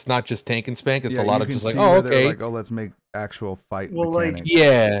it's like it's not just tank and spank; it's a lot of just like, oh, okay, like, oh, let's make actual fight mechanics.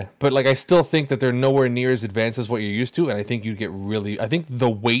 Yeah, but like I still think that they're nowhere near as advanced as what you're used to, and I think you'd get really. I think the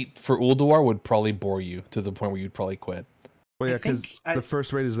wait for Ulduar would probably bore you to the point where you'd probably quit. Well, yeah, because the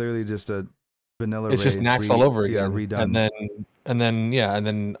first raid is literally just a vanilla. It's just Nax all over again, redone, and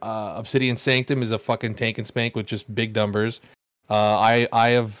then Obsidian Sanctum is a fucking tank and spank with just big numbers. I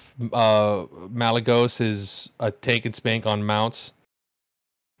have Malagos is a tank and spank on mounts.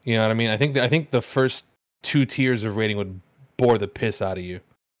 You know what I mean? I think the first 2 tiers of rating would bore the piss out of you.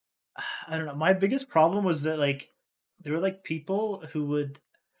 I don't know. My biggest problem was that like there were like people who would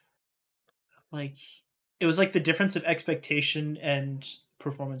like it was like the difference of expectation and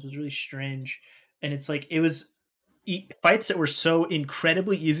performance was really strange, and it's like it was fights that were so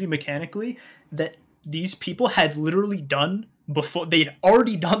incredibly easy mechanically that these people had literally done before they'd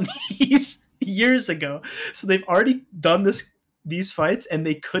already done these years ago. So they've already done these fights and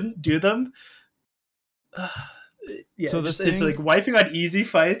they couldn't do them. Yeah, So it's like wiping on easy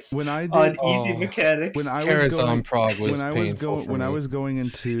fights when I did on easy mechanics. when I was Karazhan going Prague was when I was painful going for when me. I was going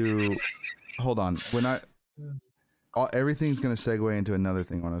into hold on everything's going to segue into another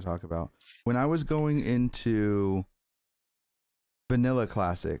thing I want to talk about. When I was going into Vanilla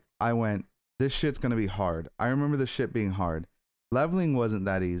Classic, I went, this shit's going to be hard. I remember the shit being hard. Leveling wasn't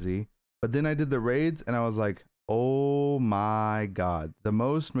that easy, but then I did the raids and I was like, oh my god, the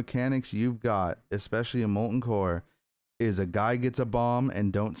most mechanics you've got, especially in Molten Core, is a guy gets a bomb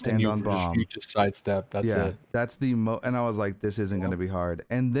and don't stand on bomb. You just sidestep. That's it. That's the and I was like, this isn't going to be hard.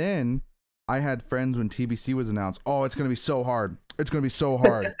 And then I had friends when TBC was announced. Oh, it's going to be so hard. It's going to be so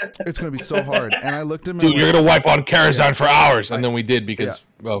hard. It's going to be so hard. And I looked at him. Dude, you're gonna wipe on Karazhan for hours, and then we did because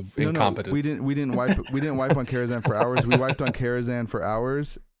of incompetence. No, we didn't wipe on Karazhan for hours. We wiped on Karazhan for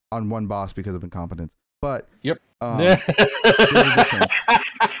hours on one boss because of incompetence. But yep. There's a difference.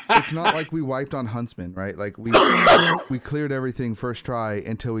 It's not like we wiped on Huntsman, right? Like we cleared everything first try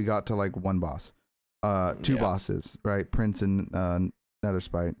until we got to like one boss, two bosses, right? Prince and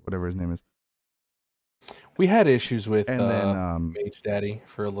Netherspite, whatever his name is. We had issues with and then Mage Daddy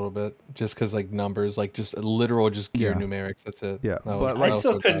for a little bit, just because like numbers, like just literal, just gear numerics. That's it. Yeah, but I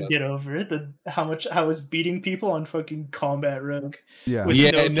still couldn't get over it. How much I was beating people on fucking Combat Rogue. Yeah, with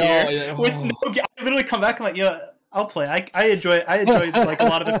no gear. With no gear. I literally come back and like, yeah, I'll play. I enjoy like a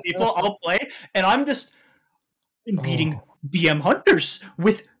lot of the people. I'll play, and I'm just beating BM hunters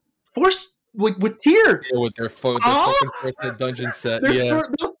with force with tier. Yeah, with their fucking first dungeon set.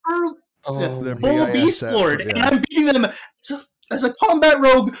 Full Beast Lord, and I'm beating them as a combat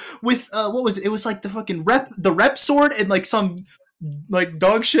rogue with what was it? It was like the fucking rep sword and like some like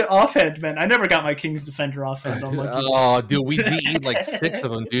dog shit offhand, man. I never got my King's Defender offhand. Oh, dude, we beat like 6 of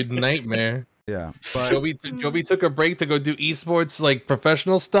them, dude. Nightmare. Yeah, but Joby took a break to go do esports like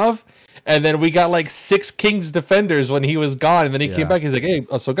professional stuff, and then we got like 6 King's Defenders when he was gone, and then he came back. He's like, "Hey,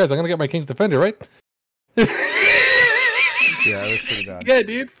 so guys, I'm gonna get my King's Defender, right?" Yeah, it was pretty bad. Yeah,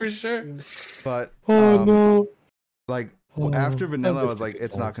 dude, for sure. But no, like after Vanilla, I was like,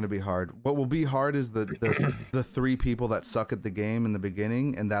 it's not going to be hard. What will be hard is the 3 people that suck at the game in the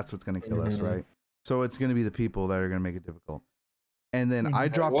beginning, and that's what's going to kill us, right? So it's going to be the people that are going to make it difficult. And then I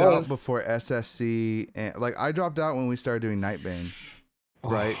dropped out before SSC, and like I dropped out when we started doing Nightbane,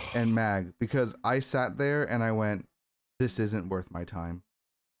 right? And Mag, because I sat there and I went, this isn't worth my time.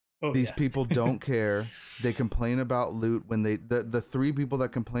 These people don't care. They complain about loot when the 3 people that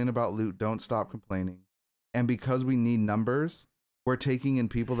complain about loot don't stop complaining. And because we need numbers, we're taking in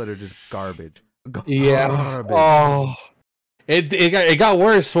people that are just garbage. Yeah. Oh. It got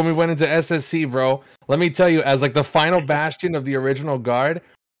worse when we went into SSC, bro. Let me tell you, as like the final bastion of the original guard,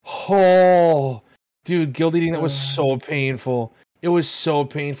 dude, guild eating, that was so painful. It was so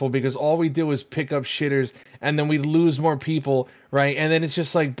painful because all we did was pick up shitters and then we'd lose more people, right? And then it's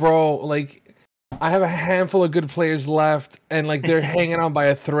just like, bro, like I have a handful of good players left and like they're hanging on by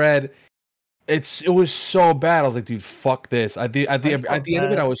a thread. It was so bad. I was like, dude, fuck this. At the end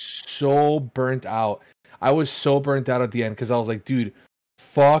of it, I was so burnt out. I was so burnt out at the end because I was like, dude,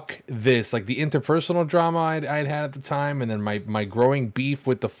 fuck this. Like the interpersonal drama I'd had at the time, and then my growing beef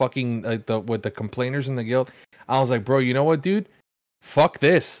with the fucking with the complainers in the guild. I was like, bro, you know what, dude? Fuck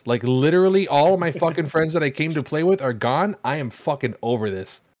this. Like literally all of my fucking friends that I came to play with are gone. I am fucking over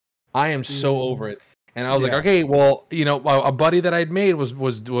this. I am so over it. And I was like, okay, well, you know, a buddy that I'd made was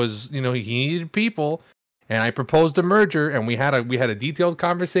you know, he needed people, and I proposed a merger, and we had a detailed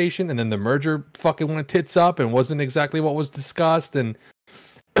conversation, and then the merger fucking went tits up and wasn't exactly what was discussed, and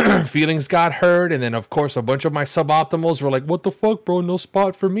feelings got hurt, and then of course a bunch of my suboptimals were like, what the fuck, bro, no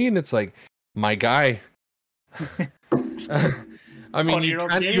spot for me, and it's like, my guy. I mean, you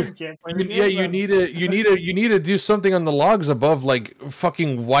need to do something on the logs above like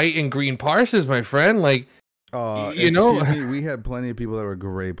fucking white and green parses, my friend. Like, you know, we had plenty of people that were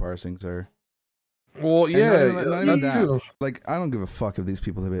gray parsing, sir. Well, yeah, not even that. Like, I don't give a fuck if these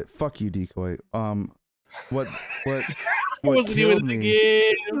people have it. Fuck you, Decoy. What killed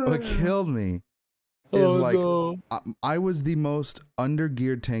me is like I was the most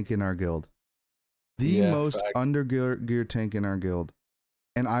undergeared tank in our guild. Undergeared tank in our guild.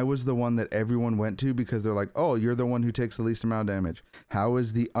 And I was the one that everyone went to because they're like, oh, you're the one who takes the least amount of damage. How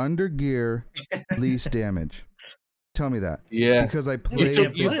is the undergear least damage? Tell me that. Yeah. Because I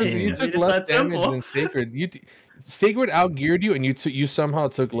played you took less damage than Sacred. Sacred outgeared you, and you somehow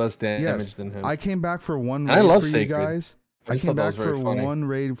took less damage than him. I came back for one raid for you guys. I came back for one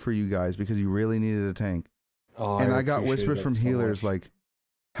raid for you guys because you really needed a tank. Oh, And I got appreciate whispers that from so healers much. like,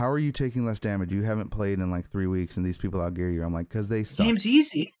 how are you taking less damage? You haven't played in like 3 weeks and these people outgear you. I'm like, because they suck. Game's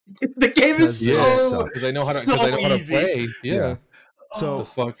easy. The game is Because they so suck. Because I know how to. so Because I know how to easy. play. Yeah. So The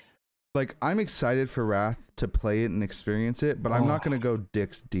fuck. like, I'm excited for Wrath to play it and experience it, but I'm not going to go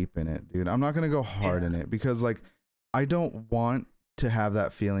dicks deep in it, dude. I'm not going to go hard in it because like, I don't want to have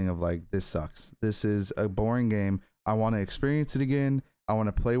that feeling of like, this sucks. This is a boring game. I want to experience it again. I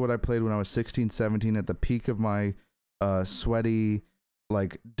want to play what I played when I was 16, 17 at the peak of my sweaty,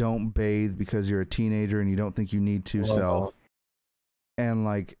 like, don't bathe because you're a teenager and you don't think you need to self. And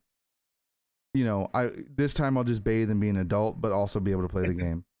like, you know, this time I'll just bathe and be an adult, but also be able to play the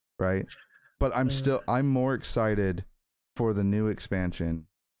game, right? But I'm more excited for the new expansion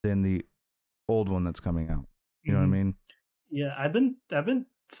than the old one that's coming out. You know what I mean? Yeah, I've been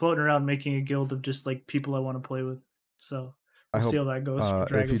floating around making a guild of just like people I want to play with. So we'll see how that goes.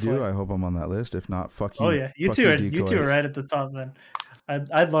 For if you do, I hope I'm on that list. If not, fuck you. Oh yeah, you two are right at the top, man.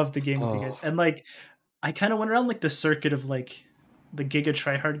 I love the game with you guys, and like I kind of went around like the circuit of like the Giga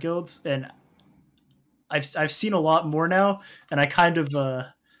tryhard guilds, and I've seen a lot more now, and I kind of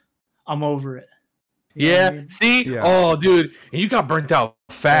I'm over it. You know what I mean? See, Yeah. oh, dude, and you got burnt out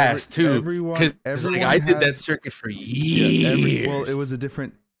fast too. Everyone like, I did that circuit for years. Well, it was a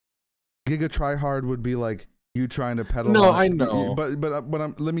different. Giga tryhard would be like you trying to pedal. No, I know.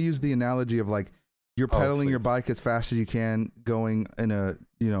 But let me use the analogy of like you're pedaling your bike as fast as you can, going in a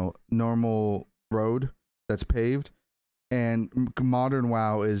normal road that's paved, and modern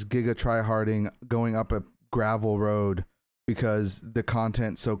WoW is Giga tryharding going up a gravel road. Because the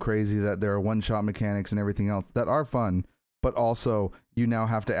content's so crazy that there are one-shot mechanics and everything else that are fun, but also you now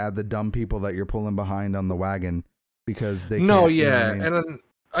have to add the dumb people that you're pulling behind on the wagon because they can't, and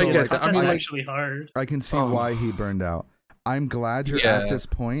I get that. I mean, actually hard. I can see why he burned out. I'm glad you're at this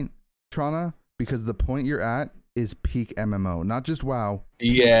point, TTrawna, because the point you're at is peak MMO, not just WoW.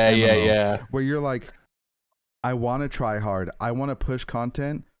 Yeah. Where you're like, I want to try hard, I want to push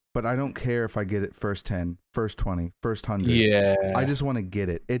content. But I don't care if I get it first 10, first 20, first 100. Yeah. I just want to get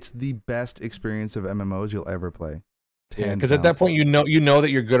it. It's the best experience of MMOs you'll ever play. Yeah, because at that point you know that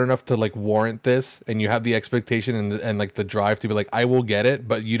you're good enough to like warrant this, and you have the expectation and like the drive to be like, I will get it,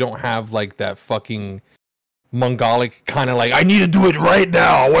 but you don't have like that fucking Mongolic kind of like, I need to do it right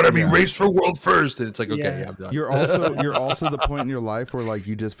now. I want to be race for world first, and it's like, okay, I'm done. You're also the point in your life where like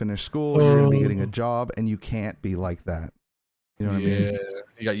you just finished school, you're gonna be getting a job, and you can't be like that. You know what I mean?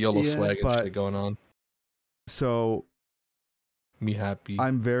 You got YOLO swag and shit going on. So, me happy.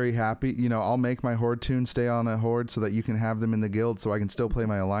 I'm very happy. You know, I'll make my horde tune stay on a horde so that you can have them in the guild, so I can still play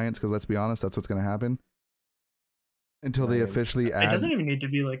my alliance. Because let's be honest, that's what's going to happen until they officially add. It doesn't even need to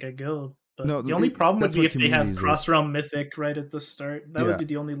be like a guild. But no, the only problem would be if they have cross realm mythic right at the start. That would be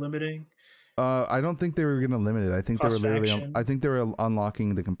the only limiting. I don't think they were going to limit it. I think they were literally. I think they were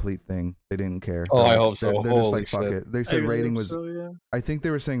unlocking the complete thing. They didn't care. Oh, I hope so. They're just like fuck it. They said rating was. I think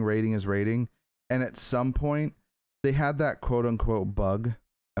they were saying rating is rating, and at some point they had that quote unquote bug,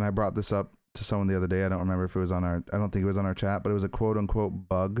 and I brought this up to someone the other day. I don't remember if it was on our. I don't think it was on our chat, but it was a quote unquote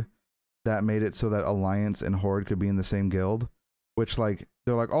bug that made it so that Alliance and Horde could be in the same guild. Which like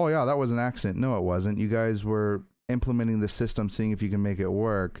they're like, oh yeah, that was an accident. No, it wasn't. You guys were implementing the system, seeing if you can make it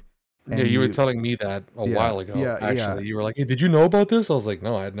work. And you were telling me that a while ago. Actually, you were like, "Hey, did you know about this?" I was like,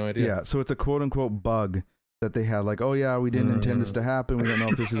 "No, I had no idea." Yeah, so it's a quote unquote bug that they had. Like, oh yeah, we didn't intend this to happen. We don't know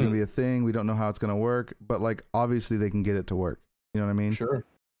if this is gonna be a thing. We don't know how it's gonna work. But like, obviously, they can get it to work. You know what I mean? Sure.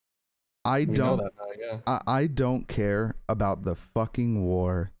 I don't care about the fucking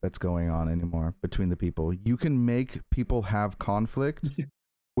war that's going on anymore between the people. You can make people have conflict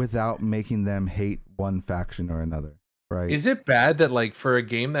without making them hate one faction or another. Right. Is it bad that like for a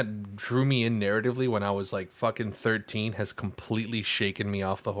game that drew me in narratively when I was like fucking 13 has completely shaken me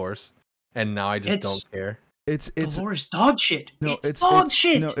off the horse, and now I just don't care? The war is dog shit. No, it's dog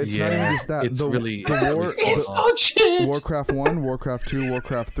shit. No, it's not even just that. It's really it's dog shit. Warcraft 1, Warcraft 2,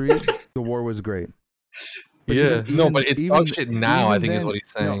 Warcraft 3, the war was great. But but it's dog shit now. I think is what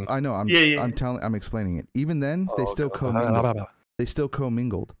he's saying. No, I know. I'm explaining it. Even then, they still commingled. They still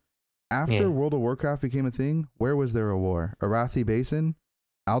commingled. After World of Warcraft became a thing, where was there a war? Arathi Basin?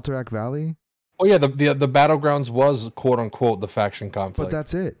 Alterac Valley? Oh yeah, the Battlegrounds was quote unquote the faction conflict. But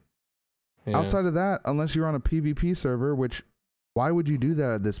that's it. Yeah. Outside of that, unless you're on a PvP server, which why would you do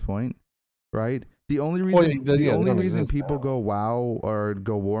that at this point? Right? The only reason people go WoW or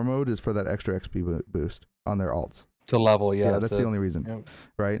go War mode is for that extra XP boost on their alts. To level, that's the only reason.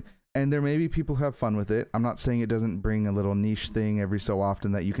 Right? And there may be people who have fun with it. I'm not saying it doesn't bring a little niche thing every so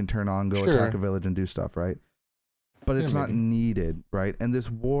often that you can turn on, go attack a village and do stuff, right? But it's not needed, right? And this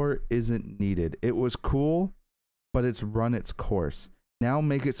war isn't needed. It was cool but it's run its course. Now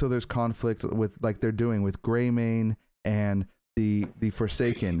make it so there's conflict with, like they're doing with Greymane and the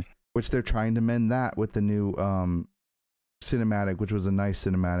Forsaken, which they're trying to mend that with the new cinematic, which was a nice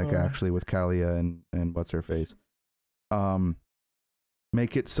cinematic actually with Kalia and what's her face.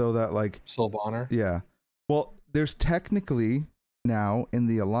 Make it so that like Sylvaner. Yeah. Well, there's technically now in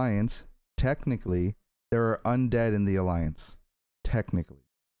the Alliance, technically there are undead in the Alliance. Technically.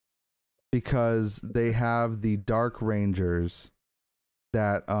 Because they have the Dark Rangers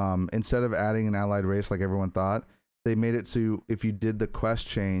that instead of adding an allied race like everyone thought, they made it so if you did the quest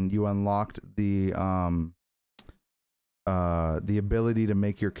chain, you unlocked the ability to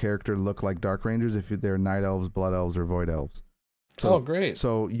make your character look like Dark Rangers if they're Night Elves, Blood Elves, or Void Elves. So, great.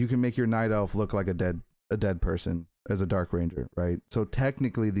 So you can make your Night Elf look like a dead person as a Dark Ranger, right? So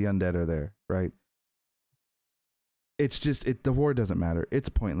technically the undead are there, right? It's just the war doesn't matter. It's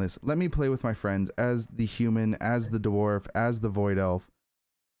pointless. Let me play with my friends as the human, as the dwarf, as the Void Elf,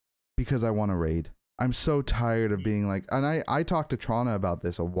 because I want to raid. I'm so tired of being like, and I talked to TTrawna about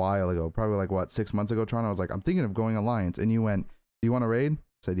this a while ago, probably like what, 6 months ago. TTrawna was like, I'm thinking of going Alliance, and you went, do you want to raid? I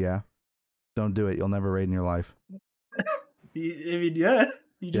said, yeah. Don't do it. You'll never raid in your life. I mean, yeah,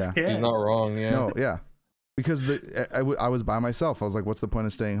 you just can't. He's not wrong. Yeah. No, yeah, because I was by myself. I was like, what's the point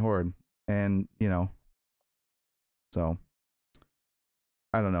of staying Horde? And you know, so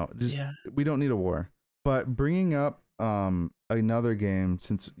I don't know. Just we don't need a war. But bringing up another game,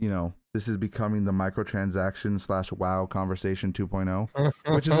 since you know this is becoming the microtransaction / WoW conversation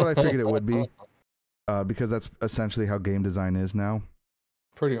 2.0, which is what I figured it would be, because that's essentially how game design is now.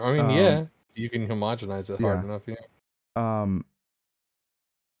 Pretty. I mean, yeah, you can homogenize it hard enough. Yeah.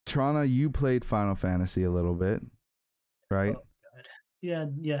 TTrawna, you played Final Fantasy a little bit, right? Oh,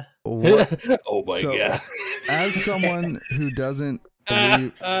 God. Yeah. Oh my God. As someone who doesn't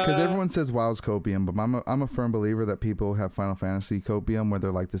believe, because everyone says WoW's copium, but I'm a firm believer that people have Final Fantasy copium where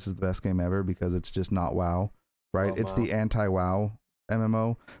they're like, this is the best game ever because it's just not WoW, right? It's the anti-WoW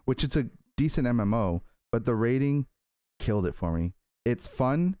MMO, which it's a decent MMO, but the rating killed it for me. It's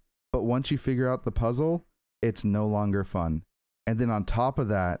fun, but once you figure out the puzzle, it's no longer fun. And then on top of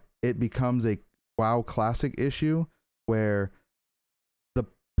that, it becomes a WoW classic issue where the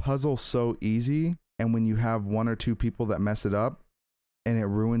puzzle's so easy, and when you have one or two people that mess it up, and it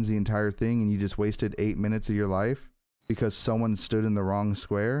ruins the entire thing, and you just wasted 8 minutes of your life because someone stood in the wrong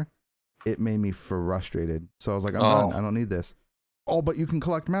square, it made me frustrated. So I was like, I'm done. I don't need this. Oh, but you can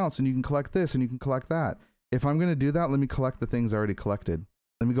collect mounts, and you can collect this, and you can collect that. If I'm going to do that, let me collect the things I already collected.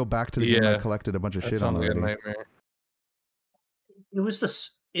 Let me go back to the game I collected a bunch of shit on already. Like a nightmare. It was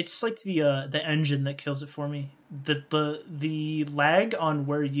this. It's like the engine that kills it for me. The lag on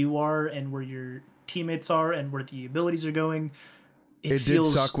where you are and where your teammates are and where the abilities are going. It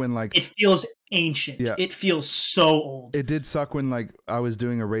feels, did suck when like it feels ancient. Yeah. It feels so old. It did suck when like I was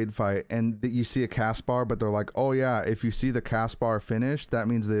doing a raid fight and you see a cast bar, but they're like, oh yeah, if you see the cast bar finished, that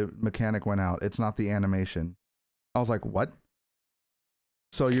means the mechanic went out. It's not the animation. I was like, what?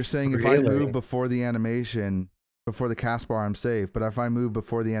 So you're saying if I move before the animation, before the cast bar, I'm safe, but if I move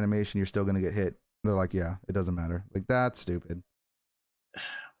before the animation, you're still gonna get hit. They're like, yeah, it doesn't matter. Like, that's stupid.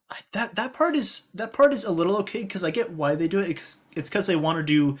 That part is a little okay because I get why they do it. It's because they want to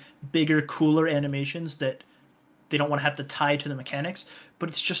do bigger, cooler animations that they don't want to have to tie to the mechanics. But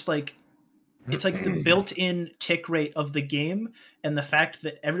it's just like it's like the built-in tick rate of the game and the fact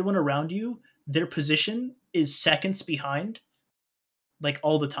that everyone around you, their position is seconds behind, like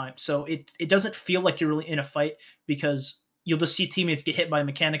all the time. So it doesn't feel like you're really in a fight because you'll just see teammates get hit by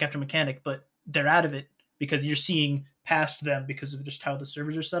mechanic after mechanic, but they're out of it because you're seeing past them because of just how the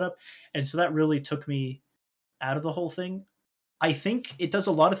servers are set up. And so that really took me out of the whole thing. I think it does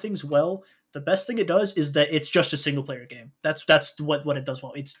a lot of things well. The best thing it does is that it's just a single player game. That's what it does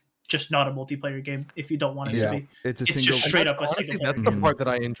well. It's just not a multiplayer game if you don't want it to be. It's just straight up a single player game. That's the part that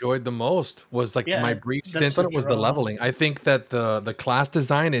I enjoyed the most was like my brief stint on it was the leveling. I think that the class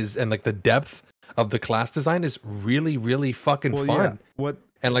design is and like the depth of the class design is really, really fucking fun. Yeah.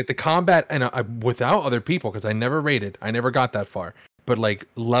 And like the combat, and without other people, because I never raided, I never got that far. But like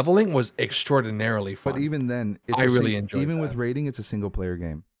leveling was extraordinarily fun. But even then, I really enjoyed. Even with raiding, it's a single player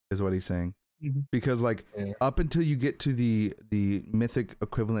game, is what he's saying. Mm-hmm. Because like up until you get to the mythic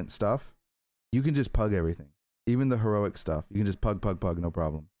equivalent stuff, you can just pug everything, even the heroic stuff. You can just pug, no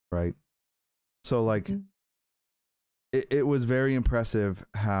problem, right? So like, it was very impressive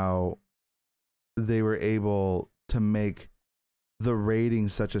how they were able to make the raiding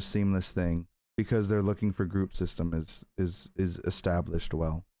such a seamless thing because they're looking for group system is established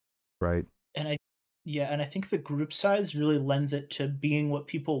well, right? And I think the group size really lends it to being what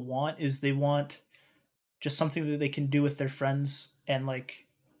people want. Is they want just something that they can do with their friends, and like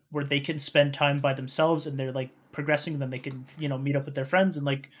where they can spend time by themselves and they're like progressing, then they can, you know, meet up with their friends and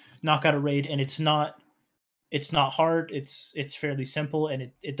like knock out a raid. And it's not hard. It's fairly simple,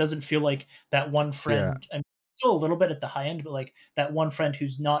 and it doesn't feel like that one friend. I'm still a little bit at the high end, but like that one friend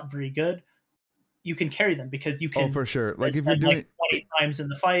who's not very good, you can carry them because you can. Oh, for sure. Like if you're doing like 20 times in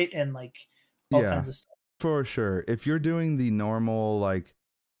the fight and like all kinds of stuff. For sure. If you're doing the normal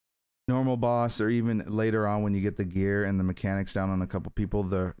boss, or even later on when you get the gear and the mechanics down on a couple people,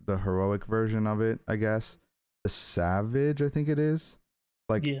 the heroic version of it, I guess, the savage, I think it is.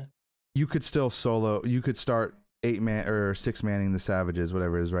 Like, you could still solo. You could start 8-man or 6-manning the savages,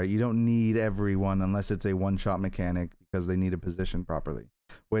 whatever it is, right? You don't need everyone unless it's a one-shot mechanic because they need a position properly.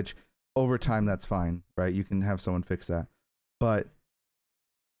 Which over time, that's fine, right? You can have someone fix that. But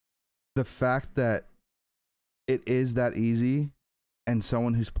the fact that it is that easy, and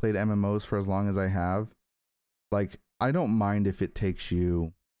someone who's played MMOs for as long as I have, like, I don't mind if it takes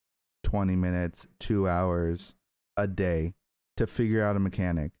you 20 minutes, 2 hours a day to figure out a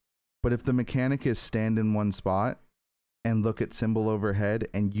mechanic. But if the mechanic is stand in one spot and look at symbol overhead,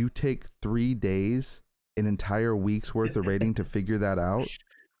 and you take 3 days, an entire week's worth of raiding to figure that out,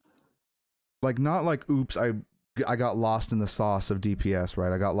 like, not like, oops, I got lost in the sauce of DPS,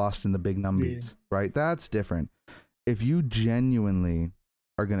 right? I got lost in the big numbies, right? That's different. If you genuinely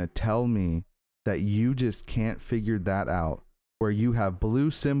are going to tell me that you just can't figure that out, where you have blue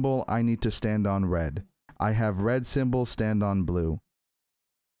symbol, I need to stand on red. I have red symbol, stand on blue.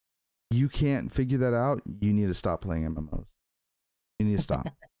 You can't figure that out, you need to stop playing MMOs. You need to stop,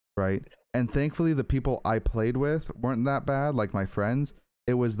 right? And thankfully, the people I played with weren't that bad, like my friends.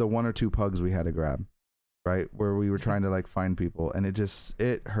 It was the 1 or 2 pugs we had to grab, right? Where we were trying to like find people, and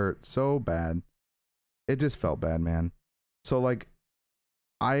it hurt so bad. It just felt bad, man. So like,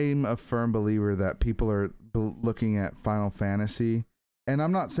 I'm a firm believer that people are looking at Final Fantasy, and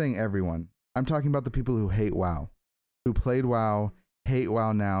I'm not saying everyone. I'm talking about the people who hate WoW, who played WoW, hate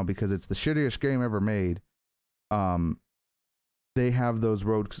WoW now because it's the shittiest game ever made. They have those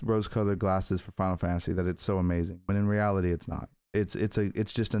rose-colored glasses for Final Fantasy that it's so amazing, when in reality it's not. It's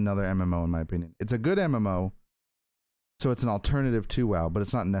just another MMO, in my opinion. It's a good MMO, so it's an alternative to WoW, but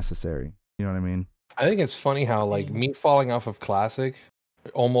it's not necessary. You know what I mean? I think it's funny how, like, me falling off of Classic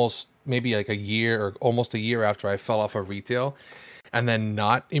almost maybe like a year or almost a year after I fell off of retail, and then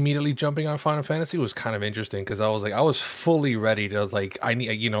not immediately jumping on Final Fantasy was kind of interesting, because I was fully ready to, like, I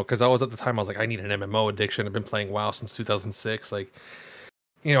need, you know, because I was at the time, I was like, I need an MMO addiction. I've been playing WoW since 2006. Like,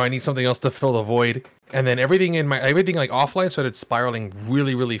 you know, I need something else to fill the void. And then everything like offline started spiraling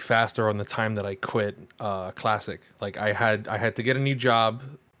really, really fast around the time that I quit Classic. Like, I had to get a new job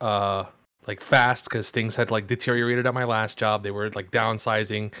like fast, because things had like deteriorated at my last job. They were like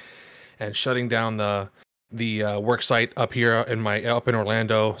downsizing and shutting down the work site up here up in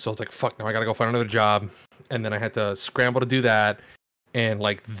Orlando. So it's like, fuck, now I gotta go find another job. And then I had to scramble to do that, and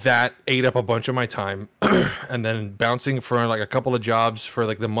like that ate up a bunch of my time. And then bouncing for like a couple of jobs for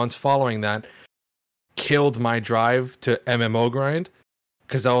like the months following that killed my drive to MMO grind,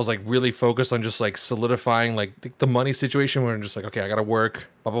 because I was like really focused on just like solidifying like the money situation, where I'm just like, okay, I gotta work,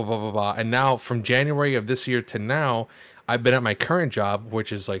 blah blah blah blah blah. And now from January of this year to now, I've been at my current job,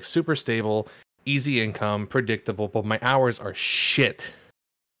 which is like super stable, easy income, predictable, but my hours are shit.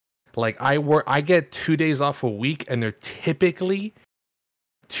 Like, I get 2 days off a week, and they're typically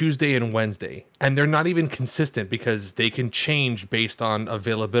Tuesday and Wednesday, and they're not even consistent because they can change based on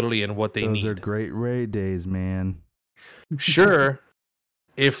availability and what they need. Those are great raid days, man. Sure.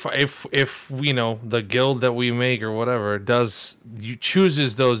 If you know, the guild that we make or whatever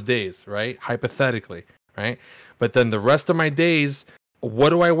chooses those days, right? Hypothetically, right? But then the rest of my days, what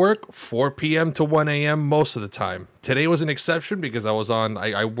do I work? 4 p.m. to 1 a.m. most of the time. Today was an exception because I was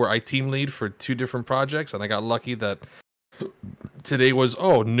I team lead for 2 different projects, and I got lucky that today was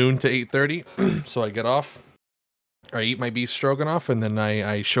noon to 8:30. So I get off, I eat my beef stroganoff, and then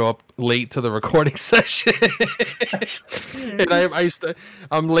I show up late to the recording session. And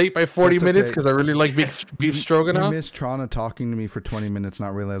I'm late by 40 minutes because I really like beef stroganoff. You missed TTrawna talking to me for 20 minutes,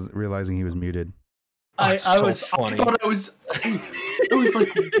 not realizing he was muted. I thought I was like, what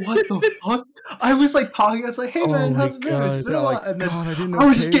the fuck? I was like talking. I was like, hey man, how's it been? It's been a lot. And then I didn't know. I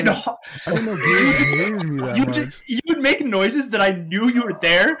was just getting hot. I didn't know Gabe hated me that much. You would make noises that I knew you were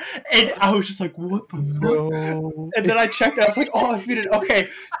there, and I was just like, what the fuck? And then I checked and I was like, oh, I was muted. Okay,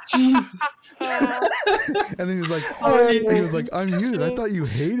 Jesus. And then he was like, I'm muted. I thought you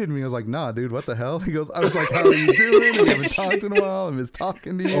hated me. I was like, nah, dude, what the hell? He goes, I was like, how are you doing? We haven't talked in a while. I miss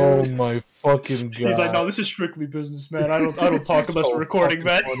talking to you. Oh my fucking god. He's like, no, this is strictly business, man. I don't talk unless we're recording,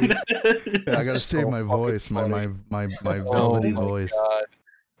 man. Yeah, I gotta save my voice, my velvety voice. God.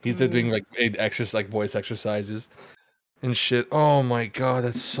 He's doing like voice exercises and shit. Oh my god,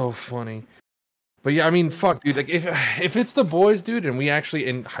 that's so funny. But yeah, I mean, fuck, dude. Like, if it's the boys, dude, and we actually,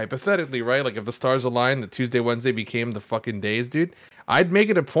 and hypothetically, right? Like, if the stars align, the Tuesday, Wednesday became the fucking days, dude. I'd make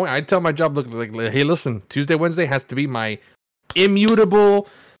it a point. I'd tell my job, look, like, hey, listen, Tuesday, Wednesday has to be my immutable.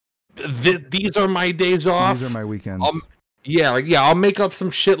 These are my days off. These are my weekends. I'll make up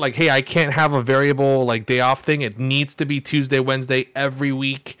some shit like, hey, I can't have a variable like day off thing. It needs to be Tuesday, Wednesday every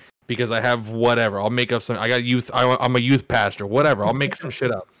week because I have whatever. I'll make up some. I got youth. I'm a youth pastor. Whatever. I'll make some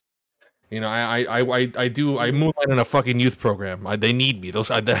shit up. You know, I moonlight in a fucking youth program. They need me.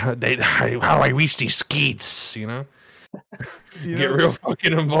 How do I reach these skeets? You know, get real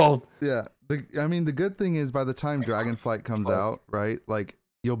fucking involved. Yeah, I mean, the good thing is by the time Dragonflight comes out, right? Like,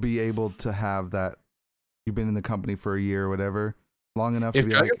 you'll be able to have that. You've been in the company for a year or whatever, long enough to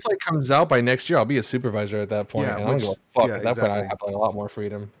be like. If Dragonflight comes out by next year, I'll be a supervisor at that point. Yeah, and I don't give a fuck. yeah, at that point, I have like a lot more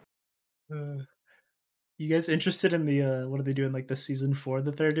freedom. You guys interested in the what are they doing? Like the season 4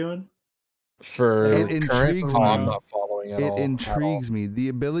 that they're doing? It intrigues me. I'm not following at all. It intrigues me. The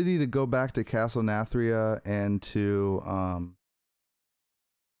ability to go back to Castle Nathria and to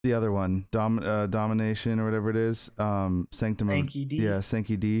the other one, Domination or whatever it is, Sanctum. Sankey D. Yeah,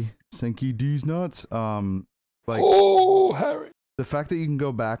 Sankey D. Sankey D's nuts. Like, oh, Harry. The fact that you can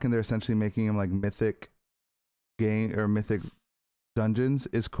go back and they're essentially making them like mythic game or mythic dungeons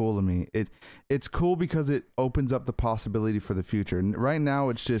is cool to me. It's cool because it opens up the possibility for the future. And right now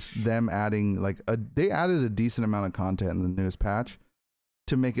it's just them adding they added a decent amount of content in the newest patch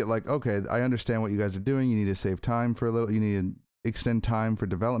to make it like, okay, I understand what you guys are doing. You need to save time for a little. You need to extend time for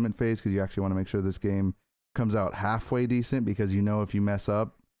development phase because you actually want to make sure this game comes out halfway decent, because you know if you mess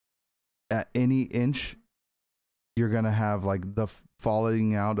up at any inch, you're gonna have like the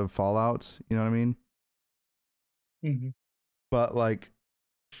falling out of Fallouts. You know what I mean? Mm-hmm. But like,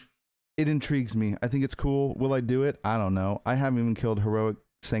 it intrigues me. I think it's cool. Will I do it? I don't know. I haven't even killed Heroic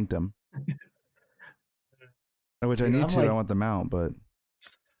Sanctum, which I need to. I want the mount, but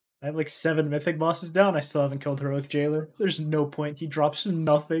I have like 7 mythic bosses down. I still haven't killed Heroic Jailer. There's no point. He drops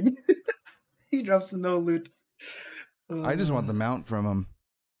nothing. He drops no loot. I just want the mount from him.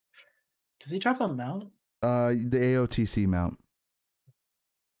 Does he drop a mount? The AOTC mount.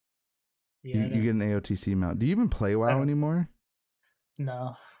 Yeah, you get an AOTC mount. Do you even play WoW anymore?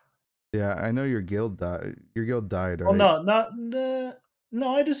 No. Yeah, I know your guild died. Your guild died, right? Well,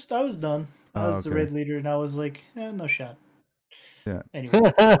 no. I was done. I was the raid leader, and I was like, no shot. Yeah.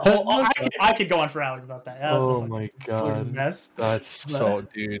 Anyway, I could go on for hours about that. Oh my god, mess. That's so,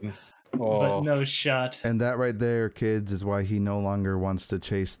 dude. Oh. But no shot. And that right there, kids, is why he no longer wants to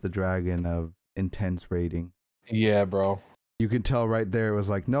chase the dragon of intense raiding. Yeah, bro. You can tell right there. It was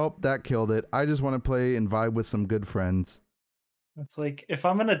like, nope, that killed it. I just want to play and vibe with some good friends. It's like, if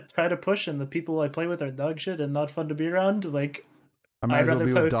I'm gonna try to push and the people I play with are dog shit and not fun to be around, like, I'd rather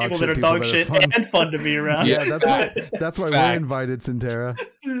play with people that are dog shit and fun to be around. Yeah, that's why we're invited, Sintera.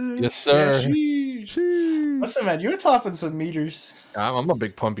 Yes, sir. Listen, man, you were topping some meters. I'm a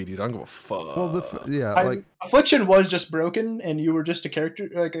big pumpy dude. I don't give a fuck. Well, Affliction was just broken, and you were just a character,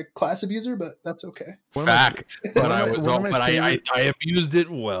 like a class abuser, but that's okay. Fact. But I abused it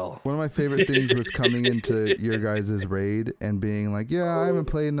well. One of my favorite things was coming into your guys' raid and being like, yeah, I haven't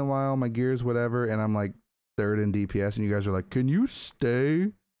played in a while, my gear's whatever, and I'm like 3rd in DPS, and you guys are like, can you stay?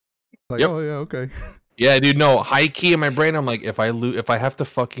 Like, oh yeah, okay. Yeah, dude, no, high key in my brain, I'm like, if I have to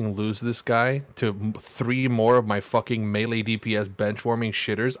fucking lose this guy to 3 more of my fucking melee DPS benchwarming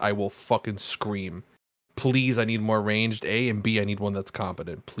shitters, I will fucking scream. Please, I need more ranged, A, and B, I need one that's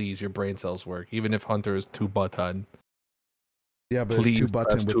competent. Please, your brain cells work, even if Hunter is 2 button. Yeah, but please, it's 2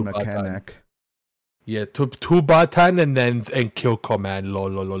 button with mechanic. Yeah, 2 button and kill command,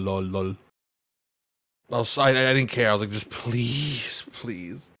 lol. I didn't care, I was like, just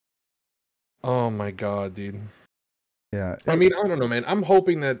please. Oh my god, dude. Yeah. I mean, I don't know, man. I'm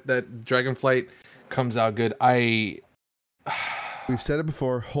hoping that Dragonflight comes out good. We've said it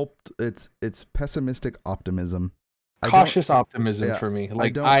before. Hope it's pessimistic optimism. Cautious optimism for me.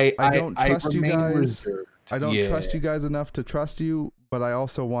 Like I don't trust you guys. I don't trust you guys enough to trust you, but I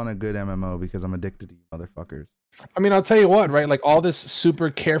also want a good MMO because I'm addicted to you motherfuckers. I mean, I'll tell you what, right? Like all this super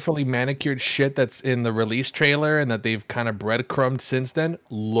carefully manicured shit that's in the release trailer and that they've kind of breadcrumbed since then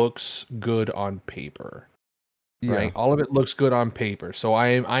looks good on paper. Yeah. Right? All of it looks good on paper. So I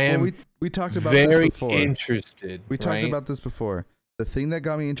am we talked about very this before. Interested. We talked about this before. The thing that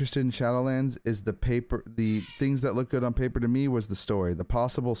got me interested in Shadowlands is the things that look good on paper to me was the story, the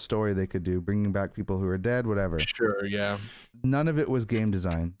possible story they could do, bringing back people who are dead, whatever. Sure, yeah. None of it was game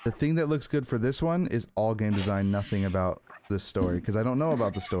design. The thing that looks good for this one is all game design, nothing about the story, because I don't know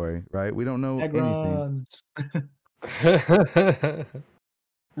about the story, right? We don't know anything.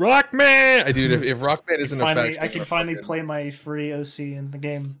 Rockman! Dude, if Rockman isn't a faction... I can finally play my free OC in the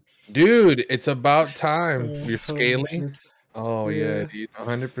game. Dude, it's about time. You're scaling. Shit. Oh yeah, dude,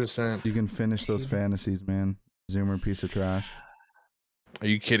 100%. You can finish those fantasies, man. Zoomer piece of trash. Are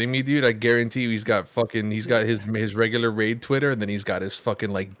you kidding me, dude? I guarantee you, he's got his regular raid Twitter, and then he's got his fucking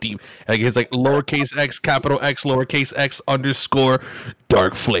like deep, like his like lowercase x, capital X, lowercase x underscore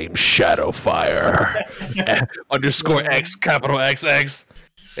dark flame shadow fire underscore x, capital XX.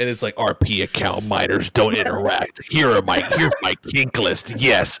 And it's like RP account minors don't interact. Here's my kink list.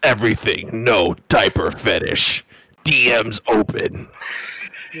 Yes, everything. No diaper fetish. DMs open.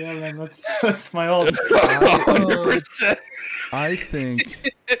 Yeah, man, that's my old. 100%. I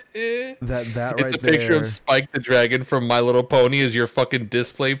think that right there. It's a picture of Spike the Dragon from My Little Pony is your fucking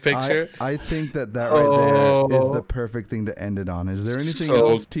display picture. I think that right there is the perfect thing to end it on. Is there anything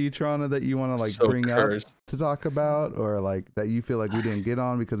else, TTrawna, that you want to like bring up to talk about, or like that you feel like we didn't get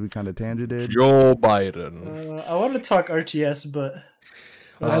on because we kind of tangented? Joe Biden. I want to talk RTS, but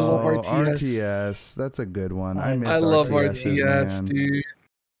I love RTS. RTS. That's a good one. I love RTS, dude.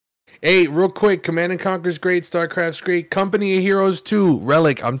 Hey, real quick, Command & Conquer's great, StarCraft's great, Company of Heroes 2.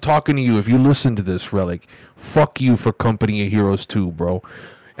 Relic, I'm talking to you. If you listen to this, Relic, fuck you for Company of Heroes 2, bro.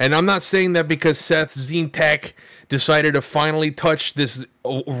 And I'm not saying that because Seth Zintek decided to finally touch this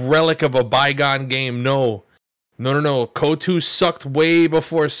relic of a bygone game. No. KOTOR sucked way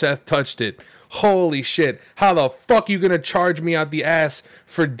before Seth touched it. Holy shit. How the fuck you gonna charge me out the ass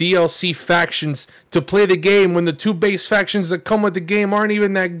for DLC factions to play the game when the two base factions that come with the game aren't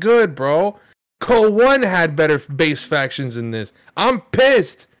even that good, bro? Co-1 had better base factions than this. I'm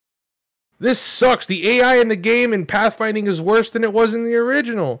pissed. This sucks. The AI in the game in Pathfinding is worse than it was in the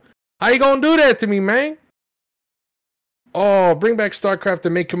original. How you gonna do that to me, man? Oh, bring back StarCraft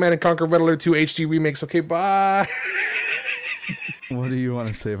and make Command & Conquer Red Alert 2 HD remakes. Okay, bye. What do you want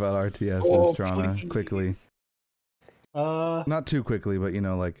to say about RTS, Trana? Quickly. Not too quickly, but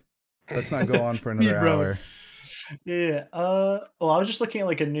like, let's not go on for another hour. Yeah. Well, I was just looking at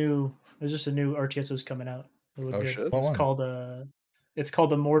like there's just a new RTS that's coming out. It looked good. Shit. It's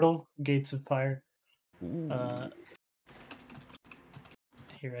called Immortal Gates of Pyre. Here,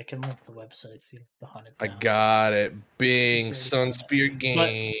 I can link the website. See the haunted. I got it. Bing, Sunspear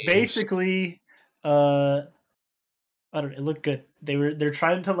Games. But basically, I don't know. It looked good. They're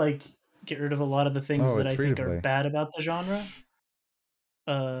trying to like get rid of a lot of the things that I think are bad about the genre.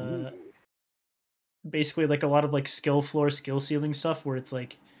 Basically, like a lot of like skill floor, skill ceiling stuff, where it's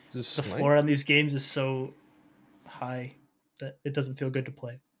like the floor on these games is so high that it doesn't feel good to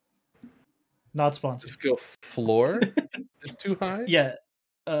play. Not sponsored. The skill floor is too high. Yeah.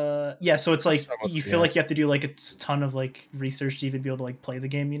 Yeah. So it's like you feel like you have to do like a ton of like research to even be able to like play the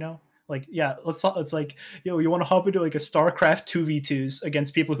game. Like, yeah, it's like, you want to hop into like a StarCraft 2v2s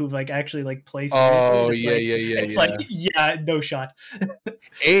against people who like actually like play seriously. It's like, no shot.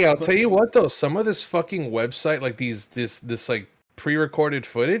 Hey, I'll tell you what though, some of this fucking website, like this like pre-recorded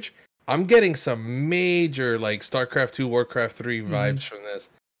footage, I'm getting some major like StarCraft 2, Warcraft 3 vibes from this.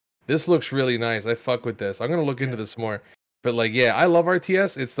 This looks really nice. I fuck with this. I'm gonna look into this more. But like, yeah, I love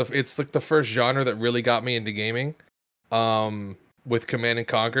RTS. It's like the first genre that really got me into gaming. With Command &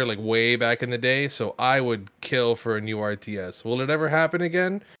 Conquer, like way back in the day, so I would kill for a new RTS. Will it ever happen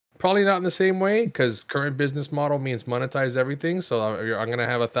again? Probably not in the same way, because current business model means monetize everything, so I'm going to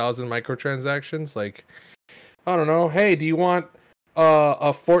have 1,000 microtransactions. Like, I don't know. Hey, do you want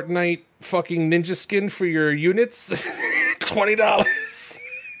a Fortnite fucking ninja skin for your units? $20.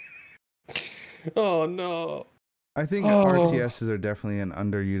 Oh, no. I think RTSs are definitely an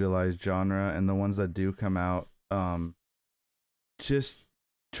underutilized genre, and the ones that do come out, just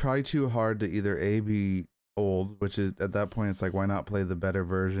try too hard to either be old, which is at that point it's like, why not play the better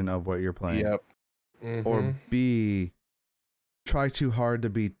version of what you're playing? Yep. Or B, try too hard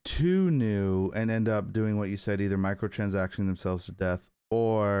to be too new and end up doing what you said, either microtransacting themselves to death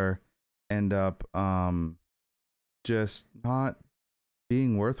or end up just not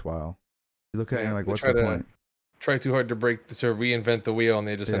being worthwhile. You look at it and you're like, what's the point? Try too hard to reinvent the wheel, and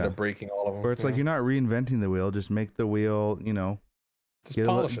they just end up breaking all of them. Or it's like, you're not reinventing the wheel, just make the wheel, give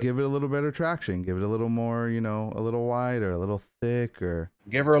it a little better traction, give it a little more, a little wider, a little thick, or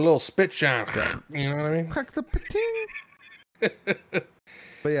give her a little spit shine. You know what I mean? Crack the pating.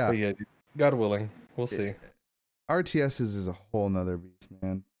 But yeah, God willing, we'll see. RTSs is a whole nother beast,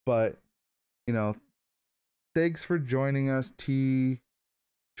 man. But you know, thanks for joining us, TTrawna,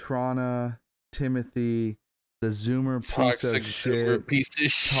 Timothy, the Zoomer Toxic piece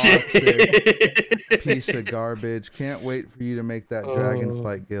piece of toxic shit. piece of garbage. Can't wait for you to make that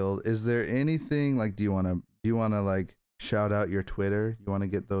Dragonflight guild. Is there anything like? Do you wanna like shout out your Twitter? You want to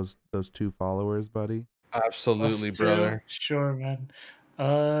get those 2 followers, buddy? Absolutely, Us too? brother. Sure, man.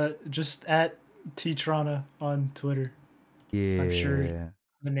 Just at TTrawna on Twitter. Yeah, I'm sure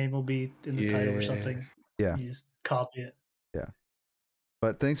the name will be in the title or something. Yeah. You just copy it. Yeah.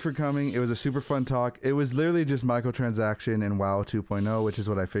 But thanks for coming. It was a super fun talk. It was literally just microtransaction and WoW 2.0, which is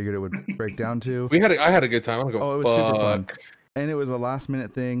what I figured it would break down to. I had a good time. I'm gonna go. Oh, it was super fun. And it was a last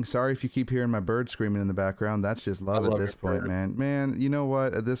minute thing. Sorry if you keep hearing my bird screaming in the background. That's just love at this point, man. Man, you know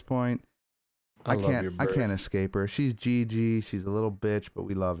what? At this point, I can't escape her. She's Gigi. She's a little bitch, but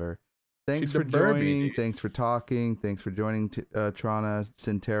we love her. Thanks for joining. Thanks for talking. Thanks for joining Trawna,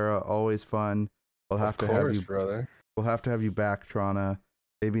 Sintera. Always fun. We'll have to have you, brother. We'll have to have you back, Trawna.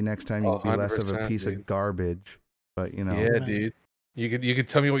 Maybe next time you'll be less of a piece of garbage. But you know. Yeah, dude. You could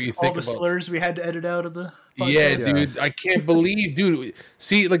tell me what you think about all the slurs we had to edit out of the podcast. Yeah, dude. I can't believe, dude.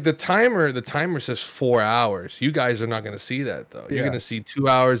 See, like the timer says 4 hours. You guys are not gonna see that though. You're gonna see 2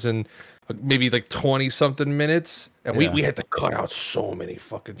 hours and maybe like 20 something minutes. And we had to cut out so many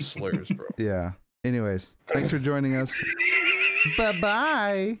fucking slurs, bro. Yeah. Anyways, thanks for joining us.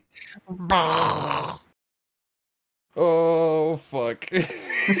 Bye-bye. Oh, fuck.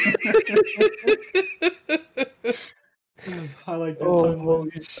 I like that. Oh,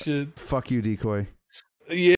 holy shit. Fuck you, Decoy. Yeah.